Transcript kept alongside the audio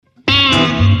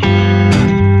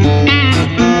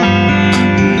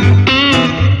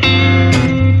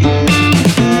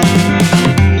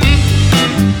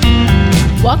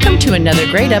to another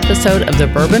great episode of the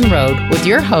Bourbon Road with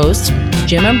your hosts,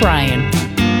 Jim and Brian,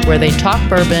 where they talk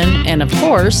bourbon and, of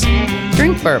course,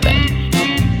 drink bourbon.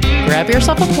 Grab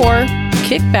yourself a pour,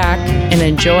 kick back, and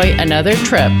enjoy another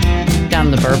trip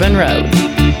down the Bourbon Road.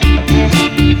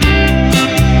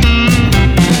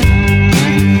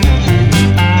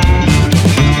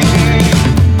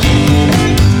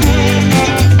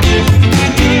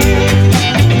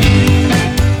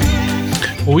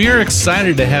 We are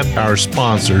excited to have our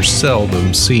sponsor,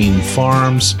 Seldom Seen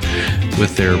Farms,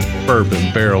 with their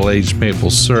bourbon barrel-aged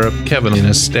maple syrup. Kevin and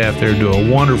his staff there do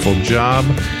a wonderful job.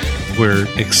 We're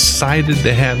excited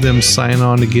to have them sign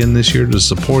on again this year to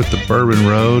support the Bourbon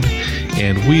Road,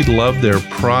 and we love their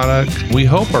product. We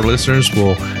hope our listeners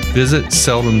will visit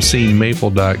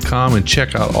seldomseenmaple.com and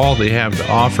check out all they have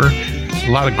to offer. A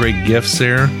lot of great gifts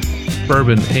there.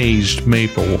 Bourbon-aged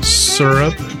maple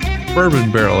syrup,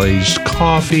 bourbon barrel-aged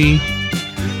coffee,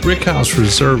 Rickhouse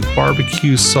Reserve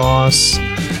barbecue sauce.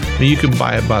 And you can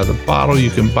buy it by the bottle. You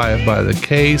can buy it by the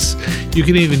case. You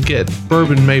can even get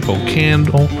bourbon maple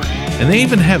candle. And they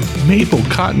even have maple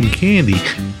cotton candy.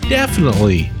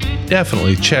 Definitely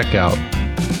check out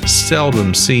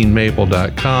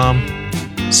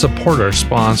seldomseenmaple.com. Support our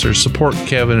sponsors. Support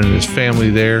Kevin and his family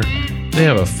there. They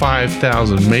have a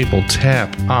 5,000 maple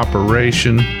tap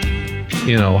operation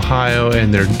in Ohio,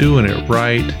 and they're doing it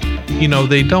right.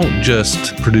 They don't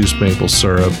just produce maple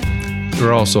syrup.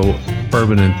 They're also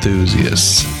bourbon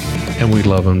enthusiasts, and we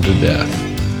love them to death.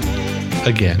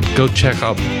 Again, go check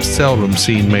out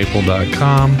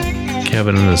seldomseenmaple.com.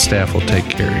 Kevin and the staff will take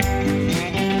care of you.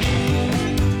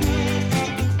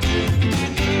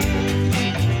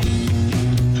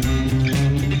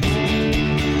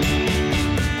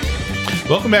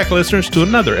 Welcome back, listeners, to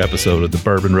another episode of the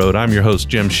Bourbon Road. I'm your host,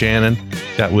 Jim Shannon.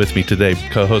 Got with me today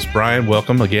co-host Brian.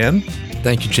 Welcome again.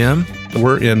 Thank you, Jim.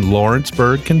 We're in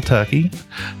Lawrenceburg, Kentucky,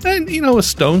 and a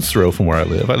stone's throw from where I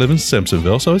live. I live in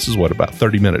Simpsonville, so this is about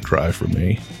 30-minute drive for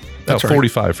me. About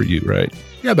 45 for you, right?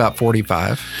 Yeah, about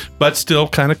 45. But still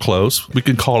kind of close. We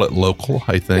can call it local,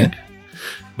 I think. Yeah.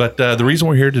 But the reason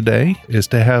we're here today is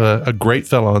to have a great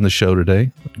fellow on the show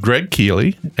today, Greg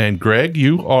Keeley. And Greg,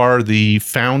 you are the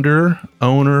founder,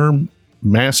 owner,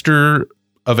 master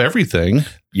of everything.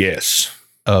 Yes.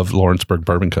 Of Lawrenceburg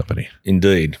Bourbon Company.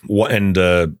 Indeed. And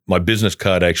my business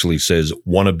card actually says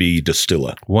wannabe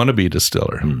distiller. Wannabe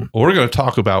distiller. Well, we're going to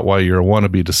talk about why you're a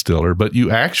wannabe distiller, but you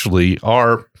actually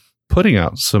are putting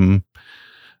out some,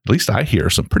 at least I hear,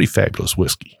 some pretty fabulous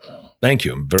whiskey. Thank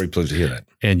you. I'm very pleased to hear that.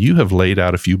 And you have laid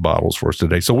out a few bottles for us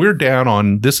today. So we're down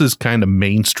on, this is kind of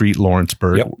Main Street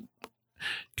Lawrenceburg. Yep. You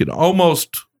can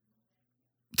almost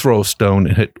throw a stone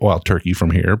and hit Wild Turkey from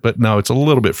here, but no, it's a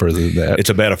little bit further than that. It's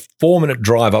about a 4-minute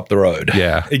drive up the road.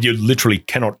 Yeah. You literally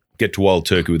cannot get to Wild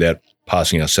Turkey without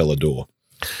passing our cellar door.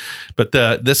 But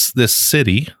this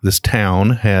city, this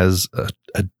town has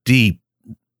a deep,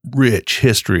 rich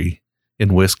history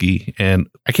in whiskey, and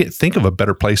I can't think of a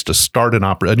better place to start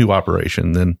a new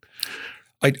operation than.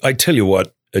 I tell you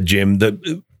what, Jim,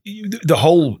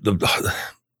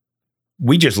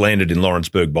 we just landed in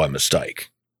Lawrenceburg by mistake,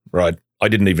 right? I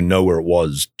didn't even know where it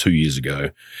was 2 years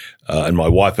ago, and my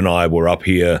wife and I were up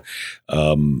here.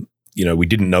 We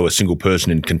didn't know a single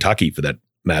person in Kentucky for that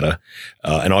matter,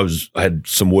 and I had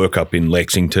some work up in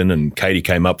Lexington, and Katie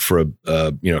came up for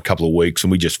a couple of weeks,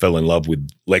 and we just fell in love with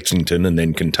Lexington and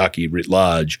then Kentucky writ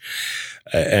large.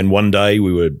 And one day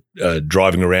we were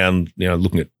driving around,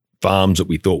 looking at farms that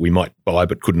we thought we might buy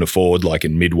but couldn't afford, like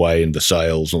in Midway and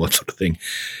Versailles and all that sort of thing.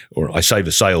 Or I say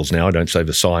Versailles now, I don't say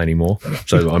Versailles anymore.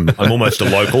 So I'm almost a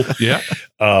local. Yeah.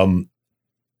 And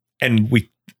we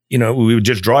were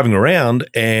just driving around,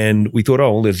 and we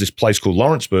thought, there's this place called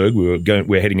Lawrenceburg.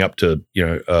 We're heading up to,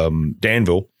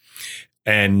 Danville,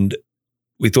 and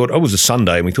we thought, it was a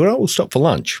Sunday, and we thought, we'll stop for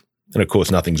lunch. And of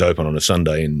course, nothing's open on a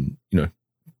Sunday in,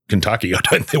 Kentucky. I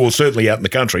don't think, well, certainly out in the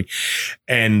country.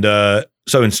 And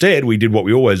so instead, we did what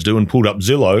we always do and pulled up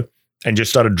Zillow and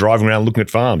just started driving around looking at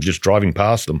farms, just driving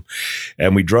past them.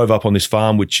 And we drove up on this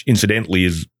farm, which incidentally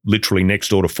is literally next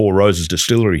door to Four Roses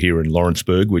Distillery here in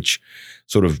Lawrenceburg, which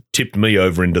sort of tipped me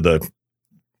over into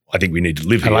I think we need to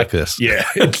live here. I like this. Yeah,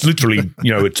 it's literally,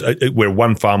 we're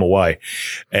one farm away.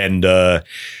 And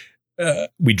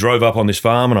we drove up on this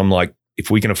farm, and I'm like, if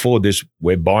we can afford this,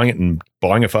 we're buying it and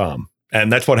buying a farm. And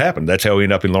that's what happened. That's how we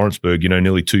ended up in Lawrenceburg,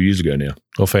 nearly 2 years ago now.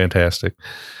 Oh, fantastic.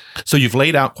 So you've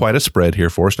laid out quite a spread here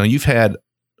for us. Now, you've had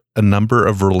a number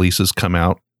of releases come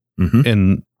out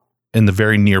in the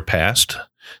very near past.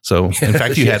 So, in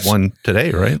fact, you had one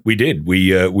today, right? We did.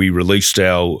 We released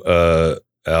our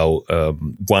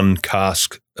one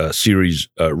cask series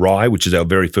rye, which is our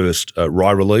very first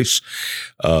rye release.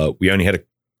 We only had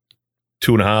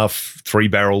 2.5, 3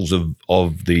 barrels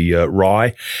of the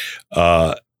rye.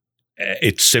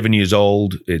 It's 7 years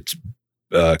old. It's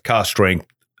cask strength.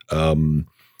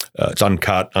 It's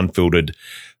uncut, unfiltered,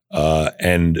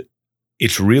 and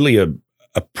it's really a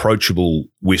approachable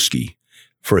whiskey.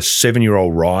 For a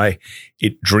 7-year-old rye,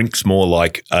 it drinks more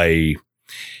like a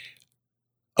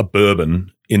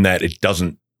bourbon in that it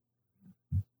doesn't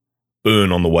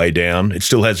burn on the way down. It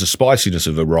still has the spiciness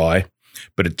of a rye,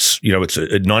 but it's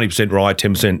a 90% rye,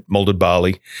 10% malted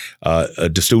barley,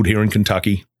 distilled here in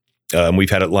Kentucky.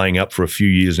 We've had it laying up for a few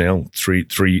years now,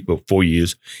 4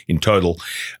 years in total.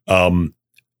 And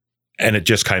it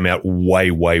just came out way,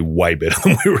 way, way better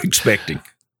than we were expecting.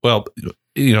 Well,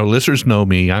 listeners know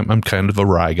me. I'm kind of a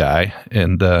rye guy,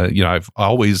 and I've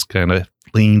always kind of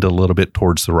leaned a little bit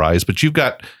towards the ryes. But you've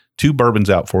got 2 bourbons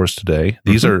out for us today.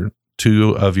 These are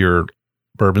 2 of your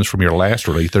bourbons from your last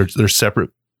release. They're separate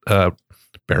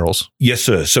barrels. Yes,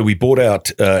 sir. So we bought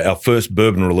out our first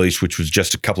bourbon release, which was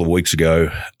just a couple of weeks ago.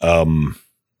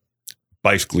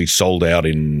 Basically sold out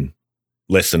in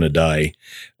less than a day,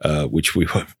 which we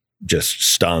were just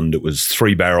stunned. It was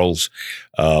 3 barrels.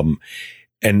 And,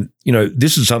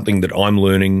 this is something that I'm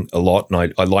learning a lot,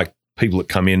 and I like people that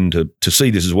come in to see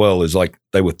this as well, is like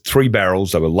they were 3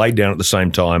 barrels. They were laid down at the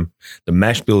same time. The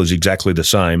mash bill is exactly the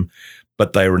same,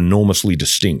 but they are enormously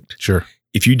distinct. Sure.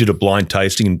 If you did a blind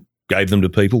tasting and gave them to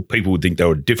people would think they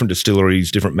were different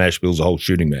distilleries, different mash bills, a whole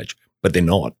shooting match, but they're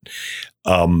not.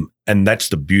 And that's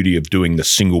the beauty of doing the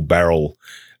single barrel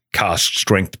cask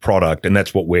strength product, and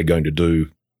that's what we're going to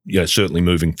do, certainly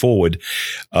moving forward.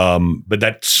 But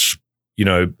that's,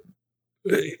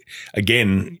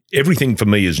 again, everything for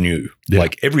me is new. Yeah.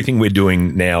 Like everything we're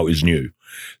doing now is new.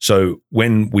 So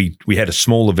when we had a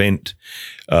small event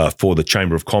for the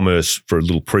Chamber of Commerce for a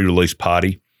little pre-release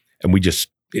party, and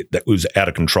that was out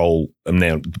of control. And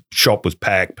now the shop was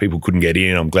packed. People couldn't get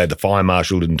in. I'm glad the fire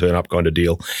marshal didn't turn up, kind of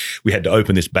deal. We had to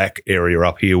open this back area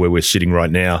up here where we're sitting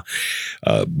right now.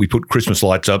 We put Christmas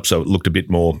lights up so it looked a bit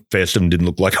more festive and didn't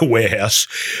look like a warehouse.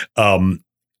 And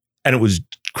it was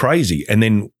crazy. And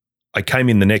then I came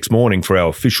in the next morning for our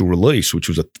official release, which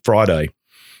was a Friday.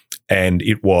 And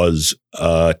it was,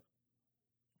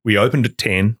 we opened at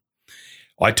 10.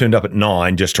 I turned up at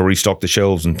 9 just to restock the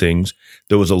shelves and things.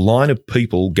 There was a line of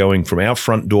people going from our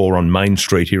front door on Main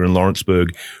Street here in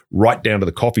Lawrenceburg right down to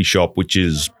the coffee shop, which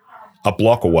is a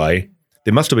block away.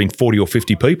 There must have been 40 or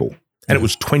 50 people, and it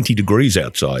was 20 degrees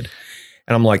outside.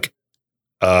 And I'm like,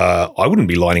 I wouldn't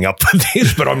be lining up for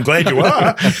this, but I'm glad you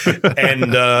are.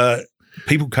 And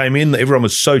people came in. Everyone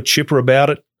was so chipper about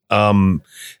it. And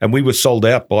we were sold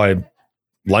out by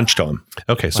lunchtime.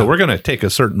 Okay, so we're going to take a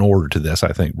certain order to this,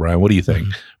 I think, Brian. What do you think?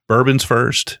 Bourbons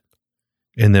first,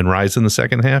 and then ryes in the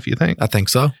second half, you think? I think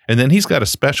so. And then he's got a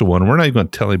special one. We're not even going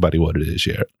to tell anybody what it is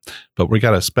yet, but we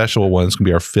got a special one. It's going to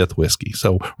be our 5th whiskey.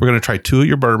 So we're going to try 2 of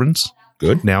your bourbons.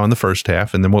 Good. Now in the first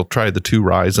half, and then we'll try the 2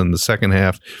 ryes in the second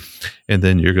half, and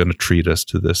then you're going to treat us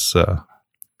to this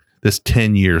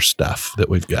 10-year stuff that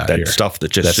we've got here. That stuff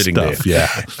that's just sitting there. Yeah.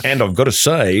 And I've got to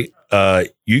say,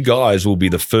 you guys will be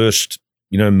the first,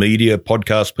 media,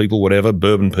 podcast people, whatever,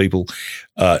 bourbon people,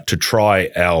 to try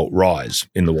our ryes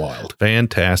in the wild.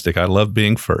 Fantastic. I love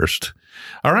being first.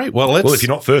 All right. Well, if you're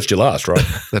not first, you're last, right?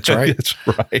 That's right. That's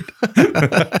right.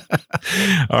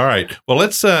 All right. Well,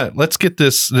 let's get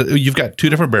this. You've got 2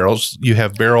 different barrels. You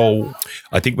have barrel.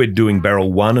 I think we're doing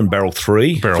barrel 1 and barrel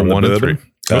 3. Barrel 1 and 3.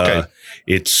 Okay.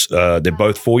 It's they're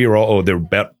both 4-year-old, or they're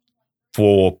about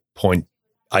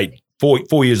 4.8,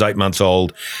 4 years, 8 months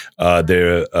old.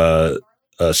 They're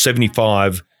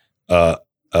 75,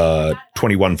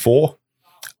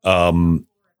 21.4.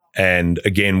 And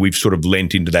again, we've sort of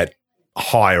lent into that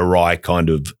higher rye kind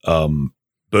of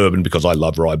bourbon because I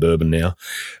love rye bourbon now.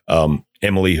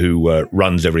 Emily, who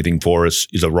runs everything for us,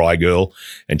 is a rye girl,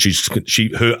 and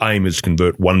her aim is to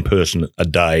convert 1 person a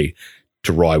day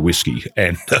to rye whiskey,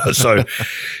 and so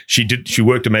she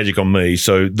worked a magic on me.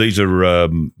 So these were our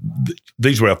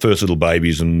first little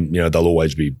babies, and they'll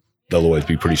always be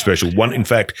pretty special. In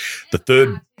fact, the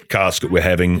 3rd casket we're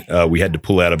having, we had to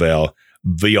pull out of our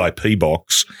VIP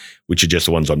box, which are just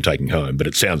the ones I'm taking home, but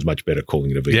it sounds much better calling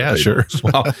it a VIP. Yeah, sure.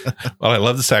 box. Well, I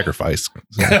love the sacrifice.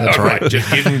 That's right.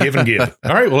 Just give and give.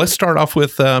 All right. Well, let's start off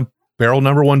with barrel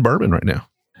number 1 bourbon right now.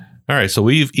 All right. So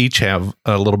we each have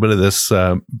a little bit of this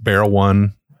barrel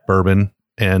 1 bourbon.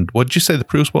 And what did you say the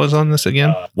proof was on this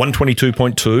again?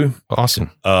 122.2.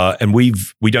 Awesome. And we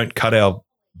don't cut our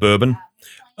bourbon.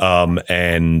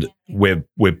 And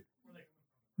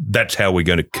that's how we're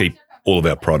going to keep all of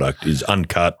our product is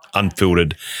uncut,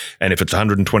 unfiltered, and if it's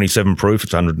 127 proof,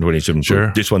 it's 127 Sure.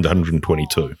 proof. This one's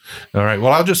 122. All right.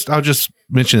 Well, I'll just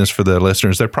mention this for the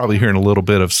listeners. They're probably hearing a little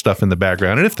bit of stuff in the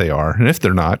background, and if they are, and if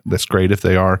they're not, that's great. If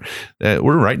they are,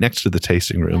 we're right next to the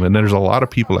tasting room, and there's a lot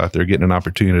of people out there getting an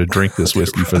opportunity to drink this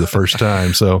whiskey for the first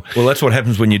time. So, well, that's what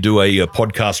happens when you do a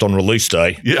podcast on release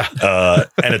day. Yeah,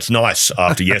 and it's nice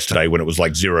after yesterday when it was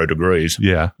like 0 degrees.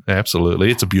 Yeah, absolutely.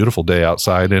 It's a beautiful day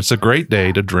outside, and it's a great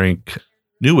day to drink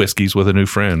new whiskeys with a new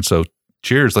friend. So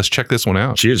cheers. Let's check this one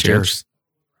out. Cheers. Cheers.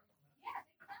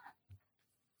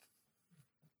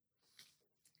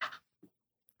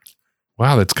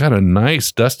 Wow, that's got a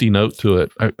nice dusty note to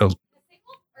it.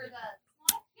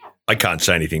 I can't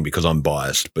say anything because I'm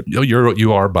biased, but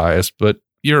You are biased, but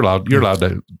you're allowed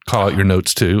to call out your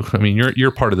notes too. I mean,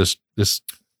 you're part of this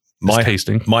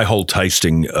tasting. My whole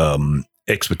tasting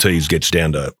expertise gets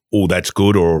down to, oh, that's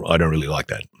good, or I don't really like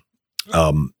that.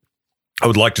 I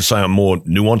would like to say I'm more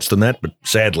nuanced than that, but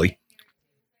sadly,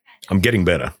 I'm getting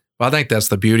better. Well, I think that's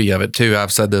the beauty of it too.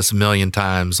 I've said this a million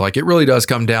times. Like, it really does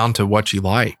come down to what you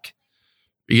like.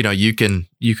 You know, you can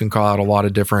call out a lot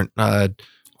of different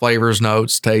flavors,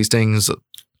 notes, tastings,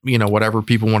 you know, whatever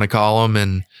people want to call them,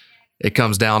 and it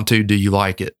comes down to, do you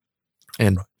like it?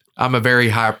 And I'm a very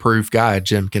high proof guy.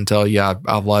 Jim can tell you,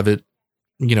 I love it.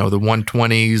 You know, the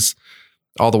 120s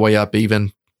all the way up,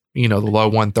 even, you know, the low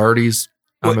 130s.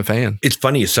 I'm a fan. It's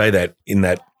funny you say that, in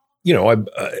that, you know,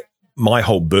 my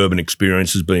whole bourbon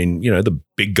experience has been, you know, the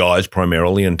big guys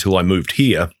primarily until I moved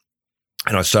here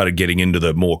and I started getting into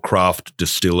the more craft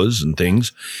distillers and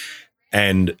things.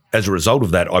 And as a result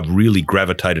of that, I've really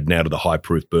gravitated now to the high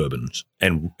proof bourbons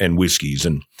and whiskeys.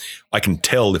 And I can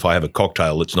tell if I have a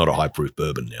cocktail, it's not a high proof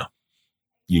bourbon now.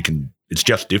 It's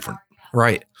just different.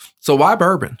 Right. So why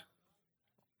bourbon?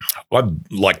 I've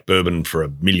liked bourbon for a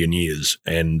million years.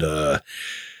 And, you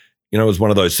know, it was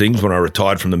one of those things when I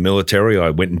retired from the military, I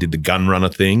went and did the gun runner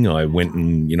thing. I went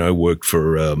and, you know, worked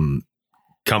for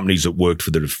companies that worked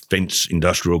for the defense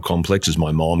industrial complex, as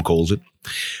my mom calls it.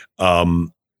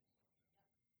 And,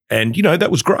 you know, that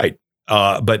was great.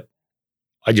 But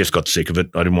I just got sick of it.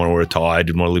 I didn't want to retire.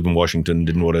 Didn't want to live in Washington.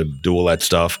 Didn't want to do all that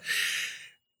stuff.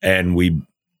 And we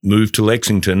moved to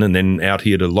Lexington and then out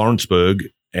here to Lawrenceburg.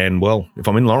 And, well, if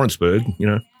I'm in Lawrenceburg, you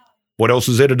know, what else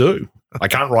is there to do? I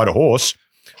can't ride a horse.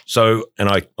 So, and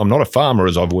I'm not a farmer,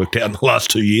 as I've worked out in the last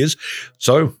 2 years.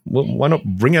 So, well, why not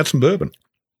bring out some bourbon?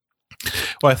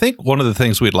 Well, I think one of the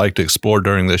things we'd like to explore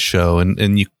during this show,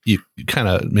 and you kind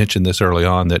of mentioned this early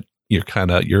on, that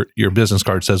your business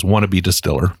card says wannabe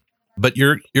distiller, but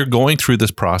you're going through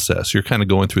this process. You're kind of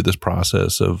going through this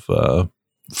process of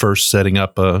first setting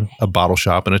up a bottle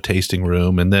shop and a tasting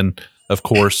room, and then, of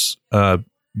course,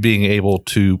 being able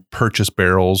to purchase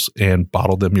barrels and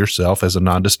bottle them yourself as a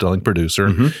non-distilling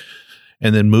producer,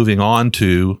 and then moving on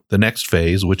to the next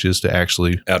phase, which is to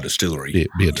actually our distillery,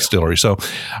 be a distillery. So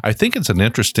I think it's an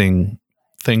interesting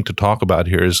thing to talk about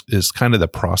here is kind of the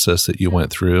process that you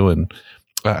went through. And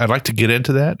I'd like to get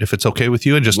into that, if it's okay with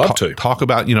you, and just talk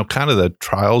about, you know, kind of the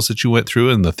trials that you went through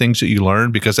and the things that you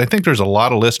learned, because I think there's a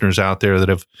lot of listeners out there that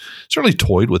have certainly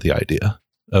toyed with the idea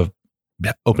of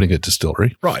opening a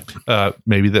distillery. Right.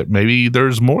 Maybe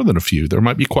there's more than a few. There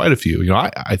might be quite a few. You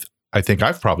know, I think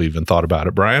I've probably even thought about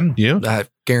it. Brian, you? I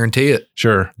guarantee it.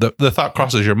 Sure. The thought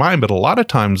crosses your mind, but a lot of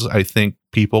times I think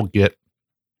people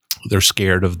they're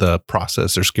scared of the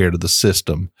process. They're scared of the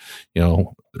system. You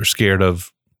know, they're scared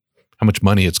of how much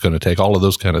money it's going to take, all of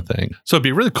those kind of things. So it'd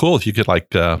be really cool if you could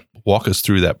walk us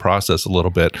through that process a little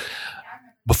bit.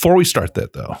 Before we start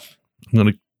that, though,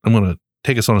 I'm going to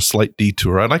take us on a slight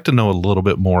detour. I'd like to know a little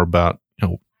bit more about, you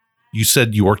know, you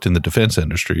said you worked in the defense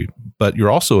industry, but you're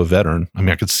also a veteran. I mean,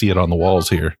 I could see it on the walls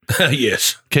here.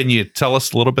 Yes. Can you tell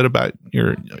us a little bit about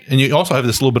and you also have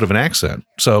this little bit of an accent.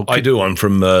 So I do. I'm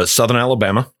from Southern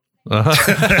Alabama.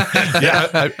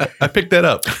 Yeah, I picked that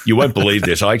up. You won't believe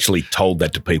this. I actually told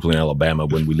that to people in Alabama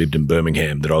when we lived in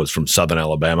Birmingham, that I was from Southern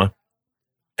Alabama,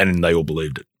 and they all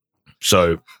believed it.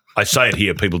 So I say it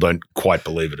here, people don't quite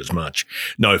believe it as much.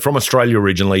 No, from Australia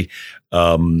originally.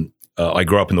 I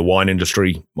grew up in the wine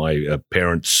industry. My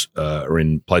parents are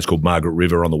in a place called Margaret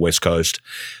River on the West Coast,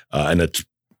 and it's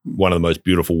one of the most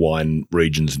beautiful wine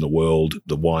regions in the world.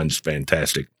 The wine's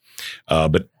fantastic.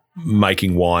 But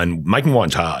making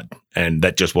wine's hard, and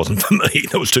that just wasn't for me.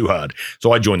 That was too hard.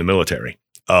 So I joined the military.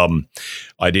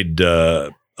 I did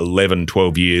 11,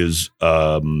 12 years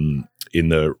in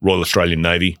the Royal Australian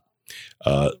Navy,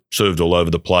 served all over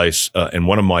the place, and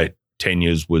one of my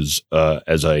tenures was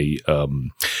as a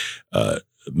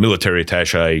military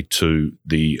attaché to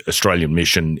the Australian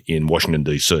mission in Washington,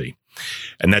 D.C.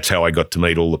 And that's how I got to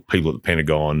meet all the people at the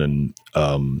Pentagon and,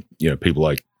 people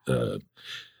like, I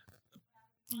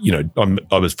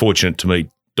was fortunate to meet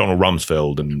Donald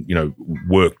Rumsfeld and,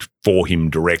 worked for him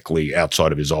directly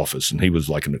outside of his office. And he was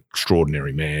like an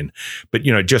extraordinary man. But,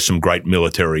 just some great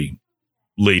military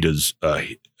leaders.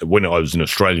 When I was in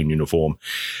Australian uniform,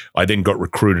 I then got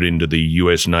recruited into the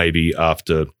US Navy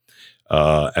after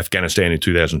Afghanistan in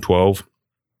 2012.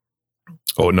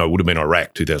 Oh, no, it would have been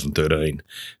Iraq 2013.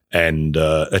 And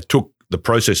the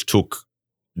process took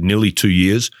nearly 2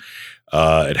 years.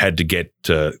 It had to get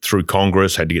through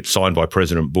Congress, had to get signed by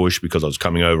President Bush because I was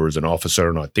coming over as an officer,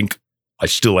 and I think I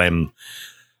still am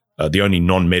the only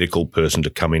non-medical person to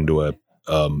come into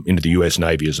the U.S.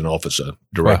 Navy as an officer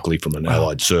directly from an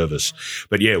allied service.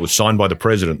 But yeah, it was signed by the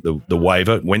president. The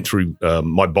waiver went through.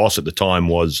 My boss at the time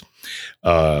was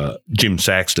Jim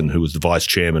Saxton, who was the vice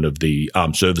chairman of the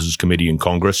Armed Services Committee in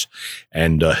Congress,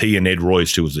 and he and Ed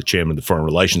Royce, who was the chairman of the Foreign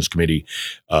Relations Committee,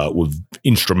 were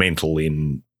instrumental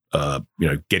in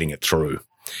getting it through.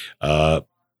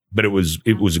 But it was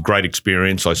a great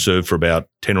experience. I served for about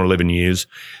 10 or 11 years,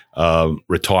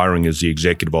 retiring as the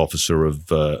executive officer of,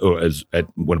 by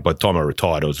the time I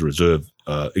retired, I was a reserve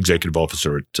executive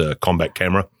officer at Combat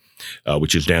Camera,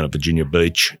 which is down at Virginia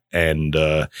Beach. And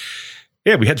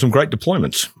we had some great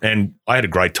deployments, and I had a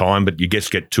great time, but you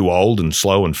just get too old and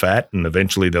slow and fat, and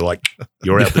eventually they're like,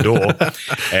 you're out the door.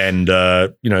 And,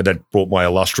 that brought my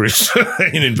illustrious,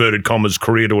 in inverted commas,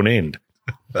 career to an end.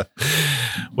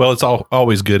 Well, it's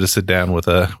always good to sit down with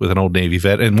an old Navy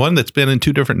vet, and one that's been in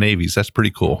two different navies. That's pretty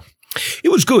cool. It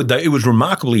was good. It was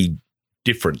remarkably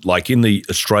different. Like in the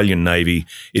Australian Navy,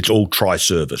 it's all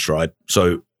tri-service, right?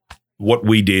 So what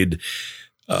we did,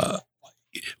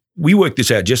 we worked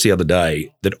this out just the other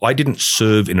day, that I didn't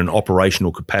serve in an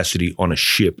operational capacity on a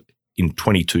ship in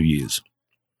 22 years.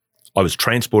 I was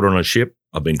transported on a ship.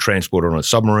 I've been transported on a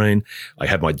submarine. I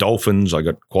had my Dolphins. I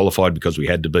got qualified because we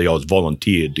had to be. I was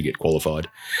volunteered to get qualified.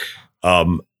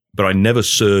 But I never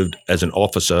served as an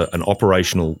officer, an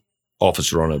operational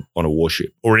officer on a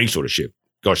warship or any sort of ship.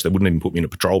 Gosh, they wouldn't even put me in a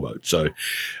patrol boat. So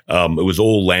it was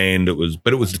all land.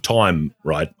 But it was the time,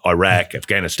 right? Iraq,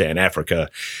 Afghanistan, Africa.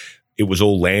 It was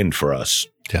all land for us.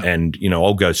 Yeah. And,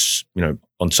 I'll go,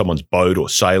 on someone's boat or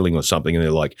sailing or something, and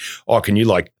they're like, oh, can you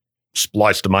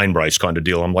splice the main brace kind of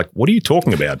deal? I'm like, what are you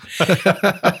talking about?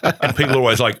 And people are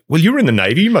always like, well, you're in the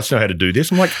Navy, you must know how to do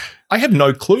this. I'm like, I have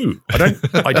no clue.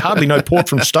 I'd hardly know port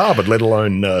from starboard, let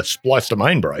alone splice the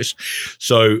main brace.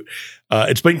 So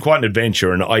it's been quite an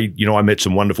adventure. And I met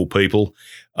some wonderful people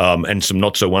and some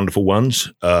not so wonderful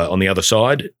ones on the other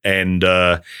side. And,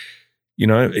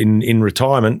 in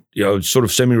retirement, sort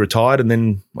of semi-retired. And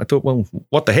then I thought, well,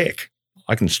 what the heck?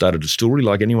 I can start a distillery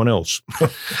like anyone else.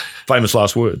 Famous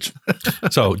last words.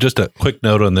 So just a quick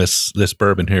note on this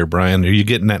bourbon here, Brian. Are you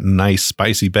getting that nice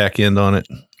spicy back end on it?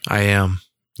 I am.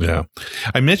 Yeah.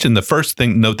 I mentioned the first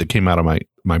note that came out of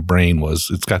my brain was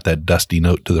it's got that dusty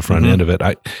note to the front end of it.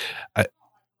 I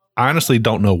honestly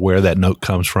don't know where that note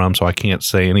comes from, so I can't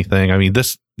say anything. I mean,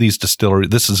 this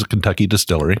is a Kentucky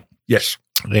distillery. Yes.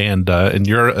 And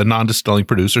you're a non-distilling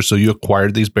producer, so you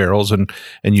acquired these barrels and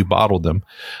you bottled them.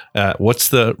 What's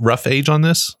the rough age on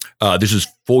this? This is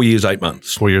 4 years, 8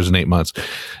 months. 4 years and 8 months.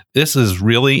 This is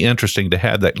really interesting to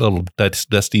have that little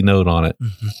dusty note on it.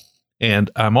 Mm-hmm. And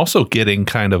I'm also getting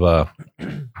it's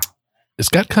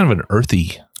got kind of an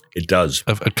earthy. It does.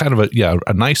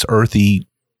 A nice earthy.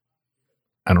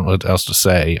 I don't know what else to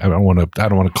say. I don't want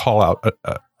to call out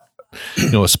a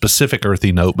specific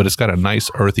earthy note, but it's got a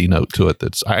nice earthy note to it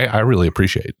that's I really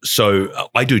appreciate. So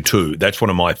I do too. That's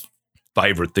one of my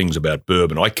favorite things about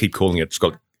bourbon. I keep calling it,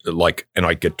 and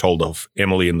I get told off.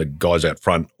 Emily and the guys out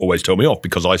front always tell me off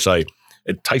because I say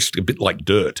it tastes a bit like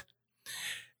dirt.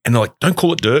 And they're like, don't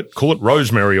call it dirt, call it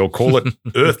rosemary or call it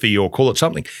earthy or call it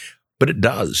something. But it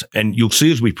does. And you'll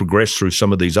see as we progress through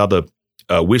some of these other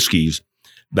whiskeys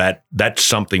that's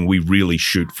something we really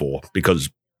shoot for because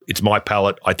it's my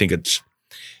palate. I think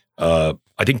I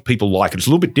think people like it. It's a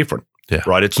little bit different,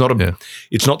 right? It's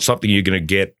not something you're going to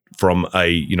get from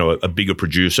a bigger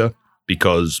producer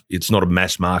because it's not a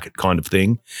mass market kind of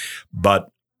thing.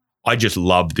 But I just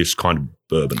love this kind of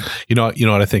bourbon. You know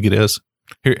what I think it is?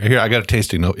 Here, I got a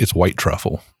tasting note. It's white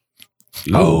truffle.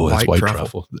 Ooh, it's white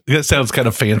truffle. That sounds kind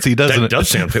of fancy, doesn't it? That does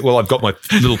sound. Well, I've got my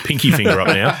little pinky finger up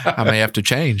now. I may have to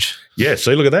change. Yeah,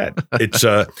 see, look at that. It's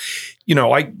I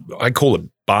call it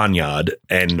Barnyard,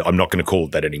 and I'm not going to call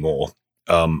it that anymore.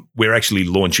 We're actually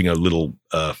launching a little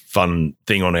fun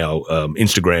thing on our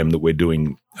Instagram that we're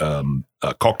doing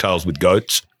cocktails with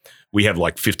goats, we have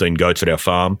like 15 goats at our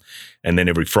farm, and then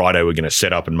every Friday we're going to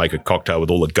set up and make a cocktail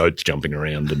with all the goats jumping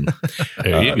around. And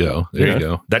there you go. There you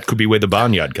go. That could be where the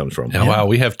barnyard comes from. Oh, wow,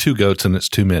 we have 2 goats and it's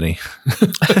too many.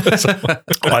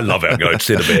 I love our goats.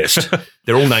 They're the best.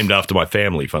 They're all named after my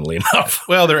family, funnily enough.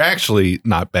 Well, they're actually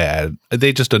not bad.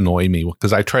 They just annoy me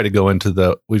because I try to go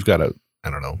into we've got a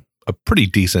pretty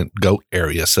decent goat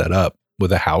area set up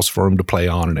with a house for them to play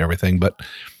on and everything. But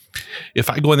if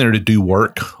I go in there to do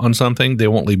work on something, they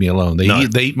won't leave me alone. They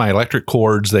eat my electric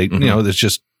cords. They, it's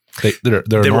just, they're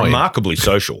remarkably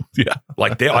social. Yeah.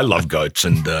 Like I love goats.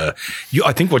 And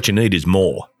I think what you need is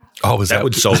more. Oh, that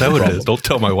would solve the problem? It is? Don't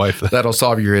tell my wife that. That'll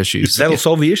solve your issues. That'll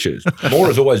solve the issues. More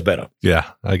is always better.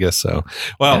 Yeah, I guess so.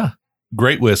 Well,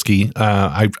 great whiskey.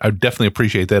 I definitely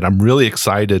appreciate that. I'm really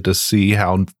excited to see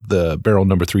how the barrel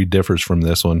number 3 differs from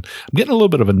this one. I'm getting a little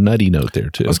bit of a nutty note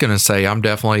there too. I was going to say, I'm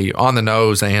definitely on the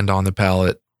nose and on the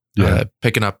palate,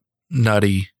 picking up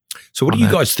nutty. So what do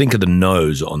you guys think of the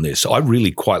nose on this? I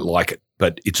really quite like it,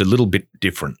 but it's a little bit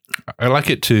different. I like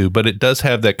it too, but it does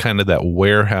have that kind of that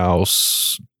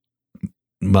warehouse,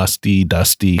 musty,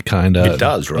 dusty kind of. It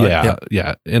does, right?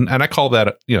 Yeah. And I call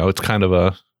that, it's kind of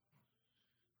a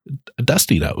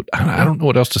dusty note. I don't know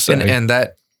what else to say. And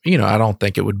that, I don't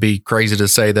think it would be crazy to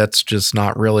say that's just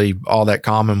not really all that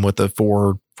common with a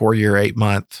 4-year,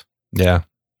 8-month. Yeah.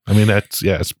 I mean,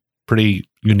 it's pretty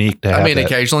unique to have. I mean,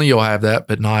 occasionally you'll have that,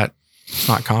 but it's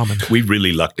not common. We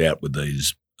really lucked out with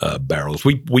these barrels.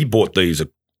 We bought these a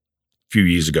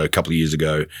couple of years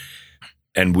ago,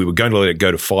 and we were going to let it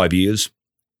go to 5 years,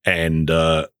 and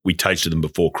we tasted them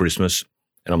before Christmas,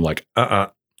 and I'm like,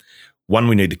 one,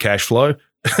 we need the cash flow.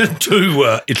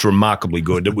 2, it's remarkably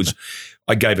good.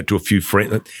 I gave it to a few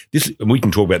friends. We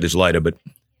can talk about this later, but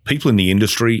people in the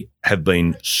industry have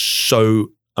been so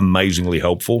amazingly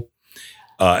helpful.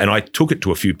 And I took it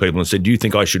to a few people and said, do you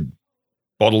think I should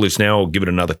bottle this now or give it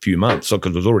another few months?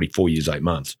 Because it was already 4 years, 8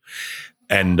 months.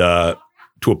 And to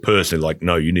a person, they're like,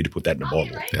 no, you need to put that in a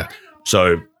bottle. Yeah.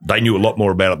 So they knew a lot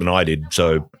more about it than I did.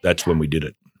 So that's when we did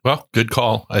it. Well, good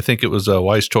call. I think it was a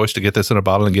wise choice to get this in a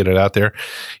bottle and get it out there.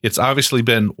 It's obviously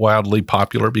been wildly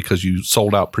popular because you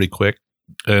sold out pretty quick.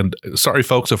 And sorry,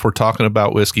 folks, if we're talking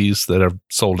about whiskeys that have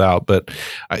sold out, but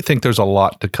I think there's a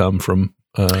lot to come from.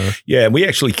 Yeah, and we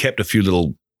actually kept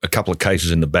a couple of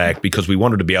cases in the back because we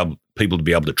wanted people to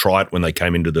be able to try it when they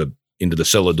came into the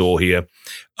cellar door here.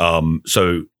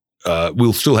 So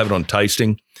we'll still have it on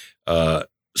tasting,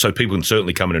 so people can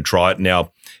certainly come in and try it.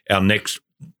 Now, our next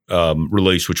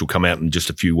release, which will come out in just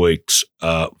a few weeks,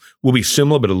 will be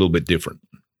similar but a little bit different.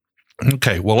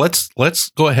 Okay, well let's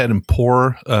go ahead and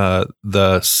pour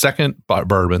the second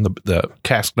bourbon, the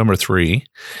cask number 3,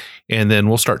 and then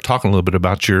we'll start talking a little bit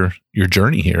about your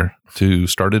journey here to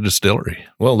start a distillery.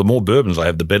 Well, the more bourbons I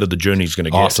have, the better the journey's going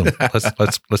to get. Awesome.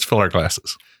 let's fill our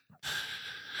glasses.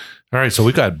 All right, so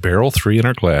we got barrel 3 in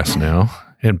our glass now.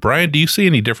 And Brian, do you see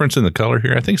any difference in the color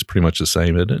here? I think it's pretty much the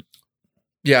same, isn't it?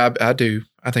 Yeah, I do.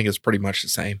 I think it's pretty much the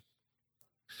same.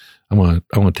 I want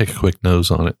to take a quick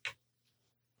nose on it.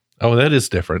 Oh, that is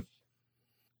different.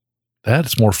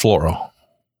 That's more floral.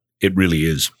 It really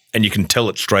is. And you can tell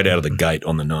it straight out of the gate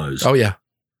on the nose. Oh, yeah.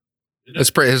 It's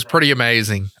pretty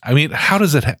amazing. I mean, how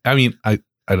does it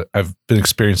I've been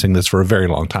experiencing this for a very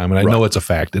long time, and I know it's a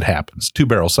fact. It happens. 2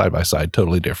 barrels side by side,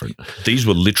 totally different. These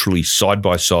were literally side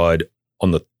by side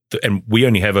on and we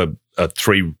only have a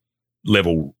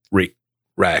 3-level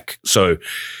rack. So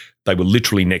they were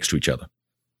literally next to each other.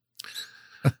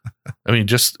 I mean,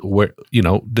 just where,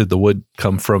 did the wood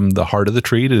come from the heart of the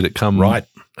tree? Did it come right?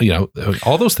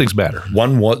 All those things matter.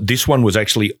 This one was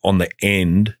actually on the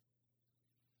end,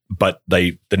 but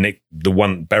the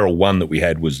barrel 1 that we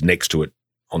had was next to it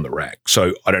on the rack.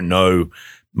 So I don't know,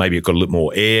 maybe it got a little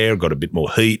more air, got a bit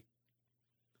more heat.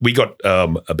 We got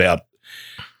about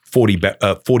 40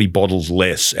 bottles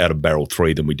less out of barrel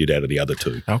 3 than we did out of the other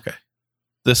 2. Okay.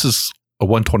 This is a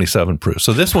 127 proof.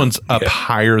 So this one's up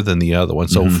higher than the other one.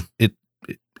 So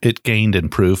it gained in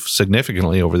proof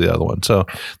significantly over the other one. So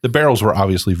the barrels were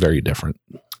obviously very different.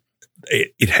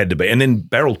 It had to be. And then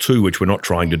barrel 2, which we're not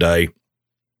trying today,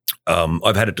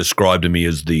 I've had it described to me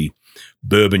as the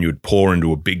bourbon you'd pour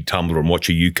into a big tumbler and watch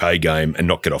a UK game and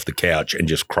not get off the couch and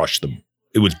just crush them.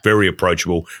 It was very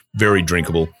approachable, very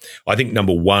drinkable. I think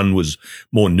number 1 was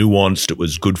more nuanced. It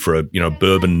was good for a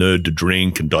bourbon nerd to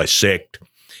drink and dissect.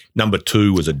 Number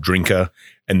 2 was a drinker.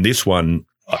 And this one,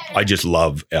 I just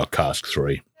love our cask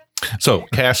 3. So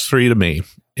cask 3 to me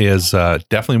is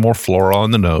definitely more floral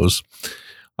on the nose.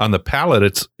 On the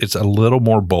palate, it's a little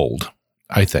more bold,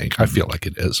 I think. I feel like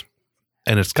it is.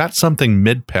 And it's got something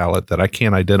mid-palate that I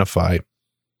can't identify.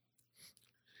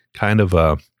 Kind of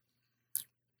a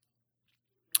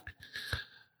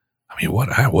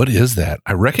what is that?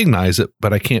 I recognize it,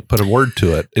 but I can't put a word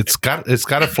to it. It's got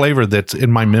a flavor that's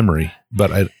in my memory,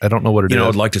 but I don't know what it is.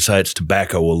 I'd like to say it's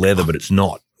tobacco or leather, but it's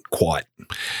not quite.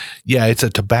 Yeah, it's a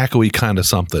tobacco-y kind of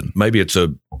something. Maybe it's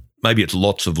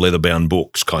lots of leather-bound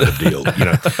books kind of deal.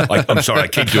 I'm sorry, I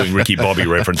keep doing Ricky Bobby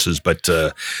references, but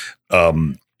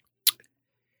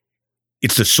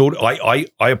it's the sort I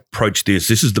approach this.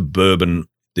 This is the bourbon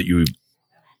that you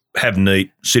have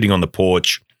neat, sitting on the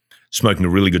porch, smoking a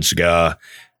really good cigar,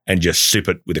 and just sip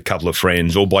it with a couple of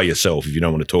friends or by yourself if you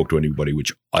don't want to talk to anybody,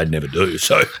 which I'd never do.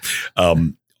 So,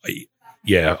 I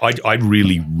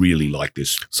really, really like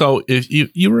this. So if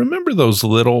you remember those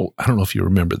little, I don't know if you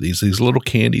remember these little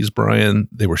candies, Brian,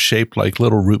 they were shaped like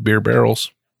little root beer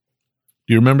barrels.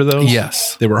 Do you remember those?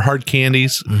 Yes. They were hard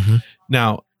candies. Mm-hmm.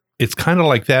 Now, it's kind of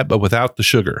like that, but without the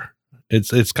sugar.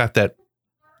 It's got that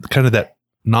kind of that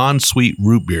non-sweet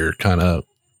root beer kind of,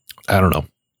 I don't know.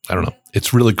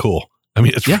 It's really cool. I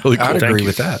mean, it's really cool. I'd agree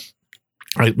with that.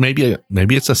 Right, maybe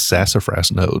it's a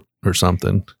sassafras note or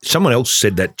something. Someone else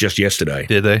said that just yesterday.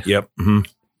 Did they? Yep. Mm-hmm.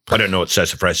 I don't know what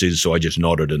sassafras is, so I just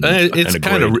nodded and it's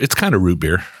kind of root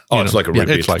beer. Oh, it's like a root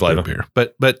beer it's like flavor. Root beer.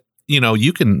 But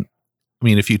you can. I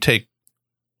mean, if you take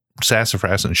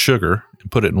sassafras and sugar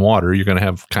and put it in water, you're going to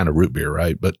have kind of root beer,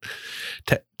 right? But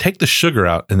take the sugar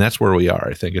out, and that's where we are.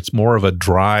 I think it's more of a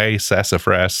dry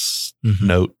sassafras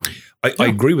note. I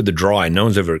agree with the dry. No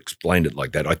one's ever explained it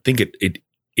like that. I think it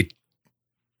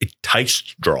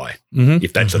tastes dry,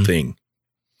 if that's a thing.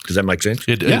 Does that make sense?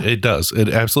 It does. It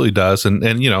absolutely does. And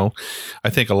I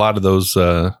think a lot of those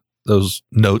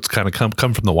notes kind of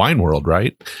come from the wine world,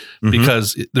 right? Mm-hmm.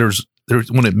 Because there's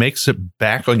when it makes it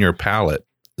back on your palate,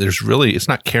 it's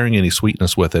not carrying any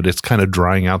sweetness with it. It's kind of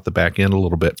drying out the back end a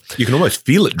little bit. You can almost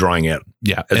feel it drying out.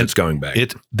 Yeah, as it's going back.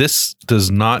 This does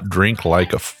not drink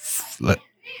like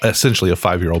essentially a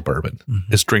 5-year-old bourbon.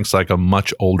 Mm-hmm. It drinks like a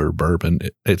much older bourbon.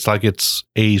 It's like it's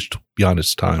aged beyond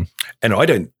its time. And I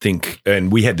don't think,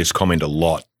 and we had this comment a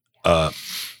lot,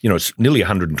 it's nearly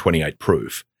 128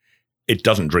 proof. It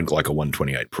doesn't drink like a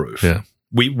 128 proof. Yeah.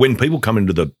 When people come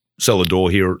into the cellar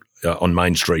door here on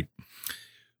Main Street,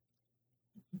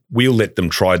 we'll let them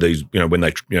try these, when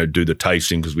they do the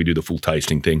tasting, because we do the full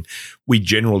tasting thing. We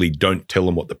generally don't tell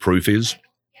them what the proof is,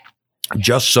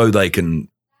 just so they can,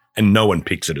 and no one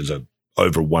picks it as a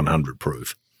over 100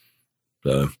 proof.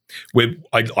 So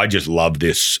I just love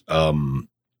this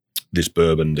this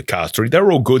bourbon, the Cask 3.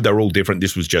 They're all good. They're all different.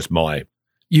 This was just my.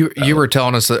 You were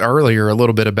telling us earlier a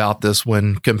little bit about this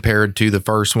when compared to the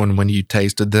first one when you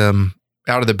tasted them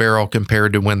out of the barrel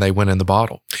compared to when they went in the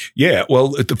bottle. Yeah. Well,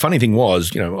 the funny thing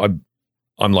was,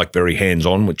 I'm like very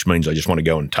hands-on, which means I just want to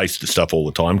go and taste the stuff all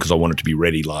the time because I want it to be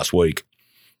ready last week.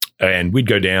 And we'd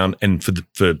go down and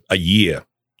for a year,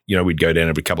 we'd go down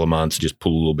every couple of months, just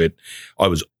pull a little bit. I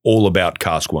was all about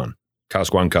cask one.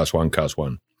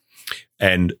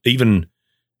 And even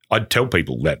I'd tell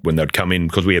people that when they'd come in,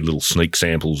 because we had little sneak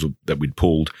samples that we'd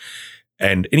pulled.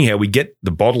 And anyhow, we get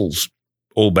the bottles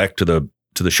all back to the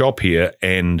shop here,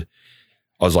 and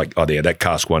I was like, oh, yeah, that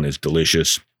cask one is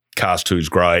delicious. Cask 2 is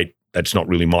great. That's not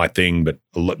really my thing, but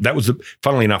that was,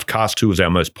 funnily enough, Cask 2 was our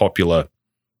most popular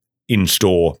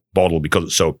in-store bottle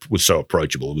because it was so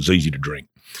approachable. It was easy to drink.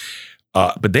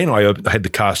 But then I had the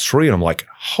Cask 3, and I'm like,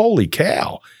 holy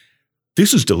cow,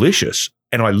 this is delicious.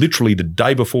 And I literally, the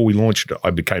day before we launched it,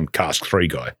 I became Cask 3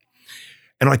 guy.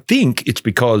 And I think it's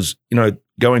because,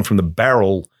 going from the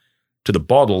barrel to the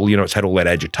bottle, it's had all that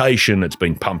agitation. It's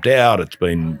been pumped out. It's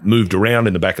been moved around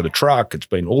in the back of the truck. It's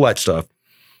been all that stuff.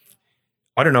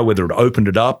 I don't know whether it opened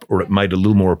it up or it made it a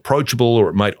little more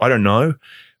approachable I don't know.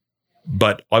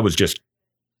 But I was just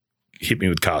hit me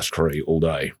with Cask 3 all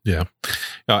day. Yeah.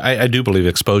 No, I do believe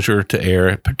exposure to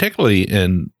air, particularly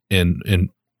in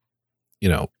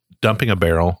dumping a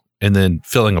barrel and then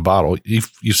filling a bottle.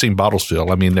 You've seen bottles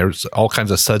fill. I mean, there's all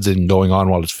kinds of sudsing going on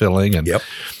while it's filling. And yep.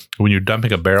 When you're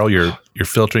dumping a barrel, you're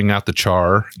filtering out the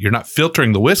char. You're not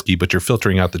filtering the whiskey, but you're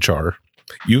filtering out the char.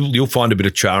 You'll find a bit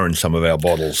of char in some of our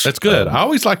bottles. That's good. I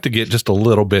always like to get just a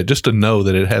little bit, just to know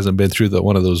that it hasn't been through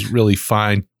one of those really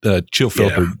fine chill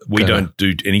filtered. Yeah, we don't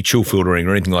do any chill filtering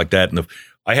or anything like that. And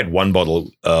I had one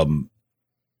bottle, and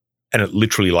it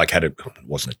literally it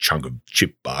wasn't a chunk of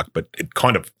chip bark, but it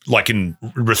kind of, like in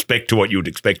respect to what you would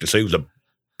expect to see, it was a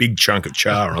big chunk of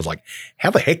char. And I was like,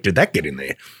 how the heck did that get in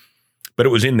there? But it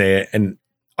was in there, and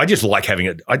I just like having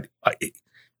it. I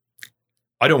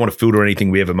don't want to filter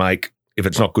anything we ever make. If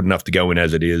it's not good enough to go in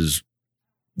as it is,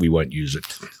 we won't use it.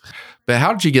 But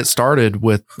how did you get started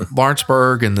with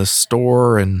Lawrenceburg and the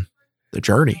store and the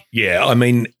journey? Yeah, I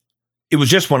mean, it was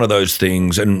just one of those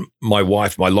things. And my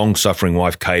wife, my long-suffering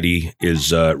wife, Katie,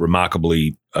 is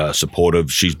remarkably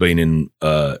supportive. She's been in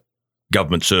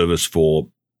government service for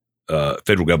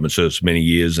federal government service for many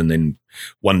years, and then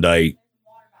one day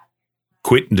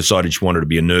quit and decided she wanted to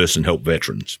be a nurse and help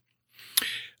veterans.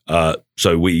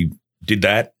 So we did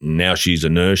that, and now she's a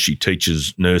nurse. She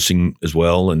teaches nursing as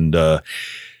well, and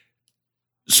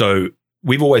so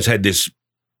we've always had this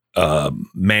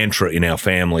mantra in our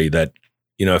family that,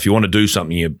 if you want to do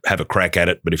something, you have a crack at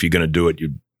it, but if you're going to do it,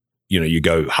 you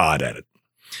go hard at it.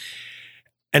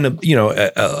 And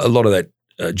a lot of that,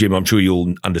 Jim, I'm sure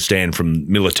you'll understand from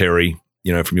military,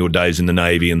 from your days in the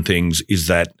Navy and things, is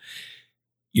that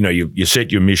you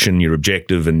set your mission, your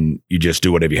objective, and you just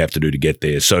do whatever you have to do to get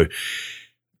there. So,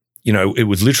 it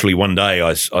was literally one day I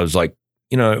was like,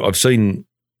 I've seen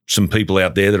some people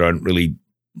out there that I don't really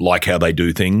like how they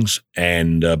do things,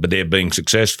 and but they're being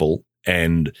successful,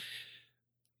 and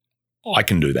I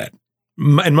can do that.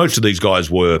 And most of these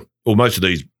guys most of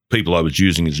these people I was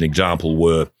using as an example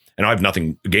were, and I have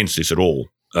nothing against this at all,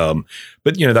 but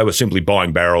they were simply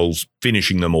buying barrels,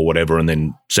 finishing them or whatever, and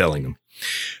then selling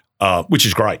them, which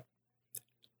is great.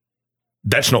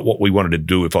 That's not what we wanted to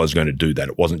do if I was going to do that.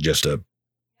 It wasn't just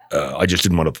I just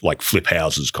didn't want to flip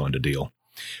houses kind of deal.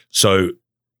 So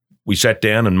we sat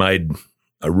down and made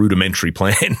a rudimentary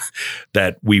plan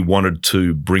that we wanted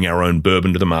to bring our own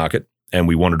bourbon to the market, and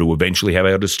we wanted to eventually have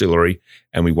our distillery,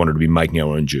 and we wanted to be making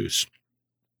our own juice.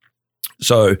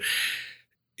 So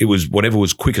it was whatever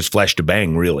was quickest flash to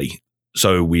bang, really.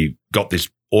 So we got this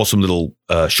awesome little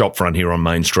shop front here on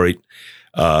Main Street.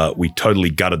 We totally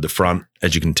gutted the front.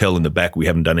 As you can tell in the back, we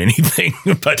haven't done anything,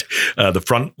 but the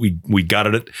front, we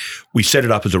gutted it. We set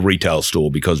it up as a retail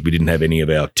store because we didn't have any of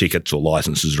our tickets or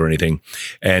licenses or anything.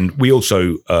 And we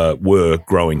also were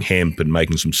growing hemp and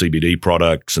making some CBD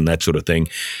products and that sort of thing.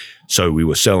 So we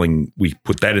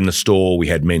put that in the store. We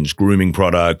had men's grooming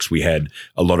products. We had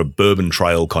a lot of Bourbon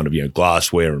Trail kind of,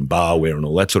 glassware and barware and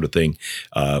all that sort of thing,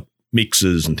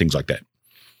 mixers and things like that.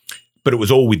 But it was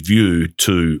all with view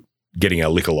to getting our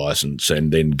liquor license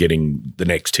and then getting the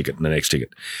next ticket and the next ticket.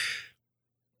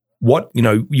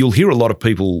 You'll hear a lot of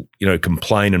people,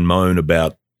 complain and moan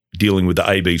about dealing with the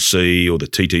ABC or the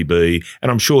TTB,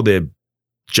 and I'm sure they're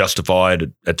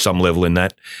justified at some level in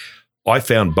that. I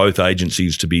found both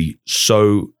agencies to be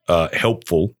so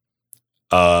helpful,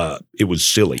 it was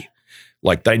silly.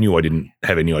 They knew I didn't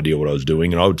have any idea what I was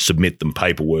doing, and I would submit them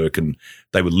paperwork, and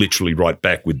they would literally write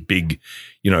back with big,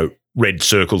 red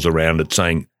circles around it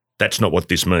saying, "That's not what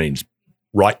this means.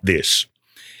 Write this."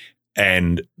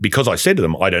 And because I said to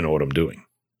them, "I don't know what I'm doing,"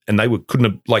 and they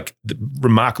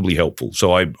remarkably helpful.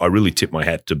 So I really tip my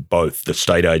hat to both the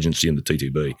state agency and the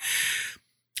TTB.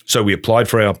 So we applied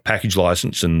for our package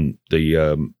license, and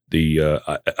the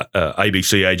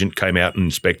ABC agent came out and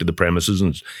inspected the premises,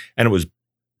 and it was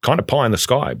kind of pie in the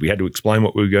sky. We had to explain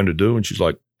what we were going to do, and she's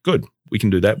like, "Good, we can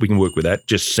do that. We can work with that.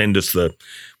 Just send us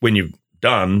when you've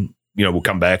done, we'll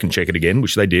come back and check it again,"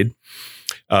 which they did,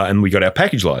 and we got our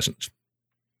package license.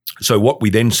 So what we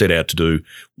then set out to do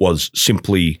was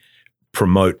simply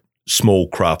promote small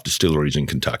craft distilleries in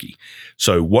Kentucky.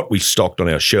 So what we stocked on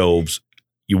our shelves,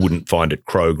 you wouldn't find at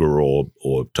Kroger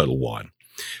or Total Wine.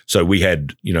 So we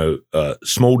had,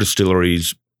 small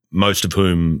distilleries, most of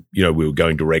whom, we were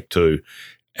going direct to,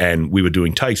 and we were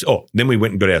doing taste. Oh, then we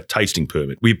went and got our tasting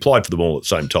permit. We applied for them all at the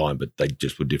same time, but they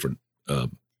just were different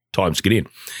times to get in.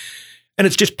 And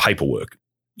it's just paperwork.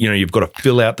 You've got to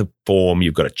fill out the form.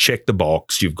 You've got to check the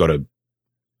box. You've got to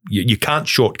you can't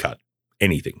shortcut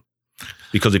anything,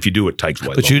 because if you do, it takes way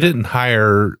longer. But you didn't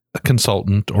hire a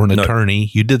consultant or an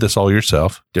attorney. You did this all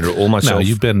yourself. Did it all myself. No,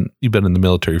 you've been in the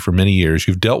military for many years.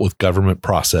 You've dealt with government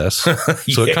process.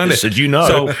 So it kind of,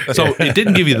 so it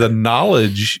didn't give you the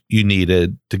knowledge you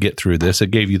needed to get through this. It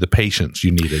gave you the patience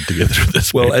you needed to get through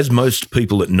this. Well, as most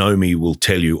people that know me will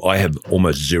tell you, I have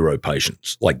almost zero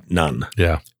patience, none.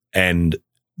 Yeah.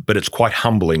 But it's quite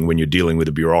humbling when you're dealing with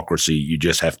a bureaucracy. You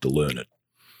just have to learn it.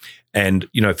 And,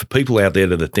 for people out there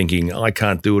that are thinking, "I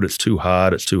can't do it, it's too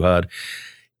hard.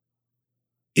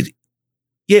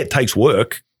 It takes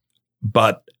work,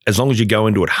 but as long as you go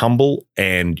into it humble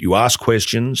and you ask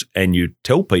questions and you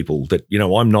tell people that,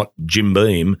 I'm not Jim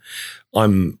Beam,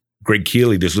 I'm Greg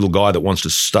Keeley, this little guy that wants to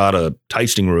start a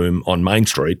tasting room on Main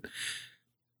Street,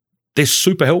 they're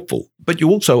super helpful. But you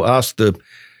also ask the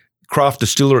craft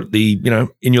distiller at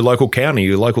in your local county,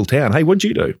 your local town, "Hey, what'd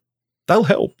you do?" They'll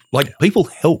help. People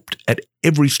helped at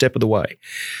every step of the way.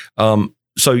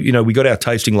 So, we got our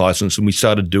tasting license and we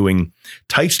started doing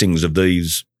tastings of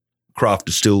these craft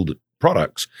distilled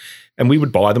products. And we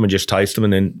would buy them and just taste them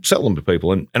and then sell them to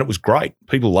people. And it was great.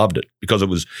 People loved it because it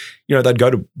was, they'd go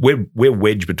to, we're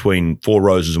wedged between Four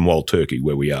Roses and Wild Turkey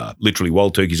where we are. Literally,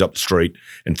 Wild Turkey's up the street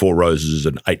and Four Roses is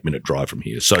an 8-minute drive from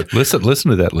here. So listen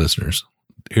to that, listeners.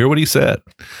 Hear what he said.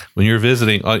 When you're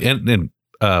visiting, and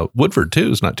Woodford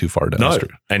too is not too far down the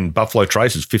street. And Buffalo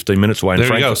Trace is 15 minutes away.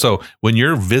 There you go. So when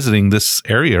you're visiting this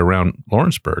area around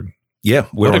Lawrenceburg, yeah,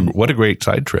 what a great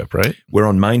side trip, right? We're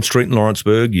on Main Street in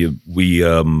Lawrenceburg. We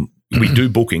do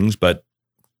bookings, but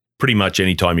pretty much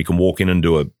anytime you can walk in and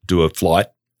do a flight,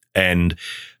 and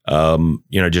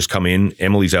just come in.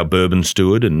 Emily's our bourbon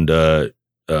steward, and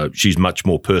she's much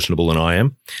more personable than I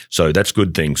am, so that's a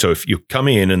good thing. So if you come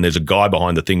in and there's a guy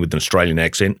behind the thing with an Australian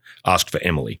accent, ask for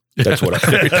Emily. That's what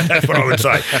that's what I would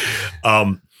say.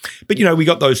 But we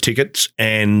got those tickets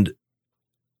and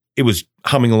it was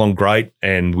humming along great,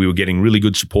 and we were getting really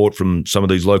good support from some of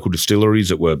these local distilleries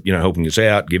that were, helping us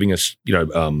out, giving us,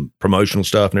 promotional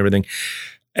stuff and everything.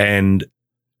 And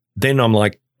then I'm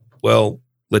like, well,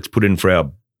 let's put in for our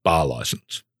bar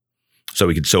license so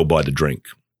we could sell by the drink,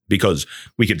 because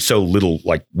we could sell little,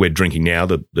 like we're drinking now,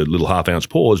 the little half-ounce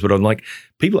pours, but I'm like,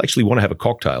 people actually want to have a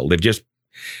cocktail.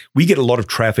 We get a lot of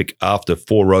traffic after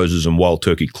Four Roses and Wild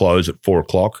Turkey close at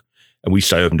 4:00, and we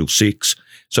stay open until 6.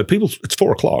 So it's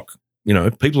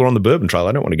 4:00. People are on the Bourbon Trail.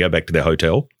 They don't want to go back to their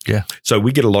hotel. Yeah. So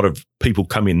we get a lot of people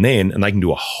come in then, and they can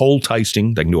do a whole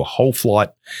tasting. They can do a whole flight,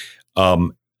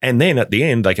 and then at the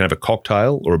end they can have a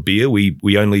cocktail or a beer.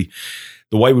 The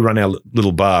way we run our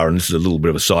little bar, and this is a little bit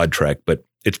of a sidetrack, but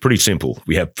it's pretty simple.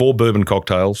 We have 4 bourbon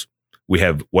cocktails. We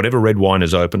have whatever red wine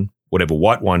is open, whatever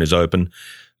white wine is open,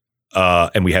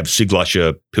 and we have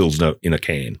Siglasher Pilsner in a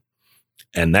can,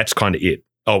 and that's kind of it.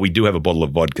 Oh, we do have a bottle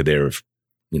of vodka there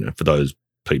for those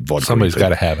people. Somebody's got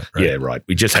to have it, right? Yeah, right.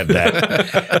 We just have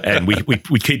that, and we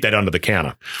keep that under the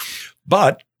counter.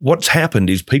 But what's happened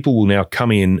is people will now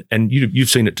come in, and you've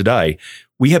seen it today.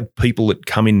 We have people that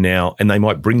come in now, and they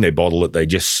might bring their bottle that they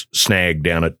just snagged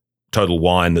down at Total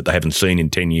Wine that they haven't seen in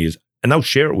 10 years, and they'll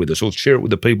share it with us or share it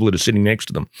with the people that are sitting next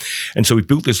to them. And so we've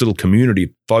built this little community of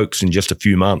folks in just a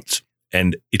few months,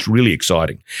 and it's really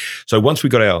exciting. So once we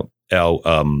got our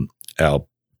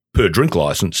per drink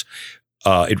license,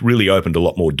 it really opened a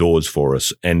lot more doors for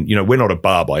us. And, we're not a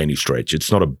bar by any stretch.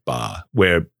 It's not a bar.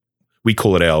 We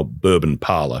call it our bourbon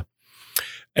parlor.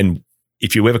 And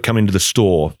if you ever come into the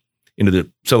store, into the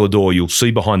cellar door, you'll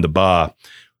see behind the bar,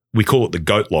 we call it the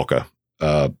Goat Locker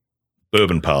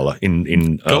bourbon parlor.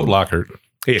 Goat Locker.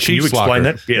 Yeah, can you explain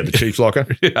that? Yeah, the Chief's Locker.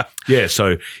 Yeah. Yeah,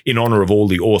 so in honor of all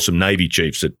the awesome Navy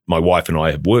chiefs that my wife and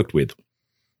I have worked with.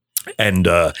 And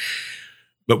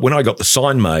but when I got the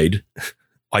sign made,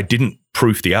 I didn't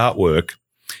proof the artwork.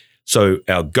 So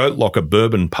our Goat Locker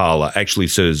bourbon parlor actually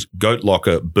says Goat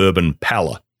Locker bourbon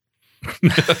parlor.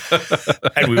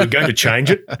 And we were going to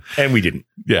change it, and we didn't.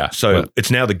 Yeah. So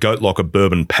it's now the Goat Locker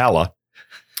bourbon parlor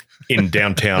in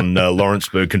downtown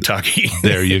Lawrenceburg, Kentucky.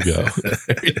 There you go.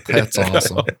 That's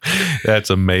awesome. That's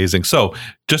amazing. So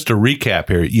just to recap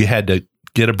here, you had to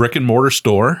get a brick and mortar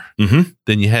store. Mm-hmm.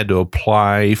 Then you had to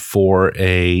apply for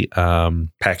a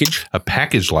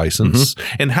package license.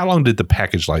 Mm-hmm. And how long did the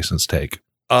package license take?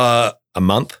 A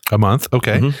month. A month.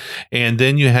 Okay. Mm-hmm. And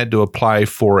then you had to apply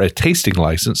for a tasting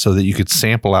license so that you could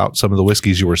sample out some of the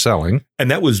whiskeys you were selling.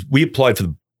 And we applied for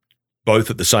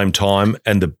both at the same time,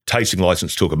 and the tasting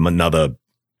license took another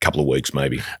couple of weeks,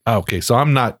 maybe. Okay. So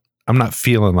I'm not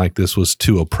feeling like this was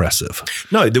too oppressive.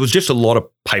 No, there was just a lot of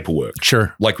paperwork.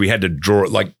 Sure. Like we had to draw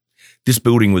it. Like this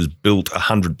building was built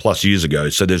 100+ years ago,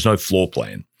 so there's no floor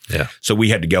plan. Yeah. So we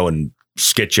had to go and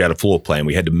sketch out a floor plan.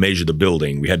 We had to measure the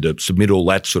building. We had to submit all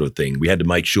that sort of thing. We had to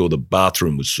make sure the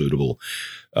bathroom was suitable,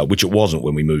 which it wasn't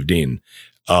when we moved in.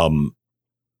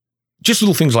 Just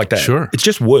little things like that. Sure. It's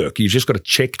just work. You just got to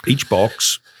check each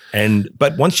box.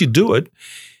 But once you do it,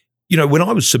 when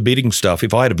I was submitting stuff,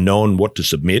 if I had have known what to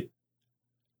submit,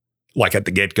 like at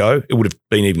the get-go, it would have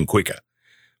been even quicker.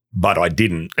 But I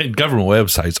didn't. And government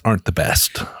websites aren't the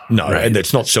best. No, right? And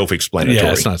it's not self-explanatory.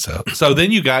 Yeah, it's not so. So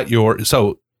then you got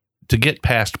to get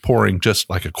past pouring just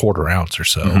like a quarter ounce or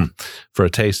so mm-hmm. for a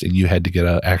tasting, you had to get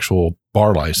an actual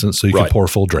bar license so you could pour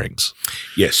full drinks.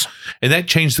 Yes. And that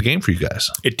changed the game for you guys.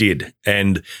 It did.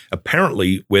 And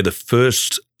apparently we're the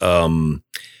first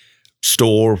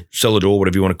store, cellar door,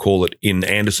 whatever you want to call it, in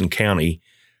Anderson County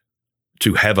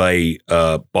to have a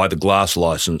by the glass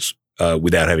license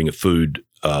without having a food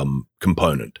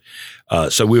component.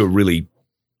 So we were really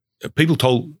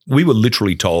we were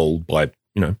literally told by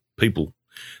people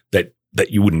that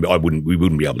we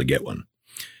wouldn't be able to get one.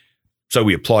 So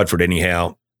we applied for it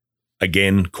anyhow.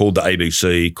 Again, called the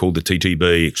ABC, called the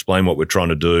TTB, explained what we're trying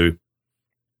to do.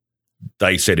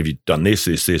 they said, have you done this,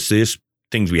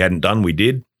 things we hadn't done, we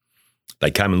did.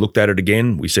 They came and looked at it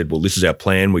again. We said, well, this is our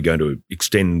plan. We're going to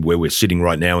extend where we're sitting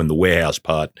right now in the warehouse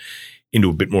part into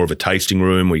a bit more of a tasting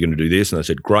room. We're going to do this. And they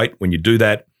said, great. When you do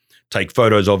that, take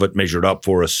photos of it, measure it up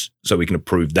for us so we can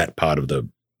approve that part of the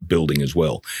building as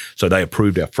well. So they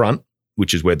approved our front,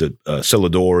 which is where the cellar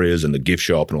door is and the gift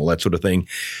shop and all that sort of thing.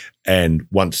 And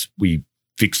once we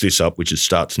fix this up, which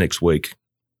starts next week,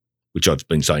 which I've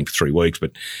been saying for 3 weeks,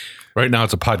 but right now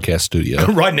it's a podcast studio.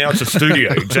 Right now it's a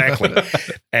studio, exactly.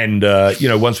 And,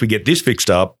 once we get this fixed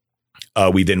up,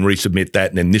 we then resubmit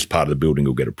that and then this part of the building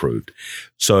will get approved.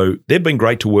 So they've been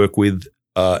great to work with.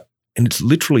 And it's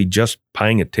literally just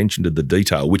paying attention to the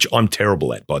detail, which I'm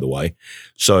terrible at, by the way.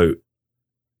 So,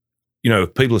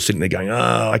 if people are sitting there going,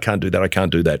 I can't do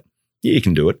that. Yeah, you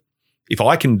can do it. If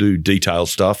I can do detail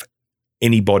stuff,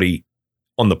 anybody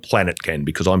on the planet can,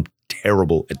 because I'm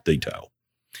terrible at detail.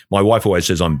 My wife always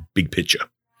says I'm big picture,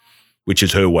 which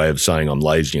is her way of saying I'm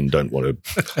lazy and don't want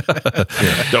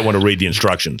to read the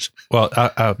instructions. Well,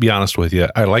 I'll be honest with you.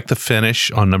 I like the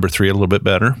finish on number 3 a little bit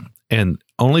better, and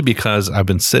only because I've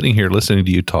been sitting here listening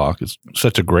to you talk. It's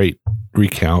such a great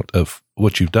recount of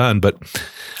what you've done, but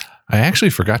I actually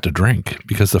forgot to drink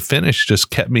because the finish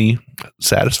just kept me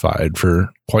satisfied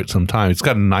for quite some time. It's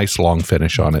got a nice long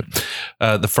finish on it.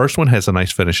 The first one has a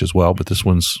nice finish as well, but this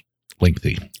one's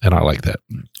lengthy, and I like that.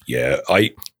 Yeah,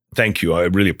 thank you. I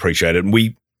really appreciate it.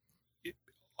 And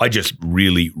I just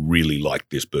really, really like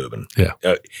this bourbon. Yeah.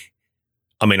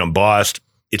 I'm biased.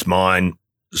 It's mine,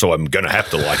 so I'm going to have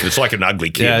to like it. It's like an ugly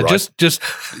kid, yeah, right?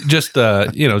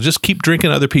 just keep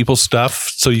drinking other people's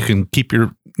stuff so you can keep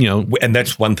your, And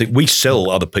that's one thing. We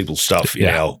sell other people's stuff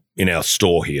in our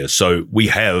store here. So we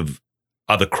have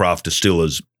other craft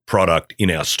distillers' product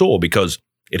in our store because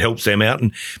it helps them out.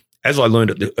 And as I learned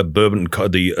at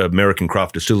the American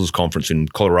Craft Distillers Conference in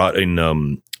Colorado,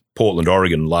 in Portland,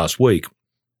 Oregon last week,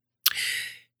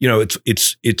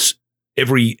 it's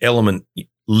every element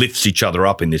lifts each other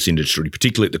up in this industry,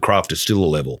 particularly at the craft distiller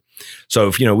level. So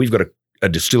if we've got a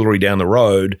distillery down the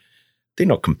road, they're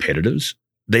not competitors.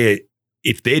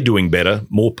 If they're doing better,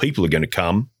 more people are going to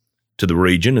come to the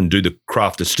region and do the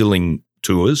craft distilling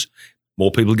tours.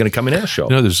 More people are going to come in our shop.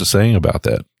 There's a saying about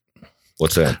that.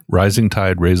 What's that? Rising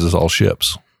tide raises all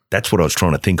ships. That's what I was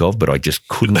trying to think of, but I just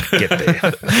couldn't get there.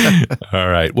 All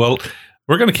right. Well,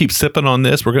 we're going to keep sipping on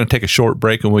this. We're going to take a short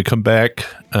break. And when we come back,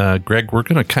 Greg, we're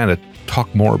going to kind of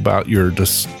talk more about your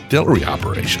distillery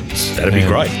operations. That'd be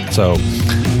great. So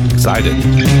excited.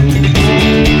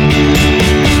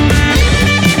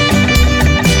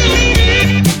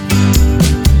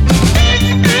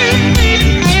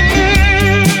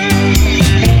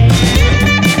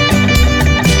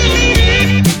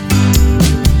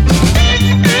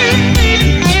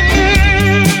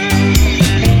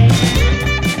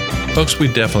 Folks, we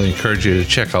definitely encourage you to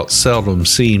check out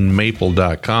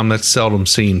seldomseenmaple.com. That's Seldom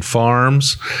Seen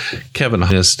Farms. Kevin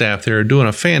and his staff there are doing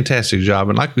a fantastic job.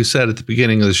 And like we said at the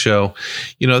beginning of the show,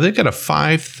 they've got a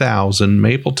 5,000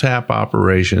 maple tap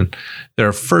operation. They're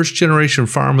a first-generation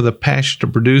farm with a passion to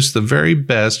produce the very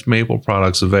best maple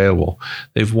products available.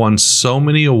 They've won so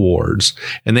many awards,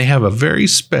 and they have a very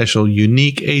special,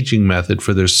 unique aging method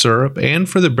for their syrup and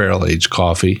for their barrel-aged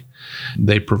coffee.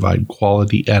 They provide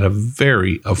quality at a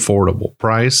very affordable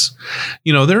price.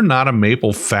 They're not a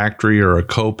maple factory or a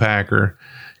co-packer.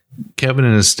 Kevin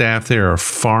and his staff there are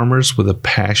farmers with a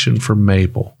passion for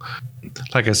maple.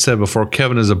 Like I said before,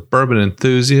 Kevin is a bourbon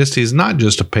enthusiast. He's not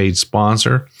just a paid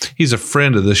sponsor. He's a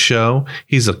friend of the show.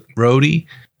 He's a roadie,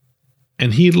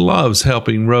 and he loves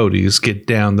helping roadies get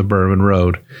down the bourbon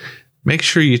road. Make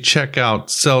sure you check out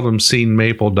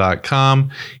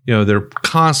seldomseenmaple.com. They're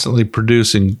constantly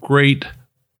producing great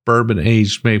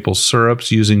bourbon-aged maple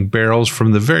syrups using barrels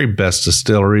from the very best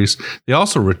distilleries. They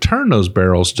also return those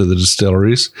barrels to the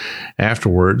distilleries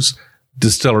afterwards.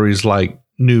 Distilleries like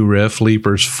New Riff,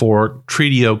 Leaper's Fork,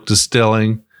 Treaty Oak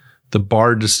Distilling, the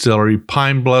Bard Distillery,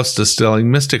 Pine Bluffs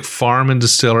Distilling, Mystic Farm and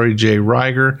Distillery, J.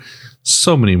 Reiger,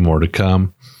 so many more to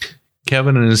come.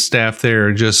 Kevin and his staff there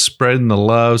are just spreading the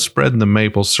love, spreading the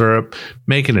maple syrup,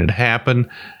 making it happen.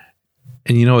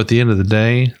 And at the end of the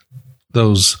day,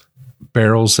 those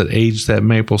barrels that age that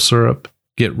maple syrup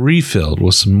get refilled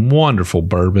with some wonderful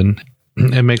bourbon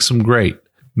and make some great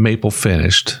maple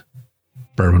finished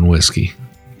bourbon whiskey.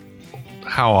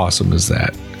 How awesome is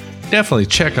that? Definitely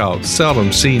check out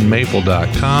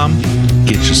seldomseenmaple.com.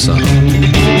 Get you some.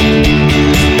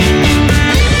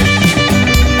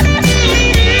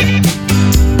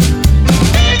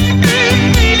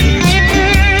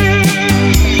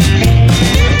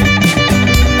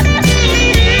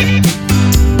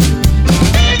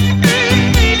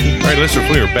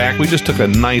 back. We just took a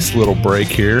nice little break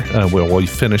here. We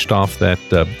finished off that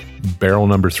barrel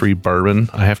number 3 bourbon.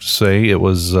 I have to say it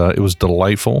was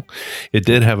delightful. It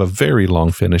did have a very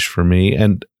long finish for me,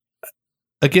 and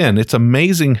again, it's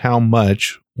amazing how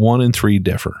much 1 and 3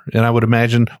 differ. And I would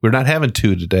imagine we're not having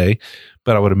 2 today,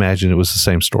 but I would imagine it was the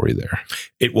same story there.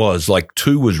 It was like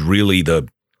 2 was really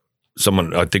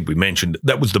someone I think we mentioned,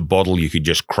 that was the bottle you could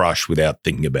just crush without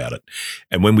thinking about it.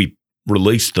 And when we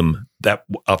released them, that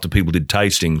after people did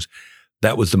tastings,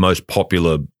 that was the most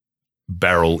popular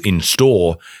barrel in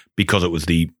store because it was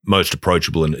the most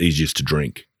approachable and easiest to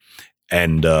drink,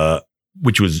 and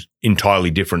which was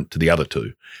entirely different to the other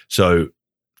 2. So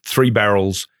 3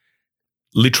 barrels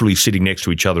literally sitting next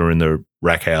to each other in the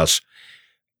rack house,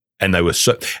 and they were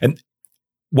so. And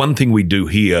one thing we do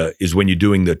here is when you're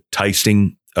doing the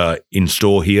tasting in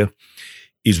store here,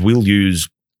 is we'll use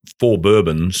 4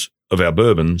 bourbons of our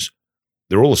bourbons.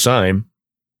 They're all the same,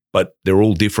 but they're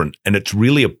all different, and it's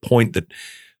really a point that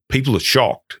people are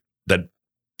shocked that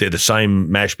they're the same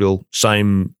mash bill,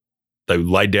 they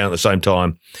laid down at the same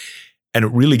time. And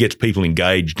it really gets people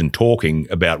engaged and talking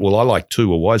about, well, I like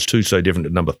 2, or why is 2 so different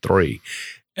to number 3?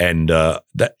 And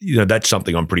that's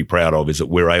something I'm pretty proud of, is that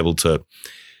we're able to,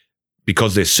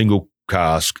 because they're single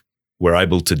cask, we're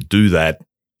able to do that.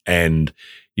 And,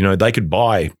 they could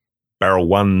buy barrel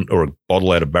 1 or a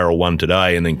bottle out of barrel 1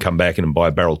 today and then come back in and buy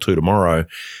barrel 2 tomorrow,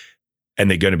 and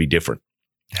they're going to be different.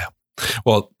 Yeah.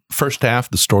 Well, first half,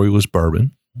 the story was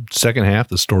bourbon. Second half,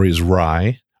 the story is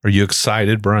rye. Are you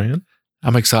excited, Brian?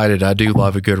 I'm excited. I do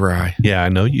love a good rye. Yeah, I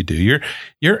know you do.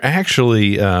 You're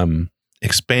actually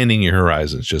expanding your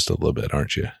horizons just a little bit,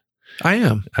 aren't you? I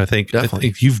am. I think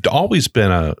you've always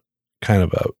been a kind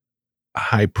of a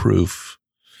high proof,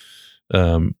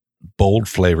 bold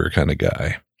flavor kind of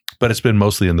guy, but it's been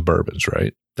mostly in the bourbons,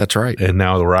 right? That's right. And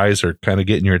now the ryes are kind of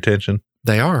getting your attention.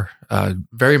 They are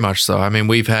very much so. I mean,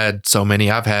 we've had so many.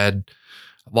 I've had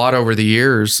a lot over the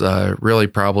years. Really,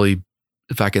 probably,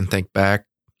 if I can think back,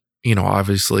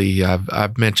 obviously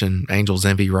I've mentioned Angel's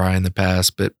Envy rye in the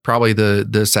past, but probably the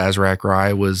Sazerac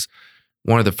rye was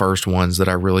one of the first ones that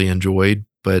I really enjoyed.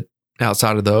 But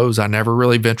outside of those, I never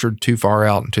really ventured too far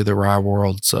out into the rye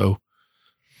world. So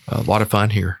a lot of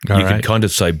fun here. You can kind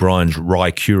of say Brian's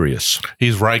rye curious.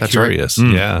 He's rye That's curious.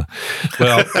 Right. Yeah.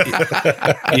 Well,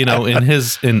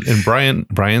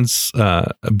 Brian's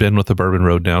been with the Bourbon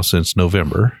Road now since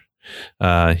November.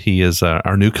 He is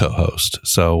our new co-host.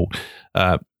 So,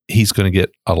 he's going to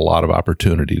get a lot of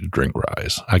opportunity to drink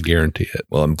ryes. I guarantee it.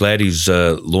 Well, I'm glad he's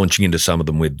launching into some of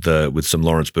them with some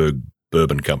Lawrenceburg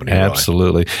Bourbon Company.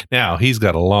 Absolutely. Rye. Now, he's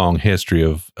got a long history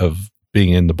of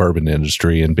being in the bourbon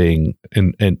industry and being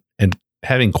and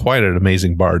having quite an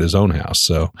amazing bar at his own house.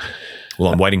 So,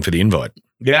 well, I'm waiting for the invite.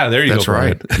 Yeah, there you go. That's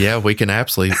right. Yeah, we can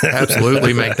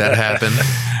absolutely make that happen.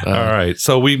 All right.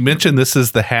 So we mentioned this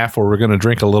is the half where we're going to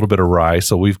drink a little bit of rye.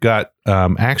 So we've got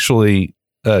actually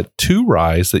 2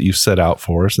 ryes that you've set out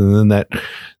for us, and then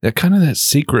that kind of that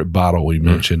secret bottle we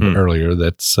mentioned earlier.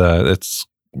 That's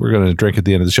we're going to drink at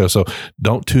the end of the show. So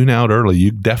don't tune out early.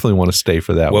 You definitely want to stay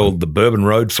for that one. Well, the Bourbon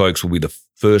Road folks will be the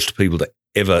first people to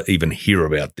ever even hear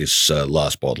about this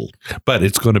last bottle. But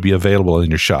it's going to be available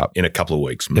in your shop in a couple of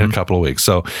weeks. In a couple of weeks.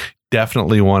 So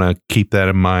definitely want to keep that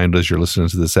in mind as you're listening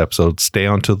to this episode. Stay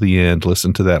on till the end.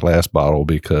 Listen to that last bottle,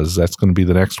 because that's going to be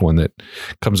the next one that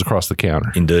comes across the counter.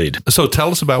 Indeed. So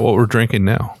tell us about what we're drinking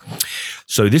now.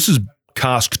 So this is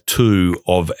cask 2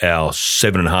 of our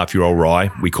 7.5-year-old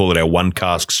rye. We call it our 1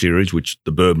 cask series, which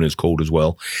the bourbon is called as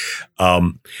well.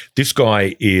 This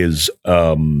guy is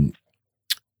one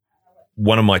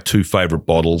of my 2 favorite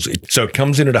bottles. So it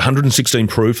comes in at 116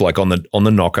 proof, like on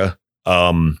the knocker.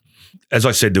 As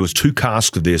I said, there was 2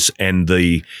 casks of this, and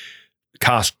the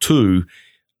cask 2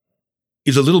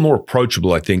 is a little more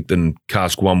approachable, I think, than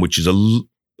cask 1, which is a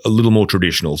little more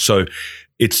traditional. So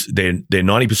they're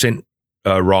 90%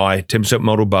 rye, 10%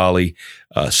 malted barley,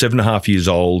 7.5 years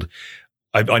old.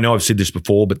 I know I've said this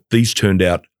before, but these turned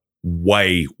out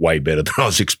way, way better than I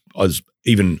was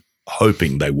even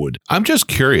hoping they would. I'm just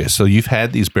curious. So you've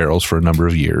had these barrels for a number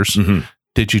of years. Mm-hmm.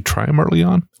 Did you try them early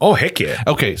on? Oh, heck yeah.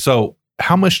 Okay, so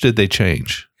how much did they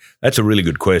change? That's a really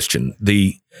good question.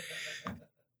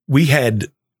 We had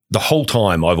the whole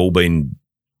time I've all been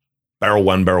barrel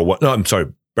 1, barrel 1. No, I'm sorry,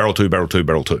 barrel 2, barrel 2,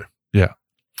 barrel 2. Yeah.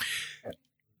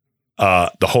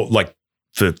 The whole, like,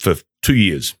 for 2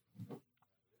 years.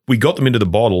 We got them into the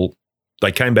bottle.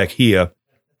 They came back here,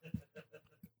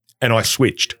 and I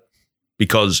switched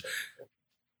because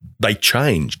they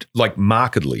changed, like,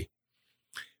 markedly,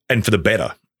 and for the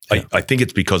better. Yeah. I think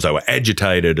it's because they were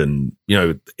agitated and,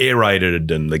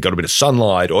 aerated, and they got a bit of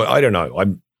sunlight, or I don't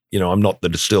know. I'm not the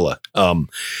distiller. I'm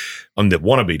the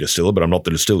wannabe distiller, but I'm not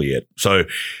the distiller yet. So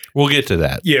we'll get to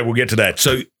that. Yeah, we'll get to that.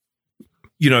 So,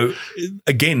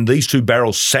 again, these two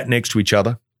barrels sat next to each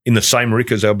other in the same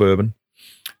rick as our bourbon,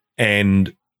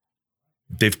 and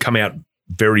they've come out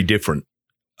very different.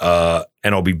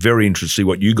 And I'll be very interested to see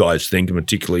what you guys think, and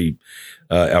particularly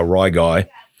our rye guy,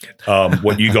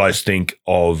 what you guys think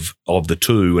of the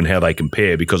two and how they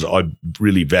compare, because I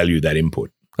really value that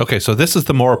input. Okay, so this is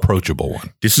the more approachable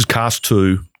one. This is cask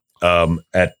 2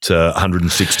 at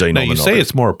 116 now, on the you say nose.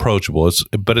 it's more approachable,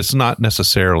 but it's not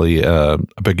necessarily a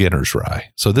beginner's rye.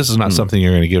 So this is not something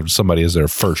you're going to give to somebody as their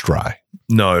first rye.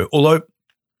 No, although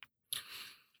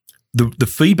the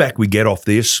feedback we get off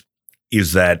this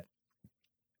is that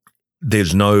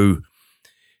there's no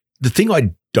 – the thing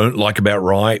I don't like about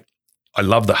rye, I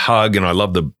love the hug and I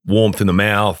love the warmth in the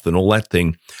mouth and all that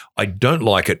thing. I don't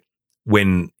like it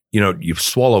when – you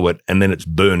swallow it and then it's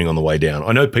burning on the way down.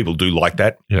 I know people do like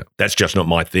that. Yeah. That's just not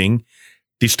my thing.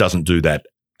 This doesn't do that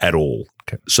at all.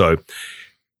 Okay. So,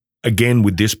 again,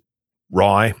 with this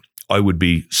rye, I would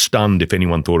be stunned if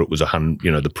anyone thought it was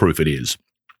the proof it is,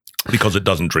 because it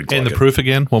doesn't drink and like the proof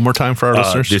again, one more time for our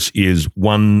listeners. This is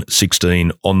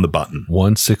 116 on the button.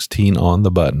 116 on the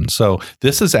button. So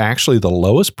this is actually the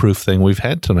lowest proof thing we've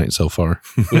had tonight so far.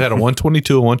 We had a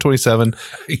 122, a 127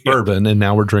 bourbon, and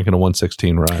now we're drinking a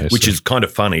 116 rye. Which is kind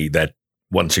of funny that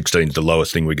 116 is the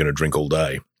lowest thing we're going to drink all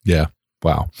day. Yeah.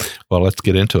 Wow. Well, let's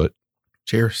get into it.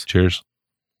 Cheers. Cheers.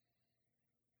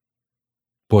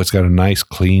 Boy, it's got a nice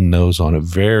clean nose on it.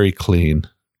 Very clean.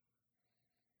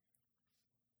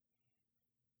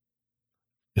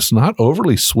 It's not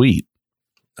overly sweet.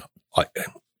 I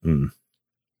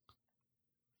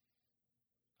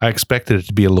expected it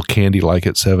to be a little candy like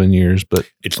at 7 years,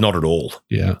 but it's not at all.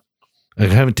 Yeah. I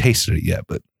haven't tasted it yet,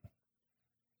 but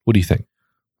what do you think?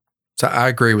 So I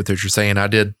agree with what you're saying. I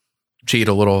did cheat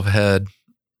a little ahead.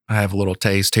 I have a little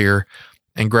taste here.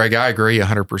 And Greg, I agree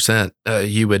 100%.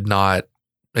 You would not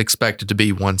expect it to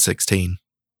be 116.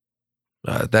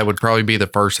 That would probably be the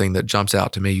first thing that jumps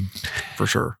out to me for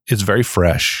sure. It's very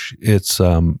fresh. It's,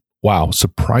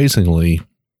 surprisingly,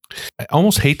 I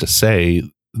almost hate to say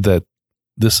that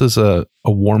this is a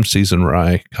warm season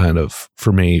rye kind of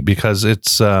for me, because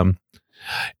it's hard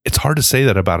to say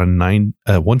that about a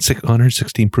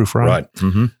 116 proof rye. Right.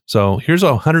 Mm-hmm. So here's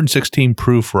a 116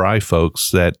 proof rye, folks,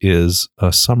 that is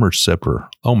a summer sipper.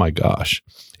 Oh my gosh.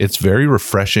 It's very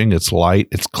refreshing. It's light.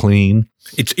 It's clean.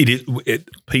 It is.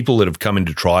 People that have come in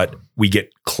to try it, we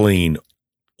get clean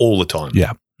all the time.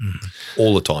 Yeah.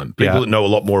 All the time. People that know a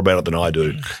lot more about it than I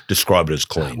do describe it as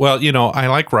clean. Well, I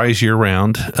like ryes year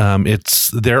round.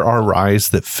 There are ryes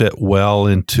that fit well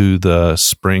into the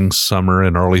spring, summer,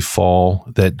 and early fall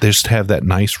that just have that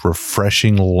nice,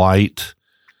 refreshing, light,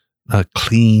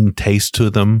 clean taste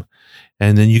to them.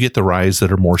 And then you get the ryes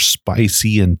that are more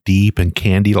spicy and deep and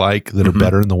candy-like that are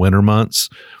better in the winter months.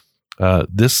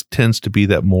 This tends to be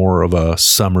that more of a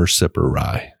summer sipper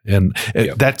rye. And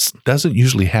that doesn't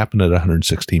usually happen at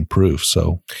 116 proof.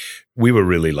 So we were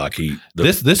really lucky.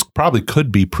 This probably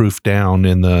could be proof down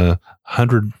in the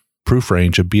 100 proof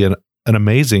range and be an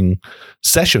amazing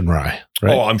session rye,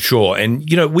 right? Oh, I'm sure. And,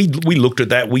 we looked at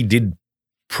that. We did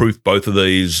proof both of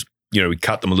these. We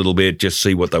cut them a little bit, just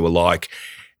see what they were like.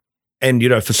 And,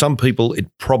 for some people, it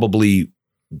probably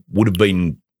would have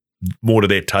been more to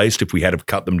their taste if we had to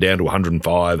cut them down to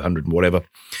 105, 100 and whatever.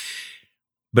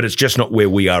 But it's just not where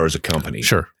we are as a company.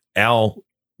 Sure.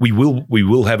 We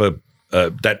will have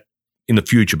that in the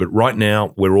future, but right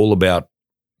now we're all about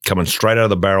coming straight out of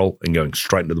the barrel and going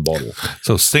straight into the bottle.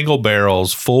 So single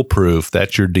barrels, full proof,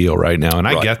 that's your deal right now. And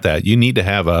I get that. You need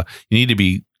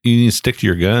to stick to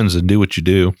your guns and do what you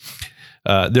do.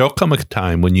 There'll come a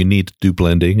time when you need to do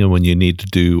blending and when you need to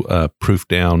do proof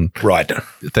down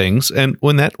things. And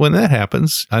when that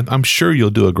happens, I'm sure you'll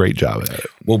do a great job at it.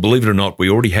 Well, believe it or not, we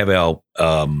already have our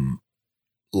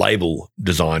label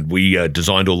designed. We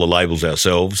designed all the labels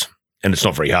ourselves, and it's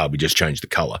not very hard. We just changed the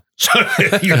color. So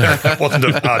that wasn't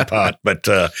the hard part. But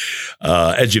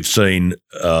as you've seen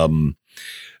certainly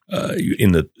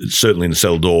in the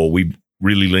cell door, we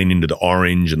really lean into the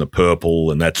orange and the purple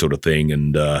and that sort of thing.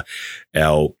 And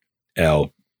our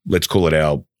let's call it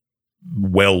our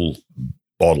well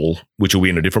bottle, which will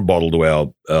be in a different bottle to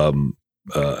our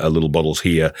little bottles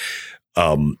here,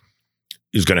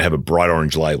 is going to have a bright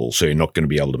orange label. So you're not going to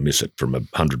be able to miss it from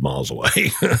 100 miles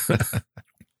away.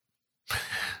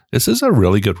 This is a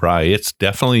really good rye. It's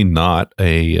definitely not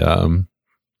a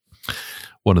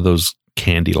one of those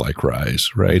candy-like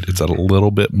ryes, right? It's a little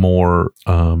bit more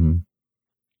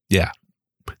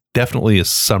definitely a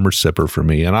summer sipper for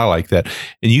me, and I like that.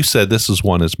 And you said this is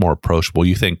one that's more approachable.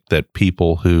 You think that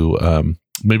people who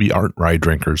maybe aren't rye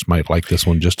drinkers might like this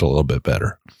one just a little bit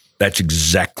better. That's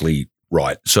exactly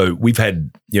right. So we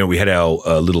had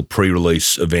our little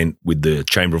pre-release event with the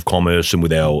Chamber of Commerce and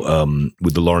with our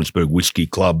with the Lawrenceburg Whiskey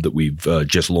Club that we've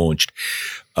just launched,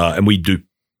 and we do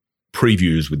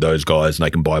previews with those guys, and they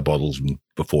can buy bottles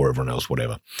before everyone else,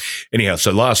 whatever. Anyhow,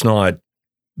 so last night,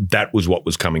 that was what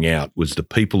was coming out, was the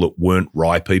people that weren't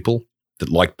rye people that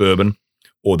liked bourbon,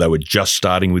 or they were just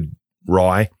starting with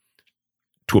rye,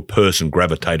 to a person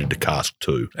gravitated to Cask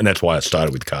 2. And that's why I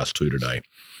started with Cask 2 today.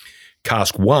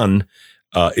 Cask 1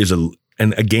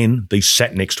 and again, these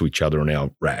sat next to each other on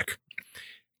our rack.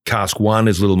 Cask 1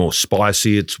 is a little more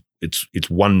spicy. It's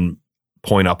 1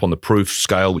 point up on the proof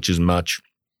scale, which isn't much,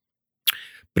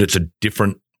 but it's a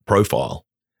different profile.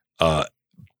 But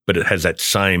it has that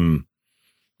same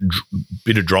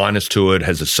bit of dryness to it,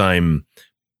 has the same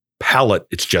palate.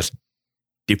 It's just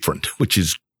different, which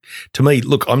is, to me,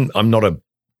 look, I'm not a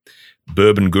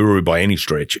bourbon guru by any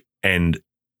stretch, and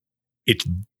it's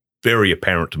very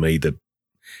apparent to me that,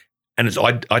 and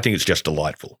I think it's just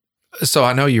delightful. So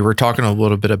I know you were talking a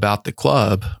little bit about the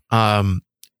club.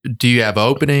 Do you have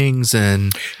openings,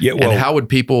 and how would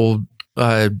people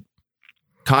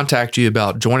contact you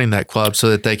about joining that club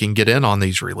so that they can get in on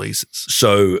these releases?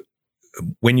 So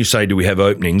when you say, do we have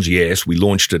openings? Yes, we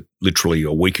launched it literally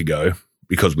a week ago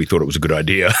because we thought it was a good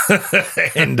idea.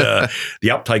 And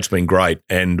the uptake's been great.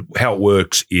 And how it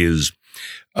works is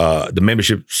the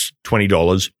membership's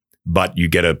 $20, but you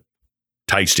get a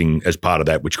tasting as part of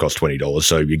that, which costs $20.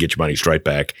 So you get your money straight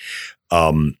back.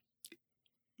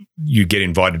 You get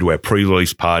invited to our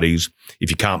pre-release parties.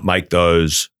 If you can't make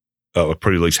those,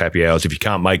 pre-release happy hours, if you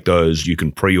can't make those, you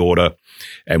can pre-order,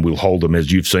 and we'll hold them,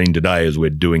 as you've seen today as we're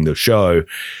doing the show.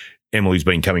 Emily's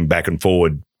been coming back and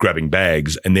forward grabbing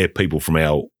bags, and they're people from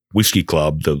our whiskey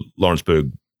club, the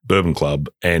Lawrenceburg Bourbon Club,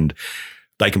 and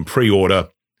they can pre-order.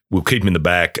 We'll keep them in the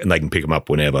back, and they can pick them up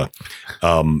whenever.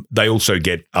 They also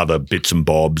get other bits and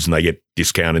bobs, and they get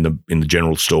discount in the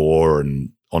general store and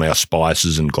on our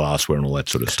spices and glassware and all that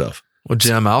sort of stuff. Well,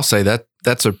 Jim, I'll say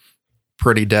that's a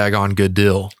pretty daggone good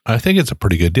deal. I think it's a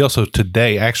pretty good deal. So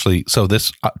today, actually,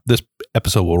 this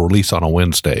episode will release on a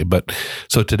Wednesday, but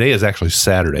so today is actually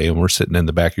Saturday, and we're sitting in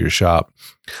the back of your shop.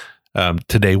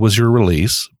 Today was your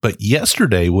release, but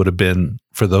yesterday would have been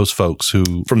for those folks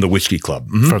who from the whiskey club,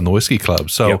 from the whiskey club.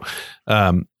 So,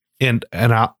 yep. And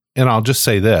I'll just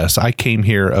say this: I came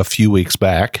here a few weeks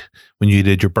back when you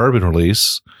did your bourbon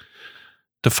release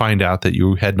to find out that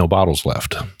you had no bottles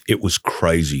left. It was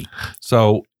crazy.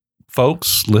 So,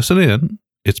 folks, listen in.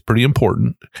 It's pretty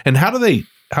important. And how do they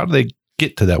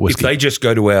get to that whiskey? If they just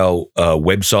go to our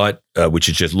website, which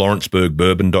is just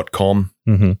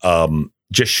lawrenceburgbourbon.com,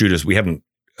 just shoot us. We haven't,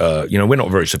 we're not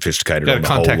very sophisticated on the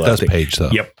whole contact us page, though.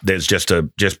 Yep. There's just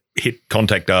hit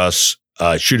contact us,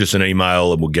 shoot us an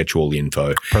email, and we'll get you all the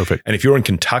info. Perfect. And if you're in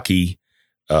Kentucky,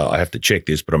 I have to check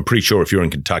this, but I'm pretty sure if you're in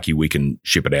Kentucky, we can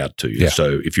ship it out to you. Yeah.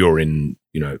 So if you're in,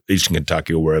 Eastern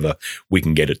Kentucky or wherever, we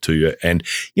can get it to you. And,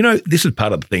 this is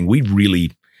part of the thing. We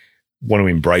really want to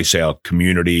embrace our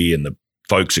community and the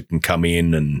folks that can come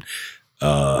in, and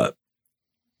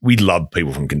we love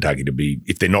people from Kentucky to be,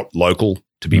 if they're not local,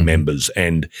 to be members.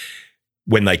 And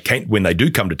when they do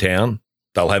come to town,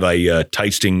 they'll have a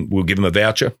tasting. We'll give them a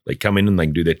voucher. They come in and they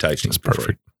can do their tasting. That's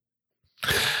perfect.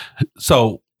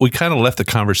 So we kind of left the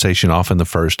conversation off in the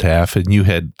first half, and you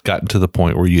had gotten to the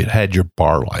point where you had your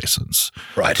bar license,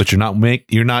 right? But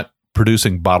you're not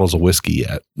producing bottles of whiskey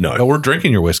yet. No, but we're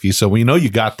drinking your whiskey, so we know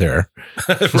you got there.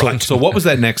 Right. So what was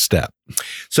that next step?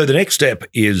 So the next step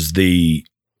is the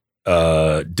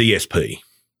DSP,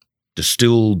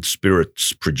 Distilled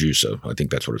Spirits Producer. I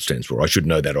think that's what it stands for. I should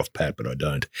know that off pat, but I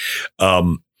don't.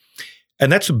 And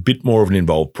that's a bit more of an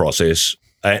involved process.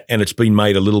 And it's been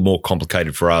made a little more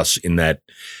complicated for us in that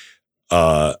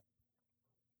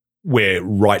we're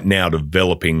right now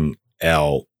developing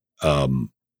our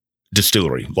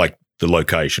distillery, like the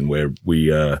location where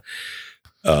we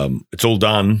it's all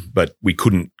done, but we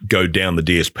couldn't go down the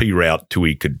DSP route till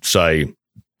we could say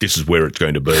this is where it's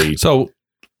going to be. So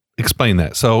explain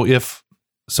that. So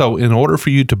in order for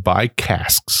you to buy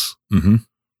casks on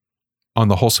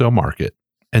the wholesale market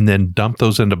and then dump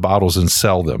those into bottles and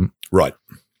sell them, right,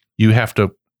 you have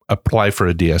to apply for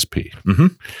a DSP. Mm-hmm.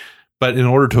 But in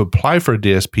order to apply for a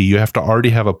DSP, you have to already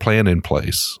have a plan in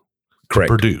place Correct.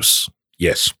 To produce.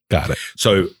 Yes. Got it.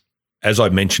 So as I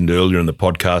mentioned earlier in the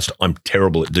podcast, I'm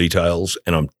terrible at details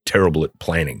and I'm terrible at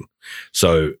planning.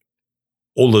 So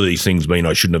all of these things mean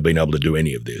I shouldn't have been able to do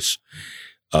any of this.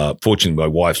 Fortunately, my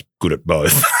wife's good at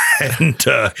both.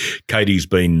 and Katie's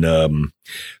been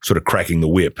sort of cracking the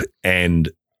whip, and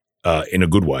in a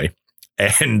good way.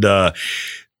 And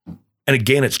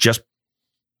again, it's just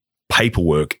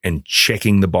paperwork and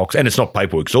checking the box. And it's not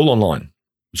paperwork; it's all online.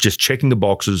 It's just checking the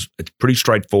boxes. It's pretty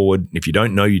straightforward. If you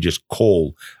don't know, you just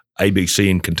call ABC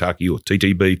in Kentucky or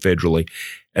TTB federally,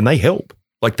 and they help.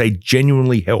 Like, they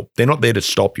genuinely help. They're not there to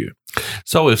stop you.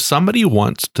 So if somebody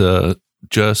wants to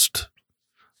just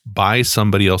buy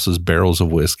somebody else's barrels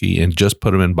of whiskey and just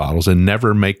put them in bottles and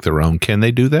never make their own, can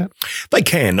they do that? They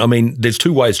can. I mean, there's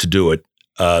two ways to do it.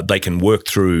 They can work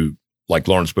through like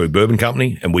Lawrenceburg Bourbon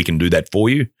Company, and we can do that for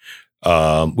you,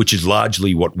 which is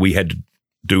largely what we had to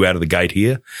do out of the gate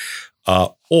here.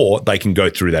 Or they can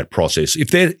go through that process.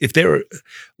 If they're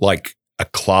like a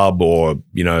club or,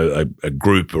 you know, a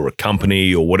group or a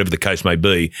company or whatever the case may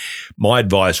be, my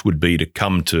advice would be to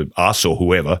come to us or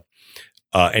whoever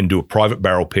and do a private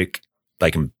barrel pick. They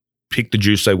can pick the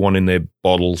juice they want in their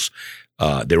bottles.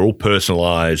 They're all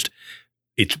personalized.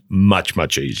 It's much,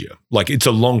 much easier. Like, it's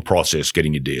a long process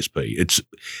getting your DSP.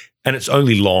 It's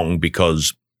only long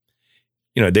because,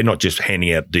 you know, they're not just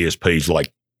handing out DSPs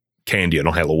like candy on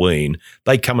Halloween.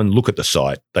 They come and look at the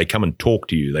site. They come and talk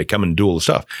to you. They come and do all the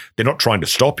stuff. They're not trying to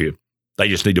stop you. They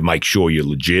just need to make sure you're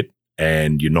legit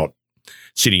and you're not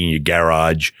sitting in your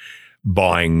garage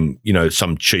buying, you know,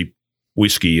 some cheap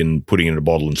whiskey and putting it in a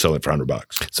bottle and selling it for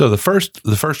 $100. So the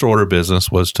first order of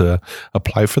business was to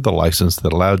apply for the license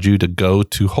that allowed you to go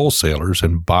to wholesalers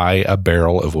and buy a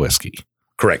barrel of whiskey.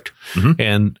 Correct. Mm-hmm.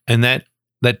 And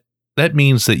that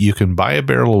means that you can buy a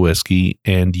barrel of whiskey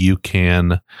and you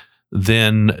can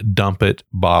then dump it,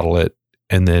 bottle it,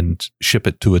 and then ship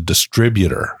it to a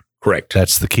distributor. Correct.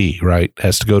 That's the key, right? It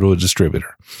has to go to a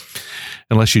distributor.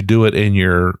 Unless you do it in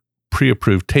your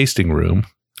pre-approved tasting room,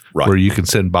 right, where you can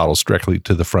send bottles directly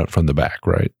to the front from the back,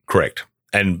 right? Correct.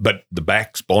 But the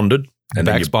back's bonded. And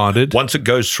back's bonded. Once it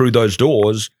goes through those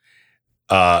doors,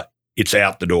 it's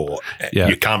out the door. Yeah.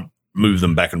 You can't move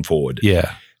them back and forward.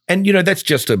 Yeah. And, you know, that's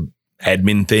just a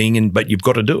admin thing, but you've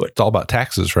got to do it. It's all about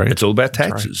taxes, right? It's all about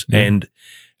taxes. Right. Yeah. And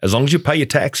as long as you pay your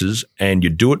taxes and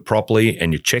you do it properly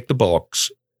and you check the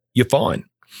box, you're fine.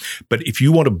 But if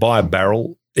you want to buy a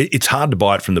barrel, it's hard to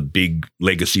buy it from the big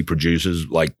legacy producers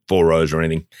like Four Rose or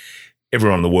anything.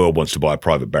 Everyone in the world wants to buy a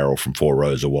private barrel from Four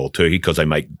Rose or Wild Turkey because they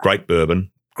make great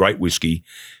bourbon, great whiskey,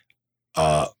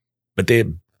 but they're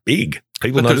big.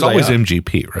 People know there's always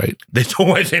MGP, right? There's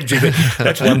always MGP.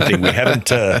 That's one thing.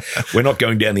 We're not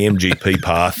going down the MGP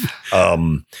path.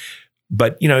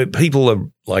 But, you know, people are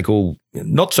like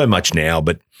not so much now,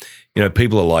 but, you know,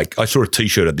 people are like, I saw a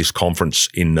T-shirt at this conference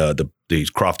in the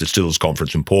Craft Distillers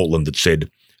Conference in Portland that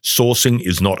said, "Sourcing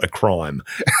is not a crime."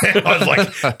 I was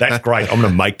like, that's great. I'm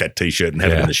going to make that T-shirt and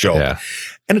have it in the shop. Yeah.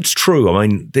 And it's true. I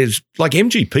mean, there's like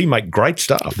MGP make great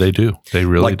stuff. They do. They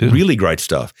really do. Really great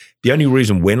stuff. The only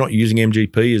reason we're not using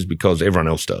MGP is because everyone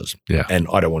else does. Yeah. And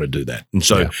I don't want to do that. And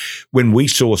so when we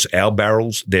source our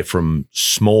barrels, they're from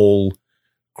small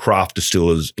craft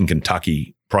distillers in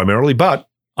Kentucky primarily. But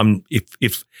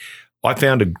if I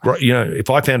found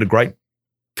a great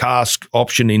cask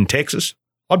option in Texas,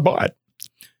 I'd buy it.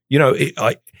 You know,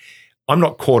 I'm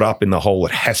not caught up in the whole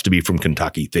it has to be from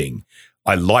Kentucky thing.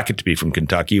 I like it to be from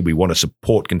Kentucky. We want to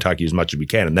support Kentucky as much as we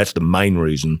can, and that's the main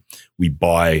reason we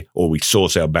buy or we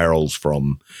source our barrels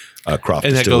from craft distillers.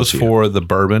 And that goes for the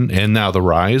bourbon and now the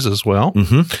rye as well.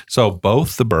 Mm-hmm. So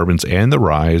both the bourbons and the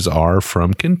rye are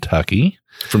from Kentucky.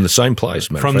 From the same place,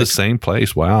 man. From the same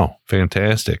place. Wow.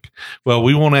 Fantastic. Well,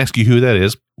 we won't ask you who that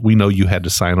is. We know you had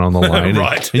to sign on the line.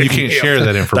 Right. And you can't share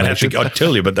that information. I'd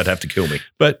tell you, but they'd have to kill me.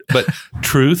 But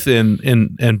truth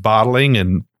and bottling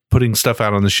and putting stuff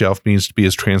out on the shelf needs to be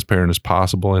as transparent as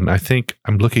possible. And I think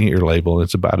I'm looking at your label, and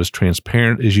it's about as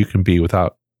transparent as you can be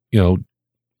without, you know,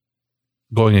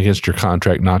 going against your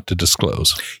contract not to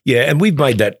disclose. Yeah. And we've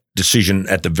made that decision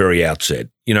at the very outset.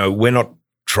 You know, we're not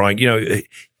trying, you know,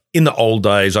 in the old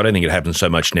days, I don't think it happens so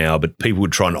much now, but people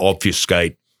would try and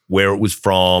obfuscate where it was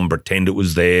from, pretend it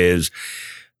was theirs.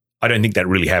 I don't think that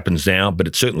really happens now, but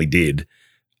it certainly did.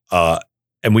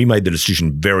 And we made the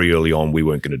decision very early on we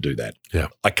weren't going to do that. Yeah.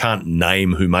 I can't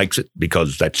name who makes it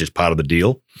because that's just part of the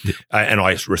deal. Yeah. And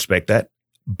I respect that.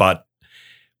 But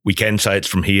we can say it's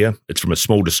from here. It's from a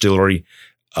small distillery,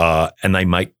 and they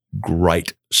make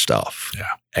great stuff. Yeah.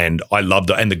 And I love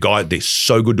and the guy, they're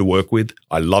so good to work with.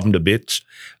 I love them to bits.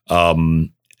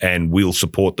 And we'll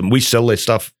support them. We sell their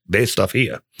stuff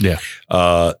here. Yeah.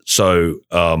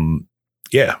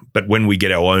 Yeah. But when we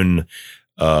get our own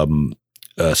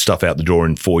stuff out the door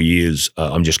in 4 years,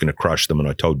 I'm just going to crush them. And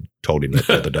I told him that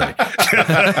the other day.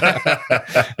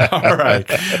 All right.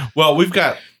 Well, we've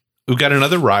got we've got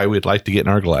another rye we'd like to get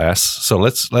in our glass. So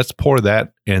let's pour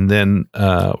that, and then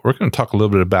we're going to talk a little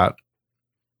bit about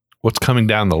what's coming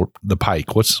down the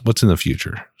pike. What's in the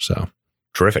future. So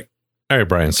Terrific. all right,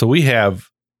 Brian. So we have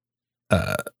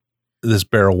this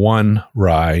Barrel 1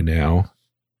 rye now.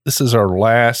 This is our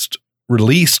last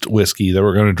released whiskey that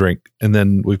we're going to drink, and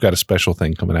then we've got a special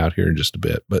thing coming out here in just a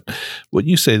bit. But wouldn't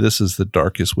you say this is the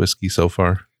darkest whiskey so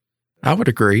far? I would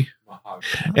agree.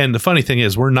 And the funny thing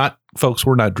is, we're not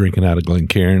drinking out of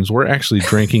Glencairns. We're actually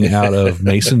drinking out of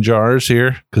mason jars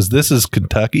here, because this is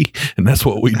Kentucky, and that's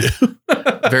what we do.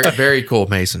 Very, very cool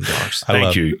mason jars.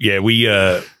 Thank you. Yeah, we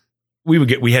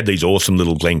had these awesome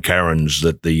little Glencairns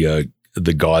that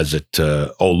the guys at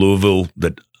Old Louisville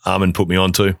that Armin put me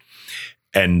onto,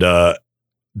 and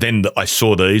then I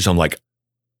saw these. I'm like,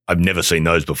 I've never seen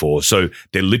those before. So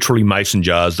they're literally mason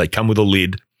jars. They come with a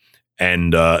lid,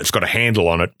 and it's got a handle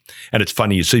on it. And it's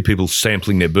funny, you see people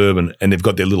sampling their bourbon, and they've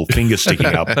got their little finger sticking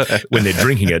up when they're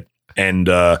drinking it. And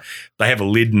they have a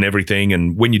lid and everything.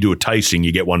 And when you do a tasting,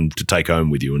 you get one to take home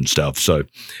with you and stuff. So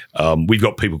we've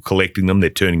got people collecting them. They're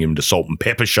turning them into salt and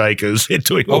pepper shakers. They're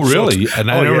doing all really? sorts.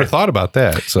 And I never thought about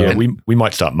that. So yeah, we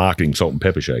might start marketing salt and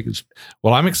pepper shakers.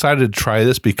 Well, I'm excited to try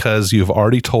this because you've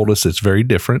already told us it's very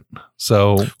different.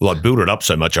 So, well, I built it up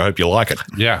so much. I hope you like it.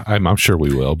 Yeah, I'm sure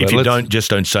we will. But if you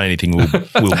don't say anything.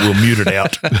 We'll mute it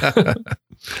out.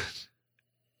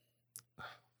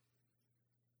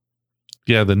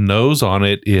 Yeah, the nose on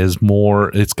it is more.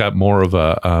 It's got more of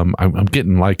a. I'm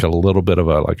getting like a little bit of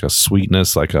a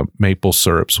sweetness, like a maple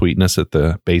syrup sweetness at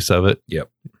the base of it.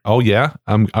 Yep. Oh yeah,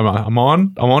 I'm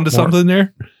on to something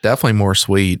there. Definitely more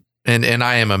sweet, and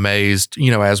I am amazed.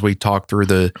 As we talk through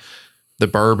the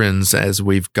bourbons, as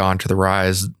we've gone to the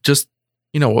ryes, just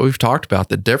what we've talked about,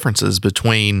 the differences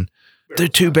between the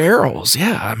two barrels.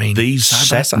 Yeah, I mean these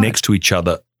sat next to each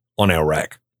other on our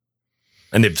rack,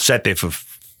 and they've sat there for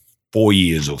 4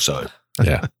 years or so.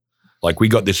 Yeah. Like we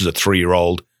got this as a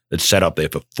 3-year-old that sat up there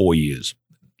for 4 years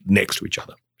next to each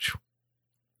other.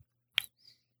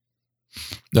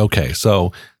 Okay.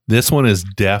 So this one is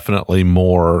definitely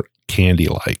more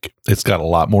candy-like. It's got a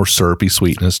lot more syrupy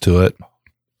sweetness to it.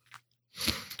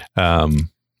 I'm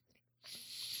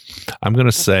going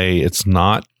to say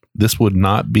this would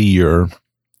not be your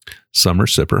summer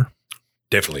sipper.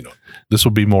 Definitely not. This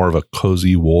would be more of a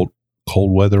cozy cold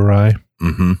weather rye.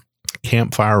 Mm-hmm.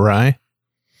 Campfire rye.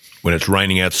 When it's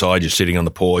raining outside, you're sitting on the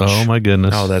porch. Oh my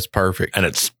goodness. Oh, that's perfect. And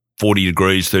it's 40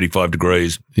 degrees, 35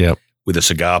 degrees. Yep. With a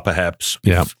cigar, perhaps.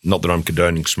 Yeah. Not that I'm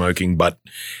condoning smoking, but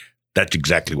that's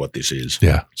exactly what this is.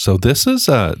 Yeah. So this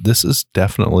is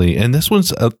definitely, and this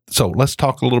one's, so let's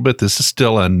talk a little bit. This is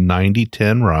still a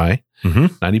 90-10 rye,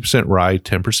 90% rye,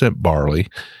 10% barley.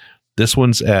 This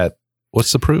one's at,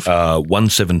 what's the proof?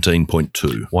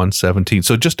 117.2. 117.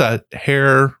 So just a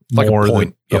hair like more,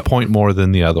 a point more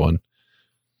than the other one.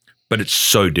 But it's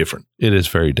so different. It is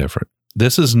very different.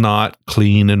 This is not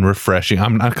clean and refreshing.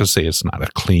 I'm not going to say it's not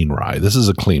a clean rye. This is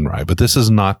a clean rye, but this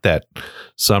is not that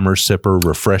summer sipper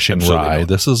refreshing Absolutely rye. not.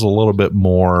 This is a little bit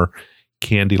more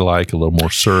candy-like, a little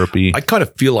more syrupy. I kind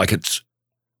of feel like it's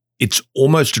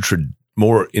almost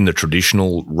more in the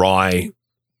traditional rye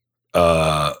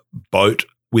boat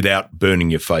without burning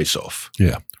your face off.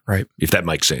 Yeah. Right. If that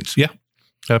makes sense. Yeah,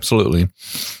 absolutely.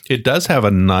 It does have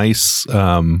a nice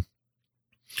kind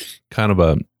of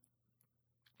a,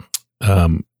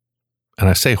 and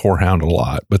I say whorehound a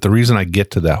lot, but the reason I get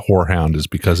to that whorehound is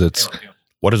because it's.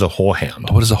 What is a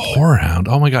whorehound? What is a whorehound?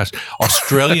 Oh my gosh.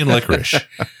 Australian licorice.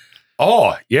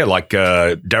 Oh, yeah, like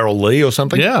Daryl Lee or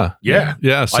something? Yeah. Yeah.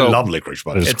 Yeah. So I love licorice,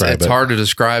 but It's hard to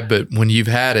describe, but when you've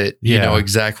had it, you know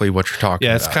exactly what you're talking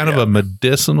about. Yeah, it's kind of a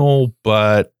medicinal,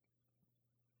 but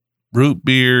root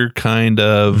beer kind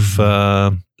of.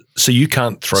 So you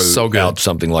can't throw So good. out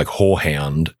something like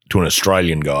whorehound to an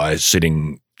Australian guy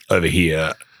sitting over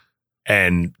here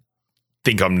and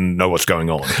think I know what's going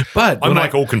on. But I'm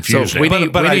like all confused. So we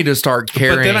need to start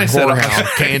carrying I said-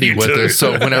 whorehound candy with us.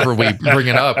 So whenever we bring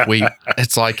it up,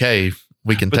 it's like, hey,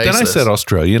 we can But taste then I this. said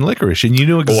Australian licorice, and you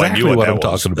knew I exactly knew what that I'm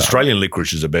was. talking about. Australian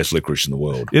licorice is the best licorice in the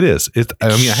world. It is. I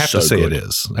mean, I have so to say good. it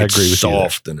is. I It's agree with you. there.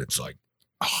 soft and it's like,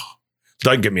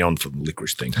 don't get me on for the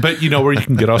licorice thing. But you know where you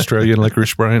can get Australian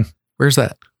licorice, Brian? Where's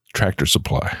that? Tractor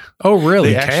Supply. Oh, really?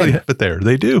 They actually have it there.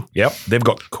 They do. Yep. They've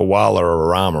got koala or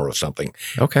arama or something.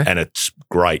 Okay. And it's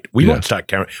great. We might start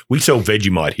carrying. We sell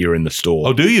Vegemite here in the store.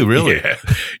 Oh, do you really? Yeah.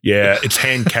 Yeah. It's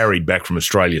hand carried back from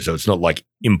Australia. So it's not like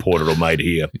imported or made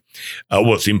here.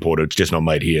 Well, it's imported. It's just not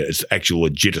made here. It's actual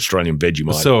legit Australian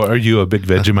Vegemite. So are you a big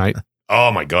Vegemite?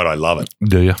 Oh my God, I love it.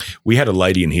 Do you? We had a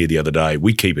lady in here the other day.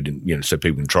 We keep it in, so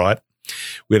people can try it.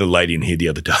 We had a lady in here the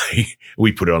other day.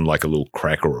 We put it on like a little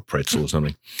cracker or a pretzel or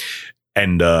something.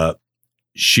 And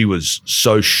she was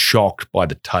so shocked by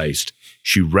the taste.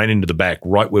 She ran into the back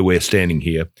right where we're standing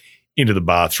here, into the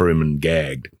bathroom and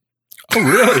gagged. Oh,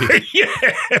 really? Yeah.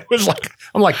 It was like,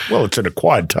 I'm like, well, it's an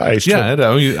acquired taste. Yeah, I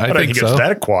know. I don't think think so. it's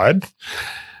that acquired.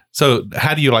 So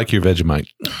how do you like your Vegemite?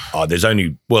 Oh, there's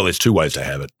two ways to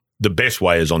have it. The best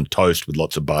way is on toast with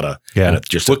lots of butter. Yeah. And it's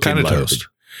just What a thin kind of layer toast?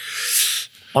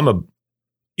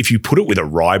 If you put it with a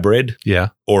rye bread,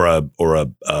 Yeah. or a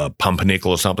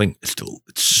pumpernickel or something, it's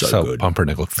so good.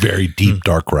 Pumpernickel, very deep,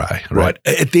 dark rye. Right.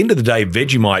 At the end of the day,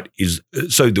 Vegemite is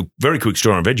the very quick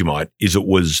story on Vegemite is it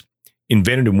was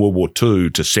invented in World War II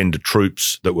to send to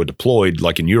troops that were deployed,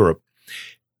 like in Europe,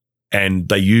 and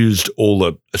they used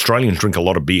Australians drink a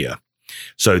lot of beer,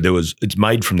 so it's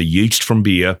made from the yeast from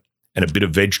beer and a bit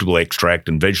of vegetable extract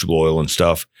and vegetable oil and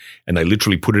stuff, and they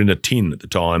literally put it in a tin at the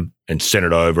time and sent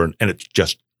it over, and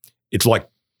it's like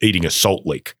eating a salt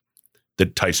lick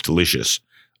that tastes delicious.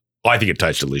 I think it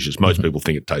tastes delicious. Most people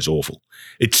think it tastes awful.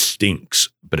 It stinks,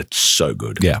 but it's so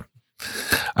good. Yeah.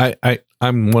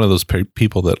 I'm one of those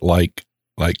people that like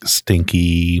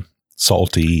stinky,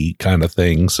 salty kind of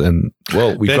things. And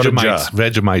well, we've got a jar.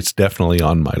 Vegemite's definitely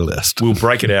on my list. We'll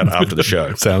break it out after the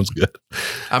show. Sounds good.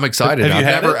 I'm excited.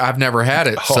 I've never had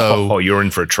it. So you're in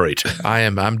for a treat.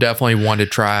 I'm definitely one to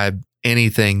try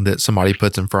anything that somebody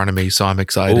puts in front of me. So I'm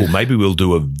excited. Oh, maybe we'll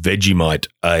do a Vegemite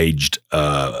aged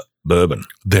bourbon.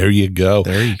 There you go.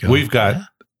 There you go. We've got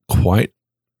quite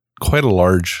a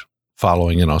large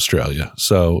following in Australia.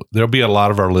 So there'll be a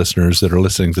lot of our listeners that are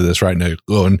listening to this right now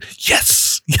going,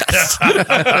 yes. That's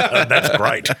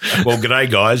great. Well,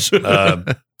 g'day guys.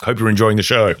 Hope you're enjoying the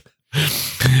show.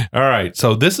 All right.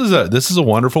 So this is a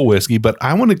wonderful whiskey, but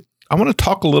I want to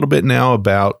talk a little bit now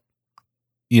about,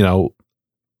 you've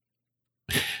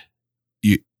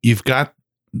got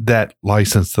that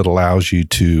license that allows you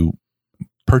to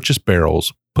purchase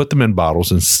barrels, put them in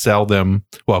bottles and sell them.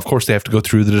 Well, of course they have to go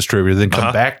through the distributor, then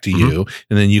come back to you,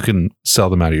 and then you can sell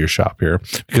them out of your shop here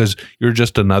because you're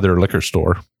just another liquor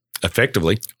store.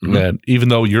 Effectively. And even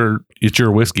though it's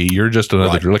your whiskey, you're just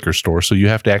another liquor store. So you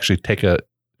have to actually take a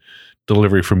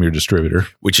delivery from your distributor.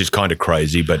 Which is kind of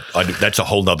crazy, but that's a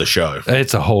whole nother show.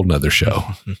 It's a whole nother show.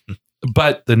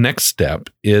 But the next step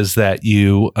is that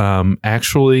you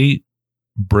actually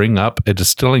bring up a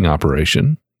distilling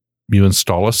operation. You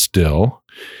install a still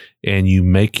and you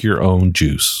make your own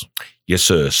juice. Yes,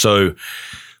 sir. So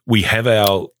we have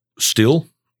our still.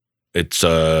 It's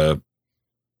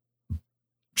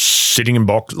sitting in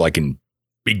in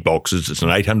big boxes. It's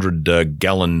an 800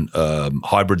 gallon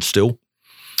hybrid still.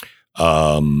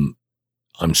 I'm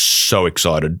so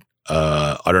excited.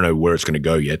 I don't know where it's going to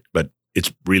go yet, but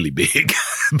it's really big.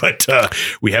 But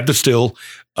we have the still.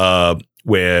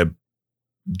 We're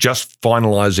just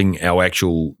finalizing our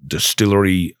actual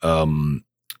distillery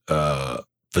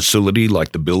facility,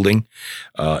 like the building.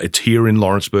 It's here in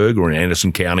Lawrenceburg or in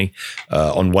Anderson County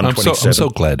on 127. I'm so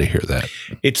glad to hear that.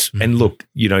 And look,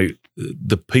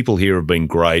 the people here have been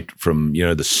great, from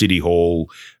the city hall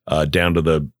down to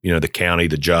the county,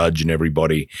 the judge, and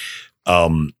everybody.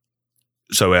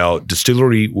 So our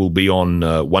distillery will be on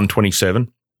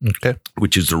 127. Okay.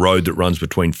 Which is the road that runs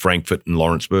between Frankfurt and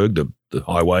Lawrenceburg, the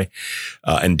highway,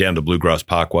 and down to Bluegrass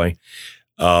Parkway.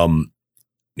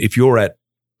 If you're at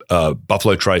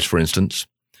Buffalo Trace, for instance,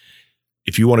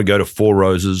 if you want to go to Four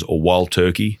Roses or Wild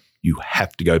Turkey, you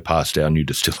have to go past our new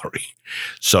distillery.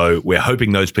 So we're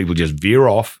hoping those people just veer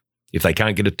off. If they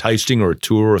can't get a tasting or a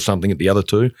tour or something at the other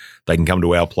two, they can come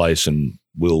to our place and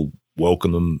we'll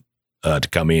welcome them to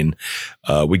come in.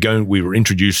 We were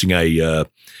introducing a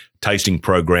tasting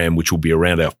program which will be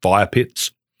around our fire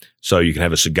pits, so you can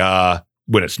have a cigar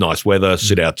when it's nice weather,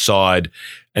 sit outside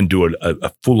and do a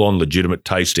full-on legitimate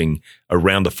tasting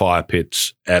around the fire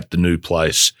pits at the new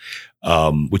place,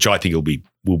 which I think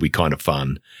will be kind of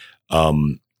fun.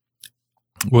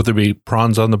 Will there be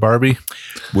prawns on the Barbie?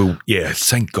 Well, yeah,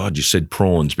 thank God you said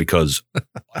prawns, because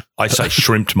I say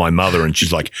shrimp to my mother and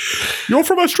she's like, "You're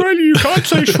from Australia, you can't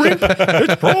say shrimp,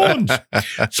 it's prawns."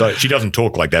 So she doesn't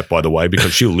talk like that, by the way,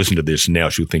 because she'll listen to this and now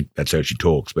she'll think that's how she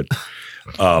talks. But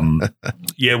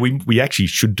yeah, we actually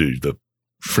should do the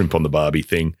shrimp on the Barbie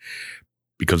thing,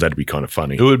 because that'd be kind of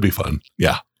funny. It would be fun.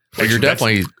 Yeah. Well,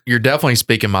 you're definitely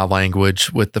speaking my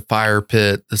language with the fire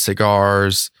pit, the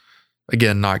cigars.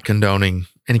 Again, not condoning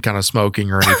any kind of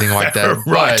smoking or anything like that.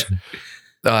 Right.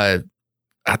 But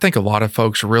I think a lot of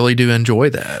folks really do enjoy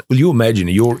that. Well, you imagine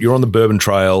you're on the Bourbon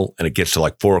Trail and it gets to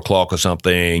like 4:00 or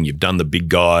something. You've done the big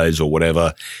guys or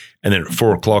whatever, And then at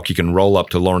 4:00, you can roll up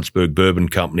to Lawrenceburg Bourbon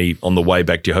Company on the way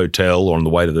back to your hotel or on the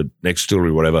way to the next distillery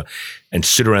or whatever, and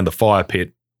sit around the fire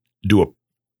pit, do a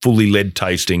fully lead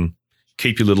tasting,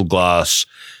 keep your little glass,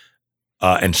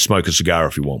 and smoke a cigar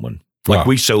if you want one. Like,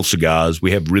 we sell cigars.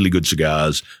 We have really good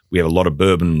cigars. We have a lot of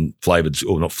bourbon flavored,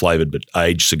 or not flavored, but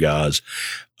aged cigars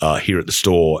here at the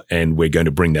store, and we're going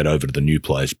to bring that over to the new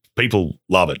place. People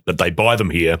love it, but they buy them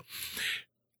here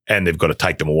and they've got to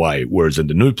take them away. Whereas in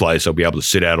the new place, they'll be able to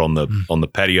sit out on the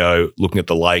patio, looking at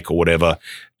the lake or whatever,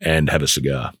 and have a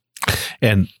cigar.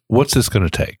 And what's this going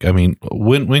to take? I mean,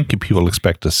 when can people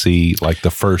expect to see like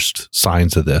the first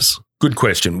signs of this? Good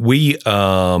question.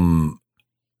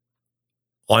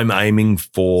 I'm aiming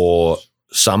for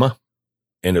summer,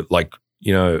 and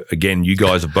again, you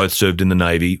guys have both served in the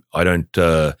Navy.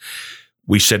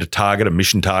 We set a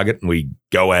mission target, and we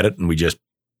go at it, and we just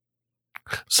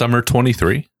summer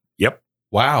 23. Yep.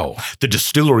 Wow. The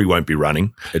distillery won't be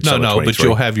running. But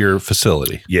you'll have your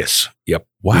facility. Yes. Yep.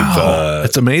 Wow.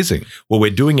 That's amazing. Well,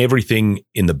 we're doing everything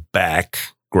in the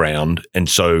background, and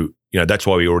so that's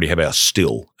why we already have our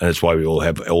still, and that's why we all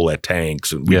have all our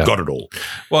tanks, and we've got it all.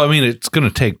 Well, I mean, it's going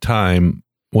to take time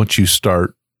once you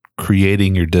start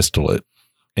creating your distillate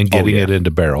and getting it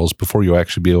into barrels before you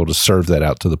actually be able to serve that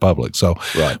out to the public. So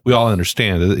we all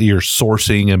understand that your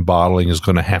sourcing and bottling is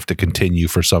going to have to continue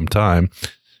for some time.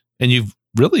 And you've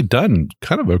really done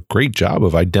kind of a great job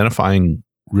of identifying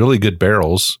really good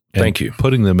barrels and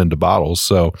putting them into bottles.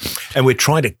 So, and we're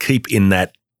trying to keep in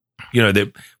that,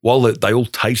 while they all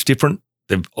taste different,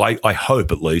 I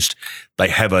hope at least they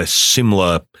have a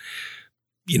similar,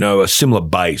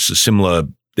 base,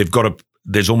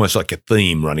 there's almost like a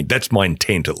theme running. That's my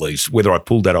intent, at least. Whether I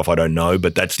pulled that off, I don't know,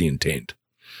 but that's the intent.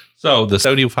 So the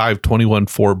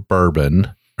 75-21-4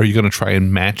 bourbon, are you going to try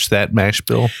and match that mash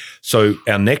bill? So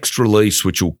our next release,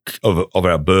 of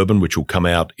our bourbon, which will come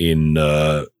out in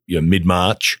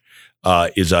mid-March,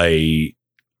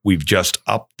 we've just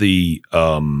upped the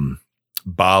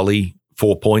barley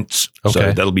 4 points. Okay.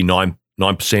 So that'll be 9%,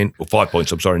 or 5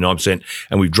 points, 9%.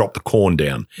 And we've dropped the corn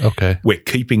down. Okay. We're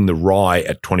keeping the rye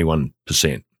at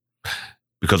 21%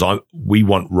 because we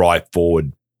want rye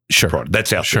forward. Sure. Product.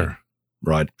 That's our thing,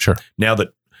 right? Sure. Now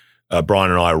that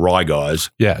Brian and I are rye guys.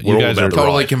 Yeah, you guys are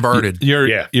totally converted. You're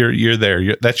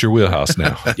there. That's your wheelhouse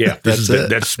now. Yeah,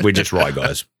 we're just rye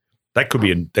guys. That could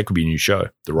be a new show,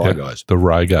 the Rye Guys. The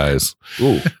Rye Guys.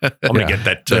 Ooh, I'm going to get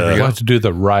that. We'll have to do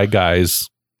the Rye Guys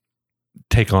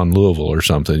take on Louisville or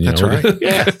something. That's right.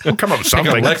 Yeah, we'll come up with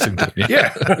something. Take on Lexington.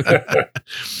 Yeah.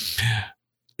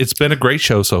 It's been a great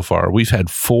show so far. We've had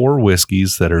 4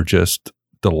 whiskeys that are just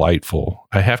delightful.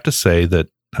 I have to say that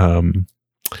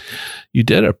you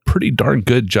did a pretty darn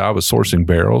good job of sourcing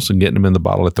barrels and getting them in the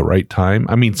bottle at the right time.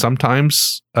 I mean,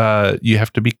 sometimes you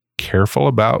have to be careful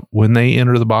about when they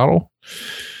enter the bottle.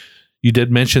 You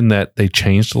did mention that they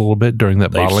changed a little bit during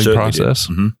that bottling process,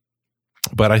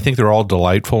 but I think they're all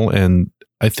delightful. And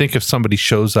I think if somebody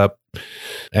shows up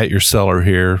at your cellar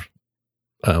here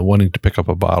wanting to pick up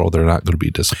a bottle, they're not going to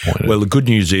be disappointed. Well, the good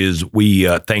news is we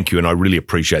thank you, and I really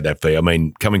appreciate that fee. I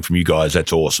mean, coming from you guys,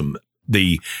 that's awesome.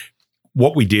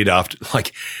 What we did after,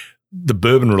 the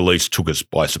bourbon release took us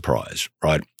by surprise,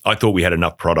 right? I thought we had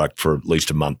enough product for at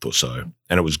least a month or so,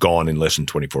 and it was gone in less than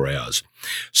 24 hours.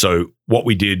 So what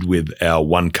we did with our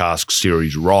 1 cask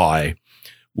series rye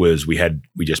was we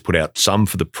just put out some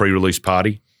for the pre-release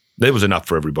party. There was enough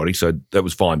for everybody, so that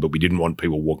was fine, but we didn't want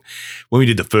people when we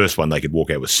did the first one, they could walk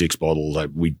out with 6 bottles.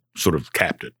 We sort of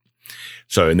capped it.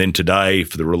 So, and then today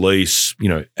for the release,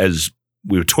 as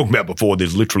we were talking about before,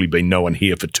 there's literally been no one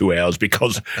here for 2 hours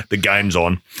because the game's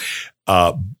on.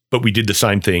 But we did the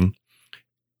same thing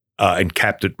and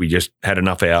capped it. We just had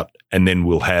enough out, and then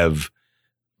we'll have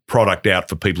product out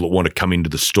for people that want to come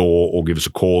into the store or give us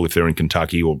a call if they're in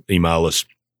Kentucky, or email us,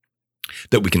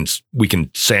 that we can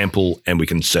sample and we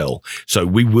can sell. So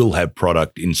we will have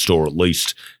product in store at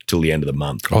least till the end of the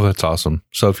month. Oh, that's awesome.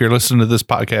 So if you're listening to this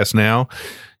podcast now,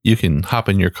 you can hop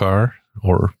in your car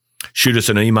or shoot us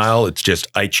an email. It's just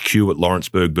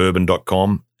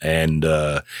hq@lawrenceburgbourbon.com, and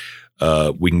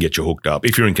we can get you hooked up.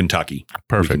 If you're in Kentucky,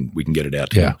 perfect. We can get it out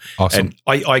to you. Awesome. And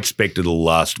I expect it'll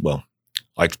last,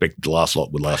 I expect the last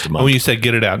lot would last a month. When you say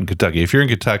get it out in Kentucky, if you're in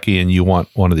Kentucky and you want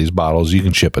one of these bottles, you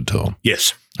can ship it to them.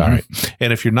 Yes. All right.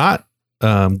 And if you're not,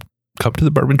 come to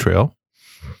the Bourbon Trail,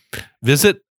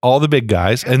 visit all the big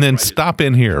guys, and then stop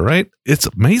in here, right? It's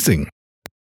amazing.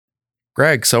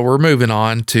 Greg, so we're moving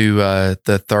on to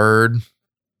the third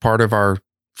part of our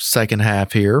second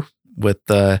half here with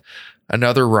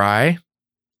another rye.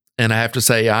 And I have to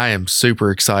say, I am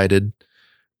super excited.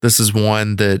 This is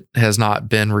one that has not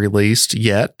been released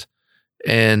yet.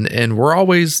 And we're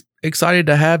always excited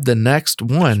to have the next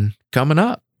one coming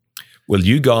up. Well,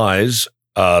 you guys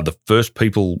are the first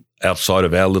people outside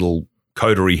of our little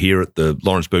coterie here at the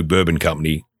Lawrenceburg Bourbon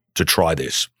Company to try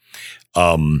this.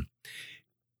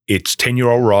 It's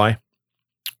 10-year-old rye.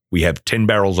 We have 10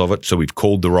 barrels of it, so we've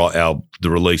called the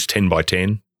release 10 by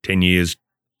 10, 10 years,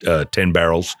 10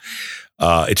 barrels.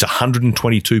 It's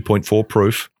 122.4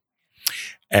 proof.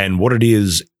 And what it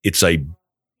is, it's a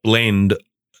blend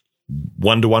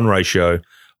 1-to-1 ratio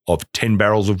of 10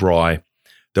 barrels of rye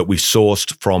that we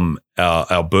sourced from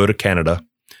Alberta, Canada,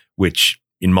 which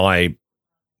in my,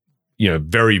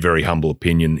 very, very humble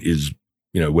opinion is,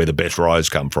 where the best ryes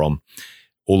come from.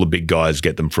 All the big guys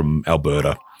get them from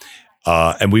Alberta.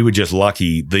 And we were just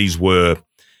lucky. These were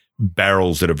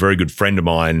barrels that a very good friend of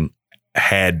mine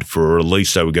had for a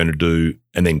release they were going to do,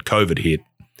 and then COVID hit,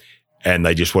 and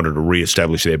they just wanted to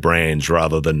reestablish their brands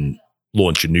rather than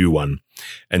launch a new one.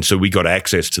 And so we got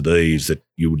access to these that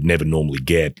you would never normally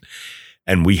get.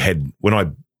 And we had, when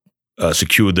I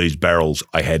secured these barrels,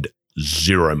 I had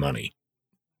zero money.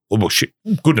 Oh, well, shit,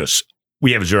 goodness,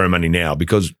 we have zero money now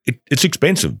because it's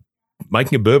expensive.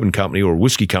 Making a bourbon company or a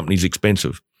whiskey company is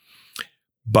expensive.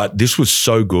 But this was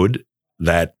so good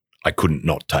that I couldn't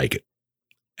not take it.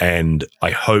 And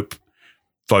I hope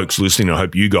folks listening, I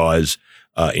hope you guys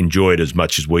enjoy it as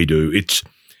much as we do.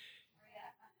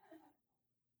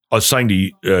 I was saying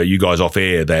to you guys off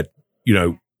air that,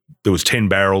 there was 10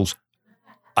 barrels,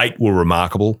 8 were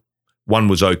remarkable, 1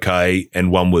 was okay,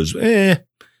 and 1 was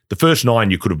The first 9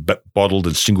 you could have bottled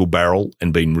as single barrel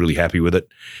and been really happy with it.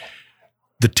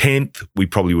 The 10th, we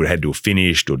probably would have had to have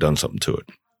finished or done something to it.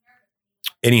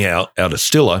 Anyhow, our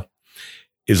distiller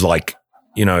is like,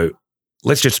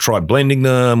 let's just try blending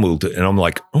them. And I'm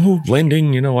like,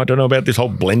 blending, I don't know about this whole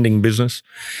blending business.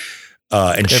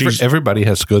 And everybody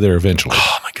has to go there eventually.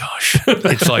 Oh my gosh.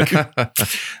 It's like,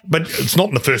 but it's not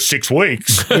in the first 6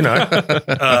 weeks,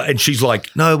 and she's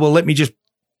like, no, well, let me just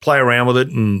play around with it.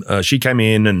 And she came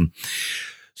in and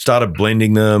started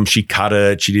blending them. She cut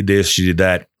it. She did this, she did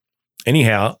that.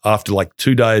 Anyhow, after like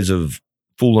 2 days of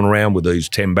fooling around with these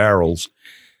 10 barrels,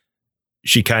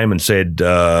 she came and said,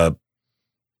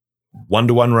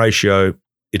 1-to-1 ratio,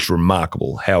 it's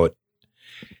remarkable how it,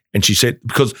 and she said,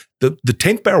 because the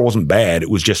 10th barrel wasn't bad,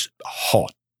 it was just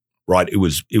hot, right? It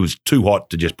was too hot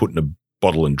to just put in a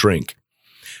bottle and drink.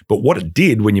 But what it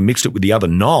did when you mixed it with the other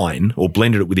 9 or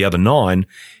blended it with the other 9,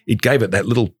 it gave it that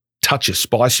little touch of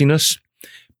spiciness.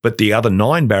 But the other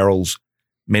 9 barrels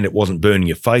meant it wasn't burning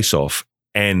your face off.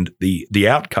 And the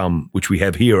outcome, which we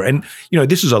have here, and,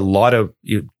 this is a lighter,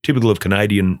 typical of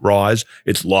Canadian ryes.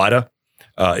 It's lighter.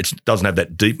 It doesn't have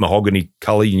that deep mahogany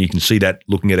color, and you can see that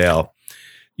looking at our,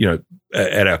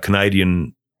 at our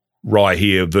Canadian rye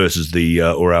here versus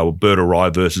or our Alberta rye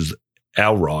versus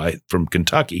our rye from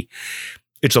Kentucky.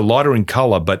 It's a lighter in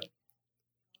color, but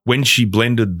when she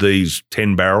blended these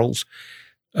 10 barrels,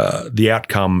 the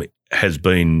outcome has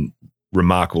been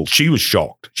remarkable. She was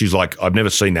shocked. She's like, I've never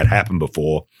seen that happen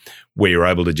before, where you're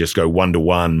able to just go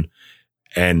 1-to-1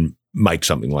 and make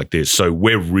something like this. So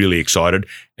we're really excited.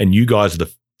 And you guys are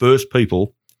the first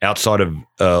people outside of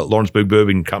Lawrenceburg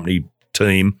Bourbon Company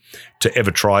team to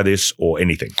ever try this or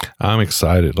anything. I'm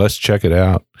excited. Let's check it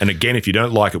out. And again, if you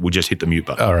don't like it, we'll just hit the mute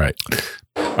button. All right.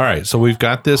 So we've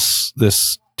got this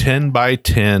 10 by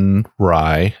 10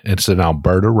 rye. It's an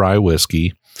Alberta rye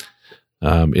whiskey.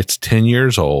 It's 10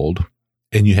 years old,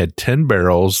 and you had 10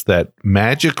 barrels that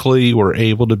magically were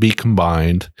able to be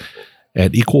combined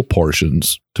at equal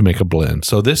portions to make a blend.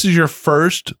 So this is your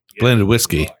first blended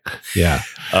whiskey. Yeah.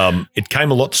 It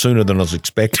came a lot sooner than I was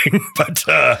expecting, but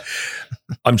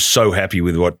I'm so happy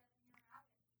with what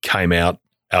came out.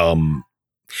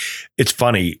 It's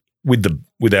funny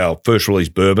with our first release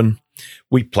bourbon,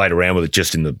 we played around with it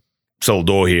just in the cellar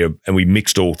door here, and we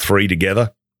mixed all 3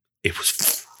 together. It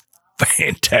was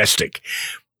fantastic,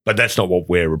 but that's not what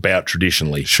we're about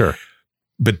traditionally. Sure.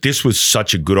 But this was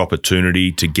such a good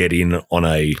opportunity to get in on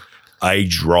a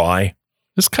aged rye.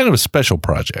 It's kind of a special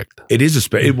project. It is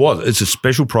it's a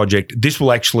special project. This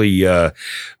will actually go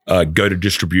to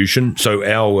distribution. So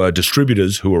our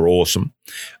distributors, who are awesome,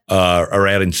 are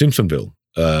out in Simpsonville,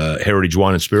 Heritage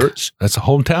Wine and Spirits. That's a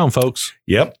hometown, folks.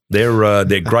 Yep,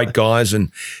 they're great guys,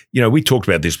 and we talked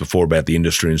about this before about the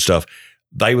industry and stuff.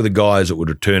 They were the guys that would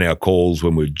return our calls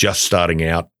when we were just starting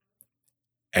out,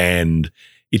 and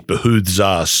it behooves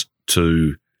us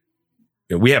to.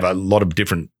 We have a lot of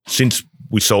different since.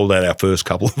 We sold out our first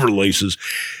couple of releases.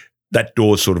 That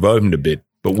door's sort of opened a bit,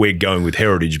 but we're going with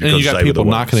Heritage because and you got people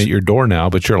knocking at your door now.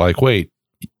 But you're like, wait,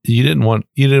 you didn't want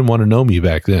to know me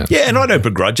back then. Yeah, and I don't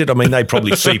begrudge it. I mean, they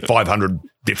probably see 500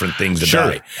 different things a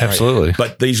day. Absolutely.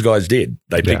 But these guys did.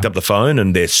 They picked up the phone,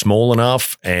 and they're small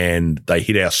enough, and they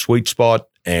hit our sweet spot,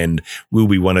 and we'll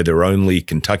be one of their only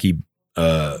Kentucky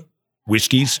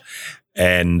whiskeys.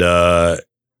 And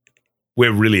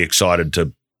we're really excited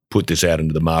to put this out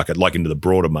into the market, like into the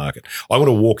broader market. I want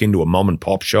to walk into a mom and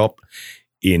pop shop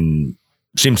in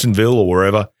Simpsonville or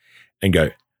wherever and go,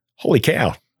 holy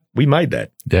cow, we made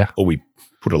that. Yeah. Or we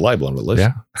put a label on it at least.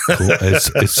 Yeah. Cool.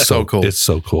 It's so cool. It's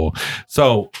so cool.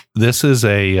 So this is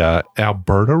a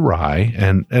Alberta rye,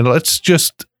 and let's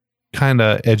just kind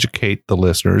of educate the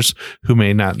listeners who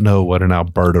may not know what an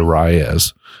Alberta rye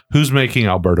is. Who's making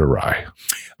Alberta rye?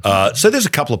 So there's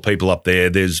a couple of people up there.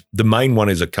 There's the main one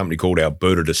is a company called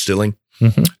Alberta Distilling.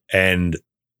 Mm-hmm. And,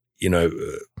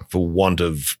 for want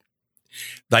of,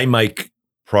 they make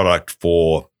product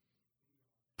for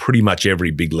pretty much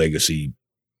every big legacy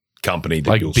company that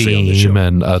like you'll see on the show. Beam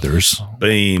and others.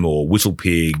 Beam or Whistle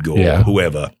Pig or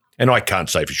whoever. And I can't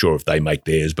say for sure if they make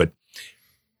theirs, but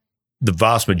the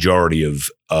vast majority of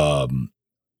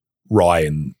rye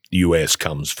in the US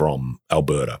comes from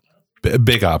Alberta.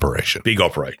 Big operation. Big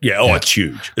operation. Yeah. It's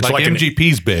huge. It's like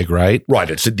MGP's big, right?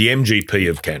 Right. It's the MGP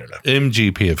of Canada.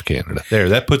 MGP of Canada. There,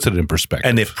 that puts it in perspective.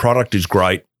 And their product is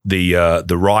great. The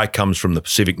rye comes from the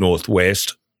Pacific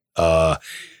Northwest.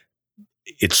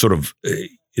 It's sort of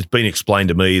it's been explained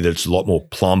to me that it's a lot more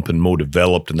plump and more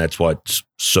developed, and that's why it's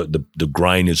so the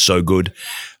grain is so good.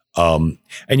 And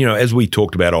as we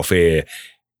talked about off air,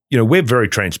 we're very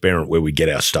transparent where we get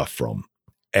our stuff from,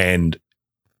 and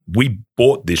we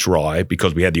bought this rye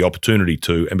because we had the opportunity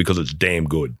to, and because it's damn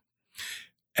good.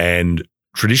 And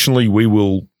traditionally, we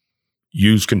will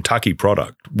use Kentucky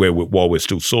product while we're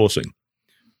still sourcing,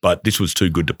 but this was too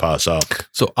good to pass up.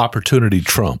 So opportunity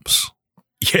trumps.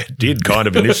 Yeah, it did kind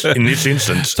of in this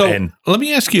instance. So let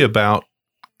me ask you about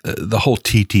the whole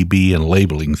TTB and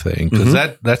labeling thing, because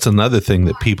that's another thing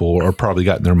that people are probably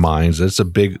got in their minds. It's a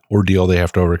big ordeal they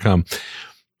have to overcome.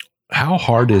 How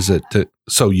hard is it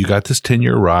so you got this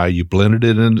 10-year rye, you blended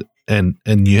it in, and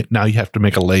now you have to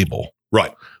make a label.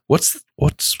 Right. What's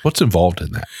involved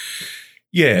in that?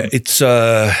 Yeah, it's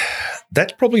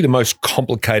that's probably the most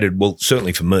complicated, well,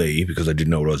 certainly for me, because I didn't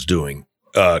know what I was doing,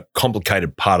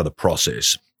 complicated part of the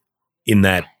process, in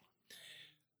that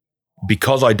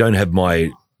because I don't have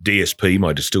my DSP,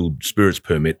 my distilled spirits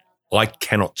permit, I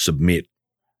cannot submit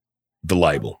the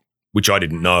label, which I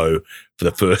didn't know for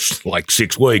the first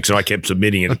 6 weeks, and I kept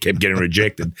submitting it and kept getting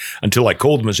rejected until I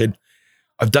called them and said,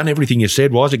 I've done everything you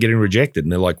said. Why is it getting rejected?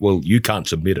 And they're like, well, you can't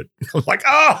submit it. I'm like,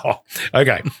 oh,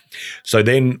 okay. So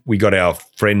then we got our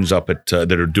friends up at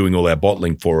that are doing all our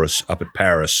bottling for us up at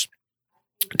Paris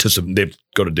they've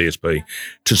got a DSP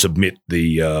to submit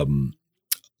the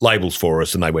labels for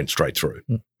us, and they went straight through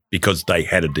because they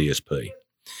had a DSP.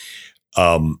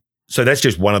 So that's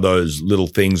just one of those little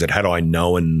things that had I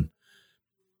known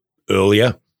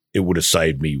earlier, it would have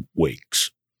saved me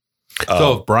weeks.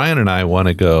 So if Brian and I want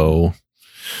to go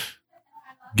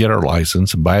get our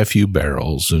license and buy a few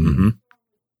barrels and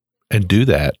do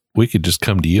that, we could just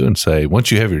come to you and say,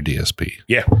 once you have your DSP.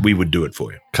 Yeah, we would do it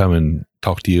for you. Come and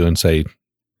talk to you and say,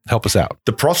 help us out.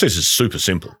 The process is super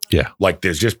simple. Yeah.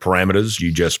 There's just parameters.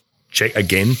 You just check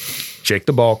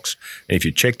the box. And if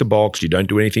you check the box, you don't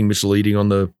do anything misleading on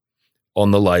the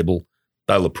label,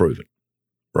 they'll approve it.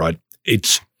 Right.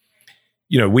 It's,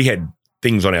 we had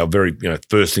things on our very,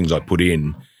 first things I put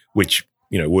in, which,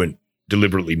 weren't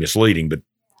deliberately misleading,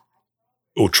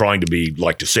 or trying to be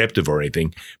deceptive or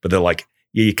anything, but they're like,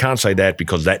 yeah, you can't say that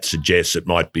because that suggests it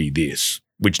might be this,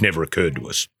 which never occurred to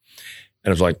us.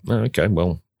 And I was like, oh, okay,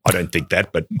 well, I don't think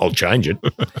that, but I'll change it.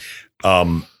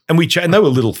 And they were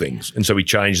little things. And so we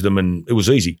changed them, and it was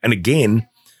easy. And again,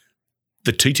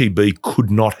 the TTB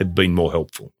could not have been more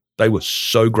helpful. They were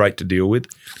so great to deal with.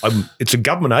 It's a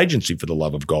government agency, for the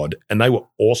love of God, and they were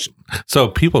awesome. So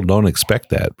people don't expect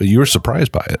that, but you were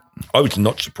surprised by it. I was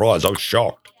not surprised. I was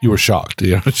shocked. You were shocked.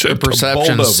 The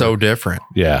perception is so different.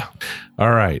 Yeah.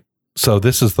 All right. So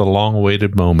this is the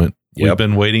long-awaited moment. Yep. We've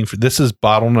been waiting for. This is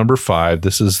bottle number 5.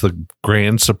 This is the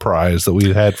grand surprise that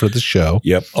we had for the show.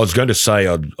 Yep. I was going to say,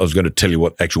 I was going to tell you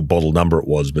what actual bottle number it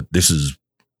was, but this is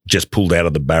just pulled out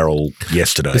of the barrel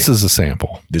yesterday. This is a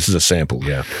sample.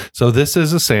 Yeah. So this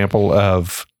is a sample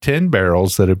of 10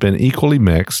 barrels that have been equally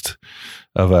mixed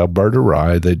of Alberta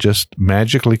rye. They just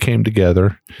magically came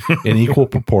together in equal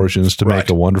proportions to make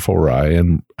a wonderful rye,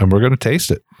 and we're going to taste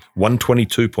it.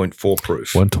 122.4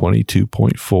 proof.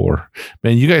 122.4.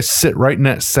 Man, you guys sit right in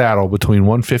that saddle between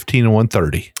 115 and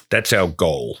 130. That's our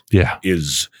goal. Yeah.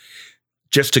 Is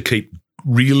just to keep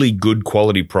really good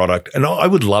quality product. And I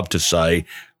would love to say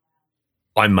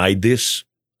I made this.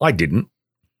 I didn't.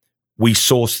 We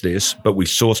sourced this, but we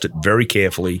sourced it very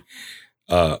carefully.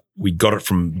 We got it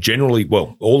from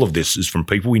all of this is from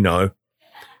people we know.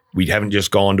 We haven't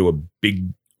just gone to a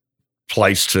big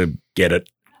place to get it.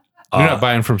 You're not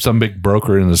buying from some big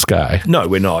broker in the sky. No,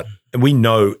 we're not. And we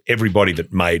know everybody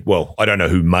that made, I don't know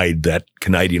who made that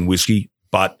Canadian whiskey,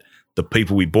 but the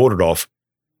people we bought it off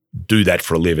do that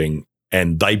for a living,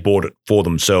 and they bought it for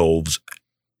themselves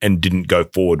and didn't go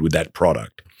forward with that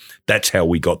product. That's how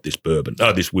we got this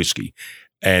this whiskey.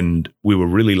 And we were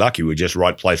really lucky. We were just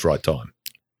right place, right time.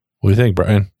 What do you think,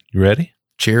 Brian? You ready?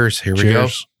 Cheers. Here we go.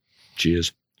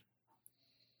 Cheers.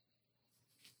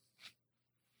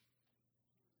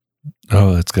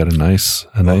 Oh, it's got a nice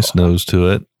nose to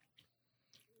it.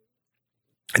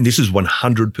 And this is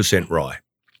 100% rye.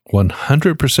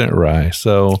 100% rye.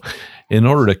 So in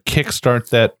order to kickstart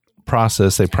that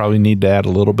process, they probably need to add a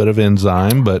little bit of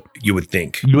enzyme, but you would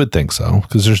think so,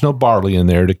 because there's no barley in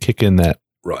there to kick in that.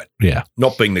 Right. Yeah.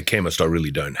 Not being the chemist, I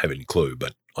really don't have any clue,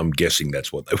 but I'm guessing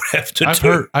that's what they would have to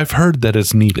do. I've heard that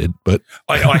it's needed, but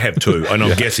I have too, and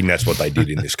I'm guessing that's what they did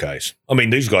in this case. I mean,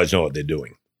 these guys know what they're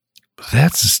doing.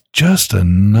 That's just a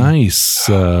nice.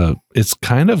 It's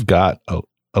kind of got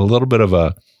a little bit of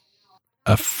a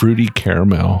fruity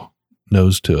caramel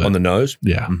nose to it on the nose.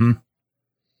 Yeah. Mm-hmm.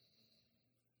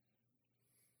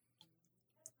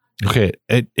 Okay.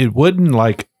 It wouldn't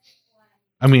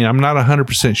I'm not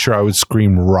 100% sure I would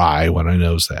scream rye when I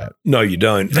nose that. No, you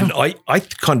don't. No. And I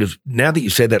kind of, now that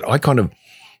you said that, I kind of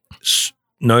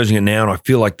nosing it now, and I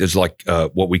feel like there's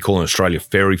what we call in Australia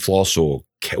fairy floss, or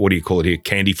what do you call it here?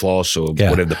 Candy floss, or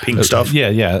whatever, the pink stuff.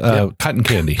 Yeah. Cotton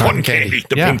candy. Cotton candy,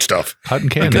 the pink stuff. Cotton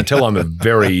candy. You can tell I'm a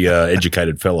very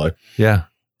educated fellow. Yeah.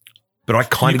 But I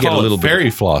kind of get a little fairy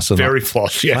floss. Fairy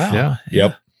floss, yeah. Wow. Yeah.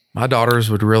 Yep. My daughters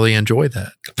would really enjoy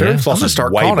that. Fairy floss is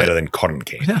way better than cotton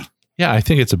candy. Yeah. Yeah, I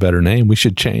think it's a better name. We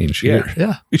should change.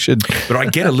 Yeah. We should. But I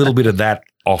get a little bit of that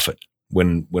off it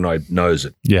when I nose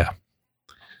it. Yeah.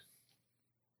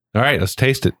 All right, let's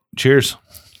taste it. Cheers.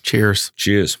 Cheers.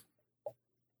 Cheers.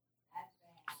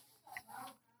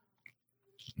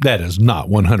 That is not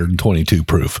 122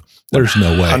 proof. There's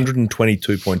no way.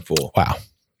 122.4. Wow.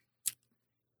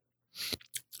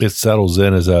 It settles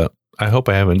in as I hope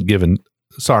I haven't given,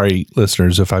 sorry,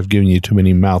 listeners, if I've given you too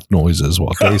many mouth noises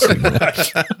while tasting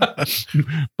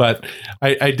that. But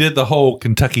I did the whole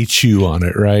Kentucky chew on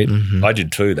it, right? Mm-hmm. I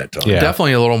did too that time. Yeah.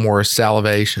 Definitely a little more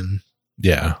salivation.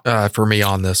 Yeah. For me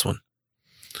on this one.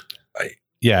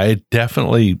 Yeah, it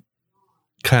definitely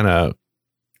kind of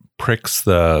pricks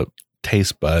the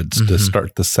taste buds to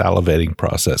start the salivating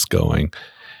process going.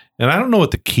 And I don't know what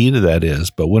the key to that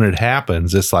is, but when it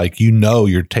happens, it's like,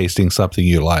 you're tasting something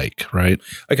you like, right?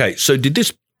 Okay, so did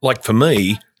this, for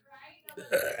me,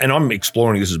 and I'm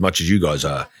exploring this as much as you guys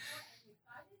are,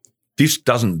 this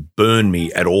doesn't burn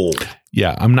me at all.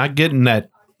 Yeah, I'm not getting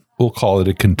that, we'll call it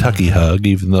a Kentucky hug,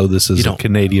 even though this is a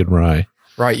Canadian rye.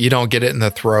 Right, you don't get it in the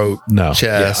throat, no, chest.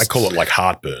 Yeah, I call it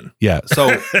heartburn. Yeah,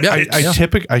 so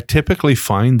I typically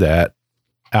find that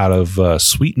out of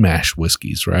sweet mash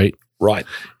whiskeys, right? Right.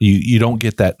 You don't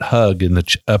get that hug in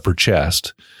the upper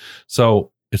chest.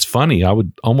 So it's funny. I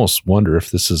would almost wonder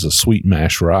if this is a sweet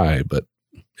mash rye, but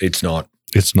it's not.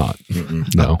 It's not.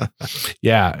 No.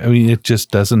 Yeah. I mean, it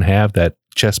just doesn't have that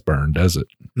chest burn, does it?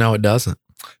 No, it doesn't.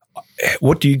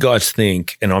 What do you guys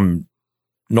think? And I'm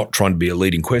not trying to be a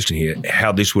leading question here,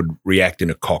 how this would react in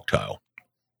a cocktail?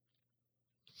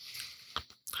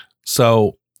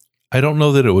 So I don't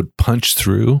know that it would punch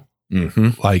through. Mm-hmm.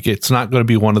 It's not going to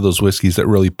be one of those whiskeys that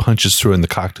really punches through in the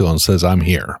cocktail and says, I'm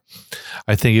here.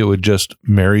 I think it would just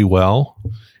marry well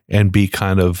and be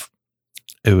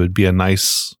it would be a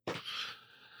nice.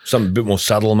 Something a bit more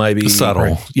subtle, maybe. Subtle.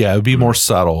 Right. Yeah, it would be more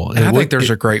subtle. And I think there's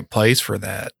a great place for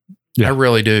that. Yeah. I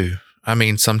really do. I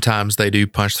mean, sometimes they do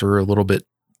punch through a little bit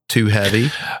too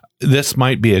heavy. This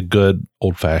might be a good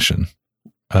old fashioned.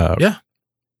 Yeah.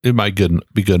 It might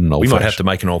be good in old. We might have to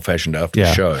make an old fashioned after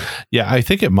the show. Yeah, I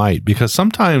think it might, because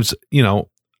sometimes, and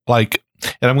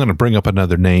I'm going to bring up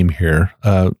another name here.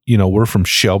 We're from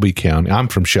Shelby County. I'm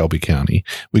from Shelby County.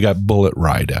 We got Bullet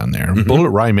Rye down there. Mm-hmm. Bullet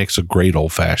Rye makes a great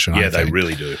old fashioned. Yeah, they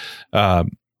really do.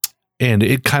 And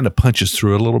it kind of punches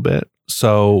through a little bit.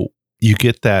 So you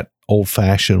get that old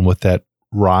fashioned with that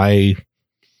rye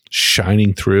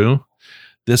shining through.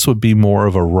 This would be more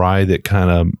of a rye that kind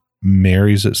of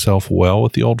marries itself well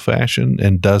with the old fashioned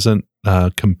and doesn't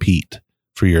compete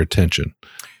for your attention.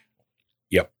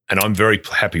 Yep. And I'm very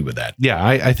happy with that. Yeah,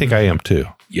 I think I am too.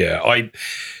 Yeah.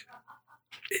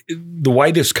 The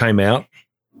way this came out,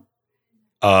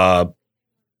 I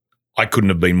I couldn't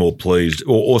have been more pleased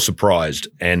or surprised.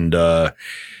 And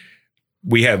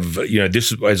we have,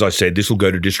 this, as I said, this will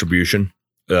go to distribution.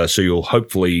 So you'll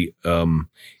hopefully,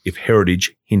 if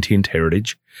Heritage, hint,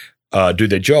 Heritage, do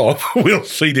their job, we'll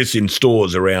see this in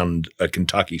stores around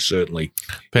Kentucky, certainly.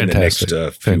 Fantastic. In the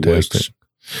next few weeks.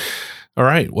 All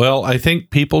right. Well, I think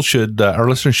people should, our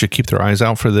listeners should keep their eyes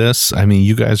out for this. I mean,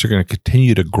 you guys are going to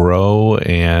continue to grow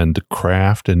and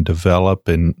craft and develop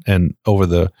and over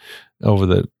the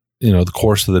the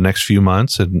course of the next few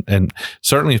months. And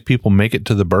certainly if people make it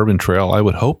to the Bourbon Trail, I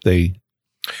would hope they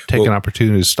take an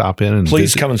opportunity to stop in and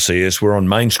please visit. Come and see us. We're on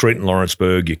Main Street in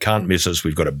Lawrenceburg. You can't miss us.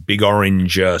 We've got a big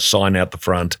orange sign out the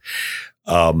front.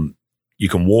 You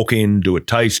can walk in, do a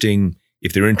tasting.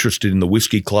 If they're interested in the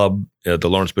whiskey club, the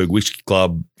Lawrenceburg Whiskey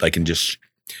Club, they can just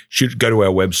go to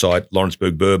our website,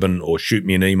 Lawrenceburg Bourbon, or shoot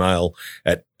me an email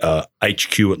at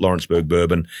HQ@Lawrenceburg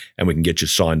Bourbon, and we can get you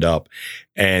signed up.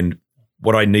 And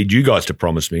what I need you guys to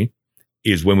promise me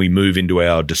is when we move into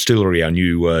our distillery, our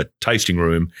new tasting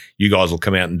room, you guys will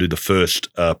come out and do the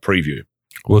first preview.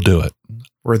 We'll do it.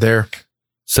 We're there.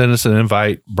 Send us an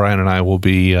invite. Brian and I will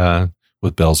be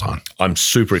with bells on. I'm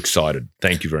super excited.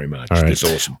 Thank you very much. All right. It's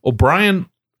awesome. Well, Brian,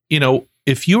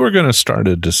 if you were going to start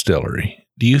a distillery,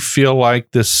 do you feel like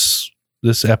this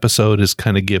episode is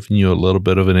kind of giving you a little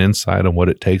bit of an insight on what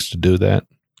it takes to do that?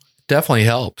 Definitely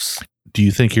helps. Do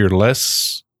you think you're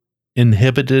less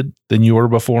inhibited than you were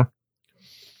before?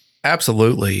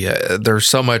 Absolutely. There's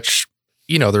so much,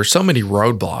 there's so many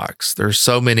roadblocks. There's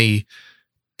so many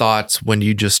thoughts when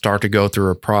you just start to go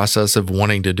through a process of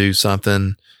wanting to do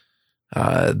something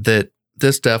that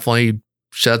this definitely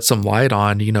sheds some light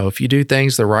on. If you do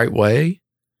things the right way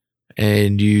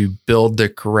and you build the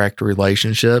correct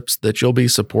relationships, that you'll be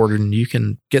supported and you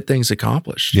can get things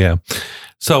accomplished. Yeah.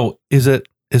 So is it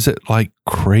like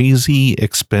crazy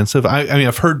expensive? I mean,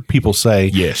 I've heard people say,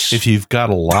 yes, if you've got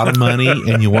a lot of money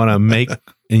and you want to make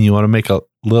a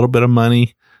little bit of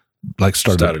money, like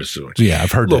start a distillery. Yeah,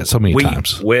 I've heard that so many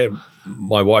times. Where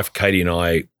my wife Katie and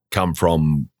I come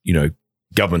from,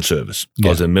 government service. I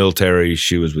was in the military.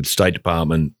 She was with the State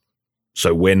Department.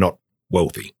 So we're not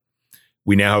wealthy.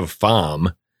 We now have a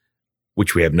farm,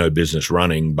 which we have no business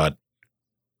running, but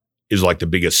is like the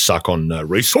biggest suck on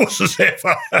resources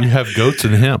ever. You have goats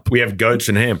and hemp. We have goats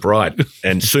and hemp, right.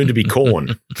 And soon to be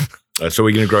corn. So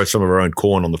we're going to grow some of our own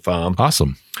corn on the farm.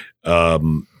 Awesome.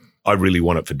 I really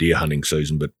want it for deer hunting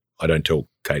season, but I don't tell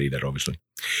Katie that, obviously.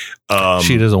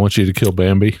 She doesn't want you to kill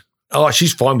Bambi. Oh,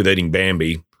 she's fine with eating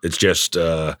Bambi. It's just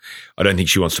I don't think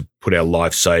she wants to put our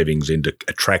life savings into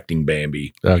attracting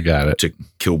Bambi. I got it. To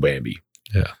kill Bambi.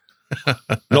 Yeah.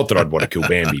 Not that I'd want to kill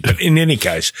Bambi, but in any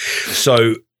case.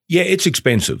 So, yeah, it's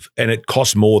expensive and it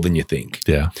costs more than you think.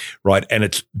 Yeah. Right. And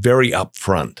it's very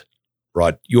upfront,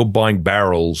 right? You're buying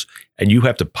barrels and you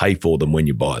have to pay for them when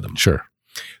you buy them. Sure.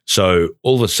 So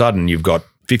all of a sudden you've got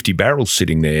 50 barrels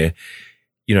sitting there.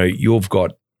 You've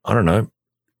got, I don't know,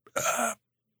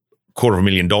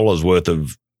 $250,000 worth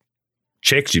of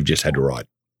checks you've just had to write.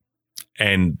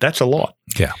 And that's a lot.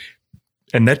 Yeah.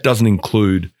 And that doesn't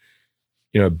include,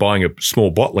 buying a small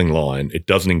bottling line. It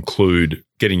doesn't include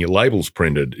getting your labels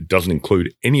printed. It doesn't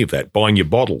include any of that, buying your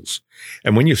bottles.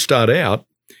 And when you start out,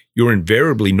 you're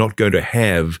invariably not going to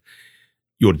have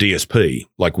your DSP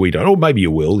like we don't. Or maybe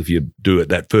you will if you do it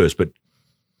that first, but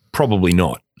probably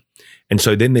not. And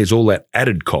so then there's all that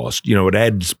added cost. It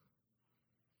adds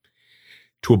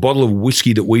to a bottle of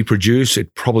whiskey that we produce,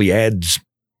 it probably adds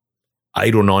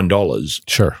 $8 or $9.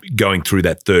 Sure. Going through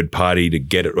that third party to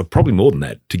get it, or probably more than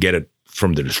that, to get it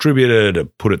from the distributor, to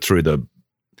put it through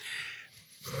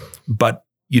but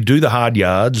you do the hard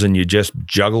yards and you just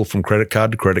juggle from credit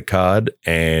card to credit card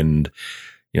and,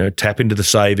 tap into the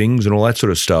savings and all that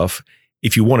sort of stuff.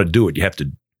 If you want to do it, you have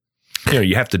to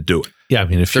do it. Yeah. I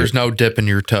mean, if there's no dip in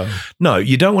your toe. No,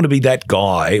 you don't want to be that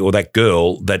guy or that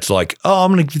girl that's like, oh,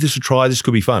 I'm going to give this a try. This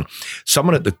could be fun.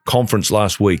 Someone at the conference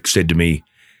last week said to me,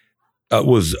 it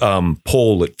was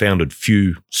Paul that founded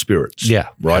Few Spirits. Yeah.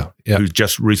 Right. Yeah. Who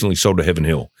just recently sold to Heaven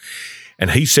Hill. And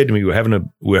he said to me, we're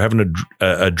having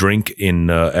a drink in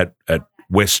at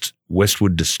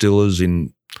Westwood Distillers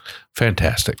in.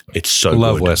 Fantastic. It's so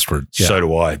love good. Westward. Yeah. So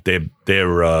do I.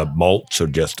 Their malts are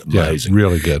just amazing. Yeah,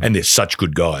 really good. And they're such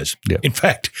good guys. Yeah. In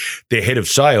fact, their head of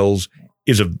sales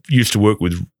used to work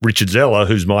with Richard Zeller,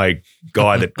 who's my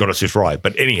guy that got us this right.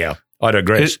 But anyhow, I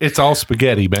digress. It's all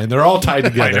spaghetti, man. They're all tied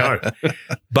together. I know.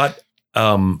 But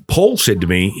Paul said to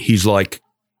me, he's like,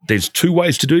 there's two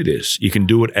ways to do this. You can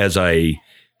do it as a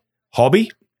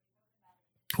hobby,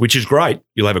 which is great.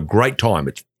 You'll have a great time.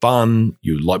 It's fun.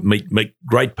 You like meet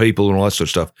great people and all that sort of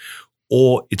stuff.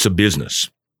 Or it's a business,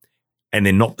 and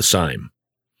they're not the same.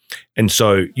 And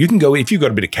so you can go, if you've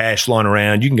got a bit of cash lying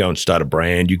around, you can go and start a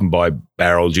brand. You can buy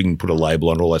barrels. You can put a label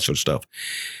on, all that sort of stuff.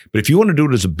 But if you want to do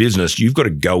it as a business, you've got to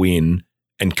go in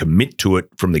and commit to it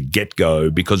from the get-go,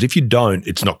 because if you don't,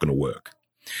 it's not going to work.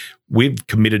 We've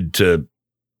committed to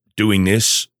doing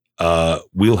this.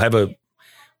 We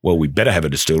better have a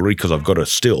distillery because I've got a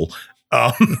still.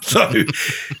 So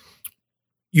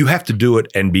you have to do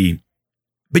it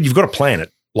but you've got to plan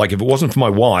it. Like if it wasn't for my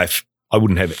wife, I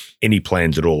wouldn't have any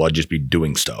plans at all. I'd just be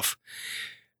doing stuff.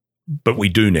 But we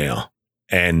do now.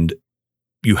 And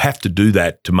you have to do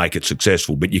that to make it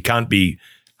successful. But you can't be,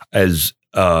 as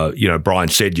Brian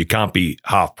said, you can't be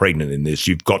half pregnant in this.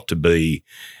 You've got to be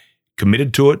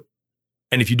committed to it.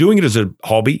 And if you're doing it as a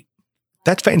hobby,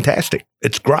 that's fantastic.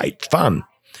 It's great. It's fun.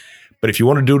 But if you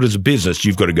want to do it as a business,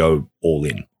 you've got to go all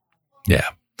in. Yeah.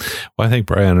 Well, I think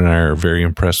Brian and I are very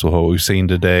impressed with what we've seen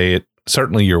today.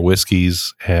 Certainly your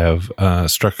whiskeys have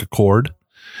struck a chord.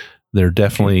 They're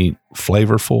definitely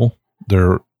flavorful.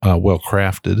 They're well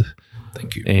crafted.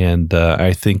 Thank you. And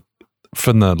I think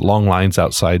from the long lines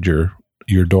outside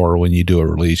your door when you do a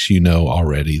release, you know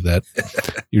already that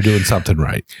you're doing something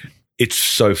right. It's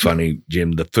so funny,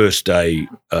 Jim. The first day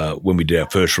when we did our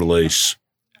first release,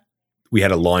 we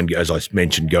had a line, as I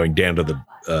mentioned, going down to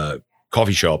the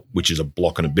coffee shop, which is a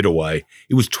block and a bit away.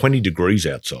 It was 20 degrees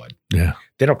outside. Yeah.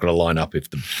 They're not going to line up if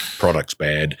the product's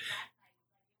bad,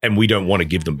 and we don't want to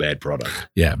give them bad product.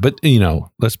 Yeah, but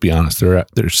let's be honest,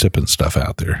 they're sipping stuff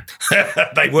out there.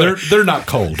 They were. They're not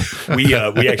cold. We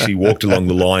actually walked along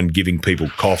the line giving people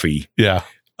coffee. Yeah.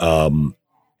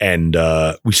 And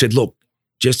we said, look,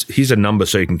 just here's a number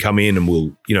so you can come in and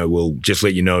we'll just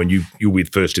let you know, and you'll be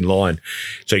first in line,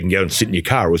 so you can go and sit in your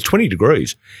car. It was 20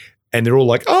 degrees. And they're all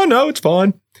like, oh, no, it's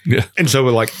fine. Yeah. And so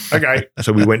we're like, okay.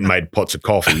 So we went and made pots of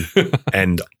coffee,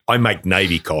 and I make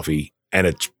Navy coffee, and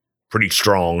it's pretty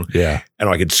strong. Yeah. And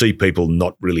I could see people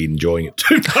not really enjoying it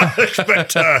too much. But,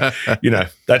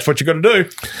 that's what you got to do.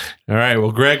 All right.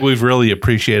 Well, Greg, we've really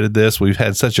appreciated this. We've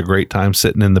had such a great time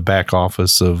sitting in the back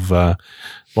office of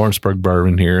Lawrenceburg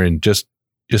Bourbon here and just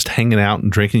hanging out and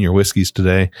drinking your whiskeys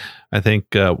today. I think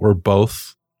we're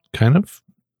both kind of,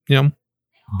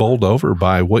 bowled over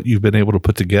by what you've been able to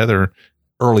put together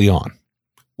early on.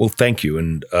 Well, thank you.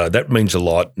 And that means a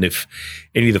lot. And if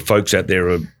any of the folks out there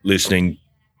are listening,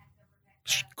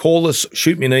 call us,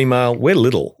 shoot me an email. We're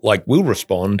little. Like, we'll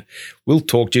respond. We'll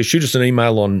talk to you. Shoot us an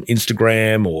email on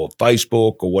Instagram or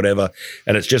Facebook or whatever.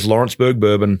 And it's just Lawrenceburg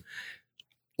Bourbon.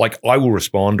 Like, I will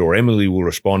respond, or Emily will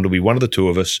respond. It'll be one of the two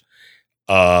of us.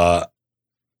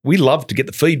 We love to get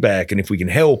the feedback, and if we can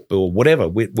help or whatever,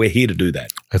 we're here to do that.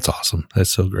 That's awesome.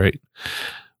 That's so great.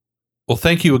 Well,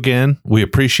 thank you again. We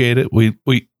appreciate it.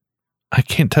 I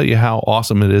can't tell you how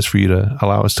awesome it is for you to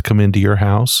allow us to come into your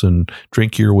house and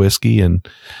drink your whiskey. And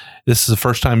this is the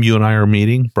first time you and I are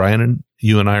meeting, Brian, and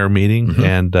you and I are meeting,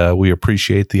 and we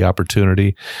appreciate the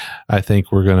opportunity. I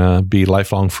think we're going to be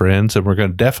lifelong friends, and we're going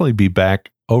to definitely be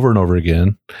back over and over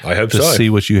again. I hope to so.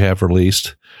 See what you have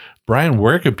released. Brian,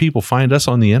 where can people find us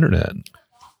on the internet?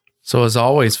 So as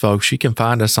always, folks, you can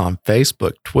find us on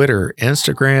Facebook, Twitter,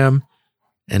 Instagram,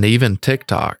 and even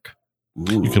TikTok.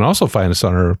 Ooh. You can also find us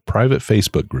on our private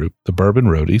Facebook group, the Bourbon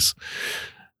Roadies.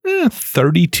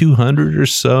 3,200 or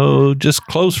so, just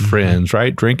close friends,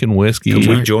 right? Drinking whiskey. Can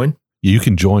we join? You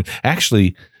can join.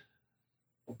 Actually,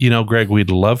 Greg, we'd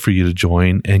love for you to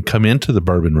join and come into the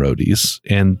Bourbon Roadies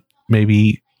and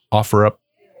maybe offer up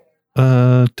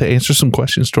to answer some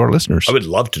questions to our listeners. I would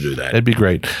love to do that. That'd be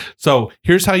great. So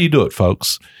here's how you do it,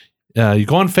 folks. You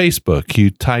go on Facebook, you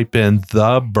type in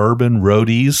the Bourbon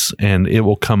Roadies, and it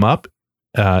will come up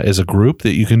as a group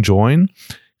that you can join.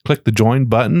 Click the join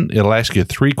button. It'll ask you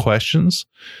 3 questions.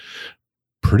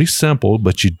 Pretty simple,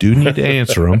 but you do need to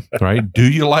answer them, right? Do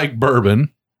you like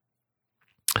bourbon?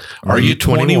 Are you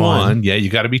 21? Yeah, you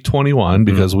got to be 21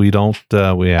 because we don't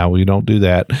we don't do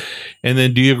that. And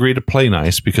then do you agree to play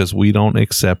nice, because we don't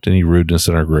accept any rudeness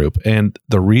in our group. And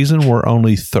the reason we're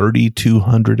only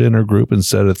 3,200 in our group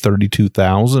instead of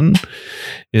 32,000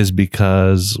 is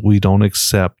because we don't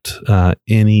accept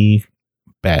any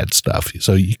bad stuff.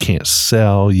 So you can't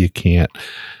sell, you can't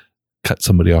cut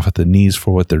somebody off at the knees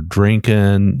for what they're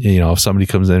drinking. If somebody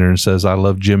comes in here and says, I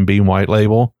love Jim Beam White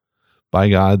Label, by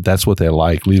God, that's what they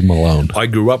like. Leave them alone. I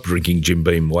grew up drinking Jim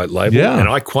Beam White Label, and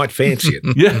I quite fancy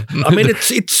it. Yeah. I mean,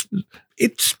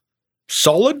 it's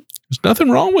solid. There's nothing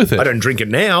wrong with it. I don't drink it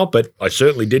now, but I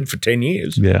certainly did for 10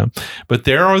 years. Yeah. But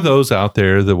there are those out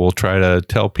there that will try to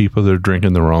tell people they're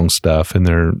drinking the wrong stuff, and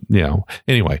they're,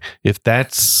 anyway, if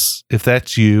that's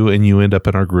you and you end up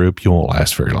in our group, you won't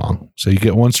last very long. So you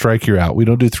get 1 strike, you're out. We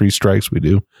don't do 3 strikes. We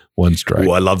do One strike.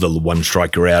 Oh, I love the one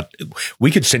strike you're out. We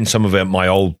could send some of my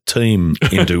old team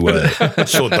into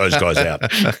sort those guys out.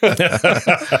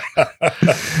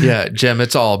 Yeah, Jim,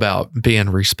 it's all about being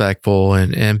respectful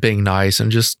and being nice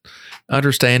and just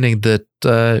understanding that,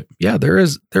 there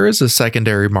is a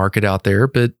secondary market out there,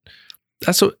 but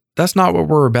that's not what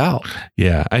we're about.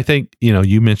 Yeah, I think,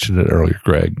 you mentioned it earlier,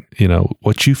 Greg.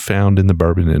 What you found in the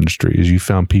bourbon industry is you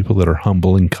found people that are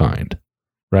humble and kind,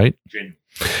 right? Genuine.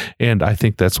 And I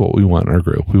think that's what we want in our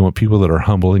group. We want people that are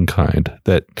humble and kind,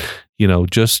 that,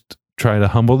 just try to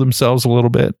humble themselves a little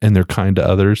bit and they're kind to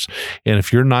others. And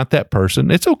if you're not that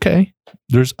person, it's okay.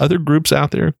 There's other groups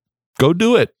out there. Go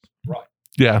do it. Right.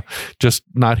 Yeah. Just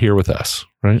not here with us.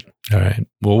 Right. All right.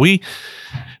 Well, we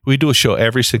do a show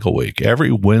every single week.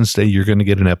 Every Wednesday, you're going to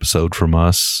get an episode from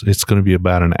us. It's going to be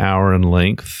about an hour in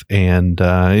length, and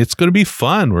it's going to be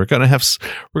fun. We're going to have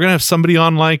somebody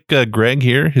on like Greg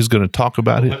here who's going to talk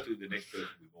about it.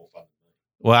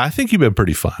 Well, I think you've been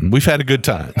pretty fun. We've had a good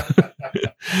time,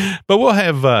 but we'll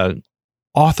have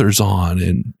authors on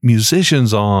and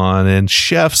musicians on and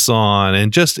chefs on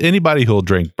and just anybody who'll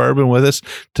drink bourbon with us.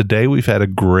 Today, we've had a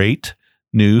great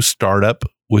new startup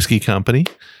whiskey company,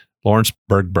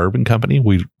 Lawrenceburg Bourbon Company.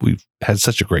 We've had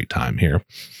such a great time here.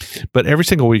 But every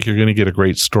single week, you're going to get a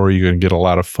great story. You're going to get a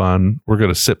lot of fun. We're going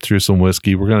to sip through some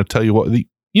whiskey. We're going to tell you what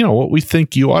we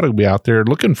think you ought to be out there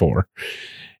looking for.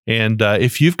 And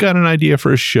if you've got an idea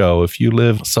for a show, if you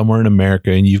live somewhere in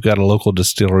America and you've got a local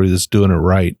distillery that's doing it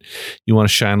right, you want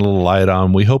to shine a little light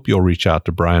on, we hope you'll reach out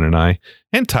to Brian and I,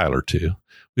 and Tyler too.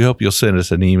 We hope you'll send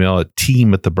us an email at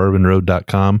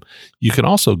team@thebourbonroad.com. You can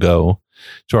also go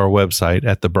to our website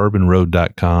at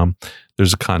thebourbonroad.com.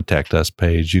 There's a contact us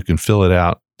page. You can fill it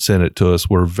out, send it to us.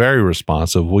 We're very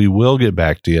responsive. We will get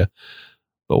back to you.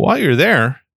 But while you're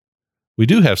there, we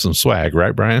do have some swag,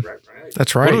 right, Brian?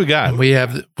 That's right. What do we got? We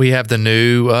have the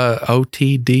new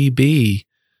OTDB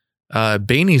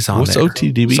beanies on What's there. What's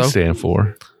OTDB stand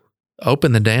for?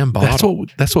 Open the damn bottle.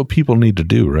 That's what people need to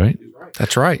do, right?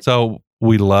 That's right. So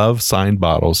we love signed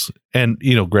bottles. And,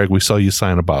 Greg, we saw you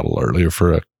sign a bottle earlier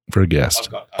for a guest.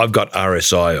 I've got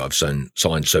RSI. I've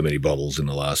signed so many bottles in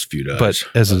the last few days. But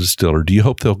as a distiller, do you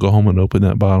hope they'll go home and open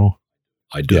that bottle?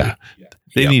 I do. Yeah.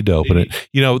 They need to open it.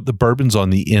 The bourbon's on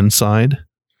the inside.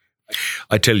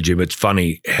 I tell you, Jim, it's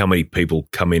funny how many people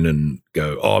come in and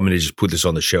go, oh, I'm going to just put this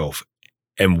on the shelf.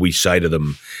 And we say to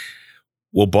them,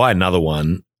 we'll buy another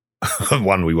one.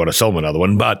 One, we want to sell them another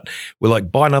one, but we're like,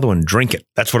 buy another one, drink it.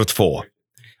 That's what it's for.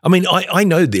 I mean, I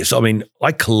know this. I mean,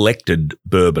 I collected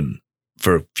bourbon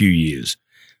for a few years.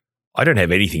 I don't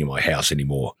have anything in my house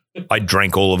anymore. I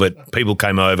drank all of it. People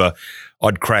came over.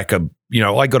 I'd crack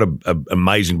I got an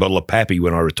amazing bottle of Pappy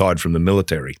when I retired from the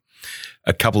military.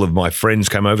 A couple of my friends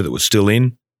came over that were still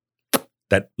in.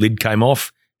 That lid came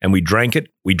off and we drank it.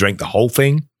 We drank the whole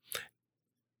thing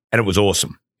and it was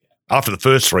awesome. After the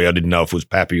first three, I didn't know if it was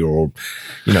Pappy or,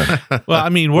 Well, I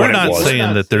mean, we're not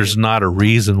saying that there's not a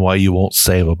reason why you won't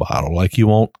save a bottle. Like you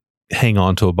won't hang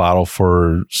on to a bottle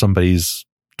for somebody's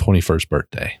 21st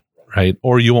birthday, right?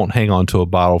 Or you won't hang on to a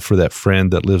bottle for that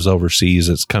friend that lives overseas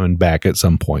that's coming back at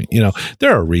some point.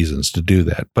 There are reasons to do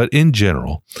that. But in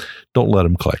general, don't let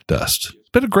them collect dust. It's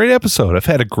been a great episode. I've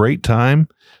had a great time.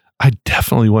 I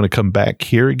definitely want to come back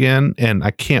here again, and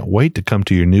I can't wait to come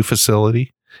to your new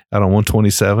facility out on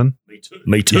 127.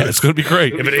 Me too. Yeah, it's going to be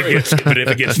great. If it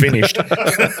ever gets finished.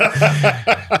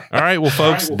 All right. Well,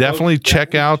 folks, definitely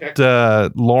check out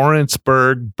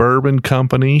Lawrenceburg Bourbon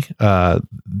Company.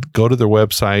 Go to their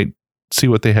website, see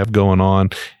what they have going on.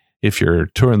 If you're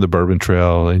touring the Bourbon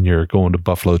Trail and you're going to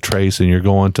Buffalo Trace and you're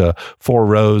going to Four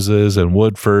Roses and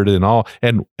Woodford and all,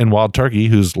 and Wild Turkey,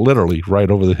 who's literally right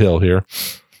over the hill here,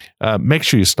 make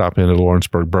sure you stop in at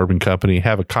Lawrenceburg Bourbon Company,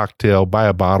 have a cocktail, buy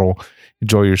a bottle,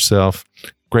 enjoy yourself.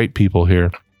 Great people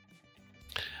here.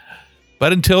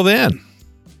 But until then,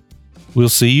 we'll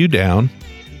see you down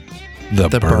the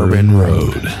Bourbon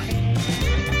Road.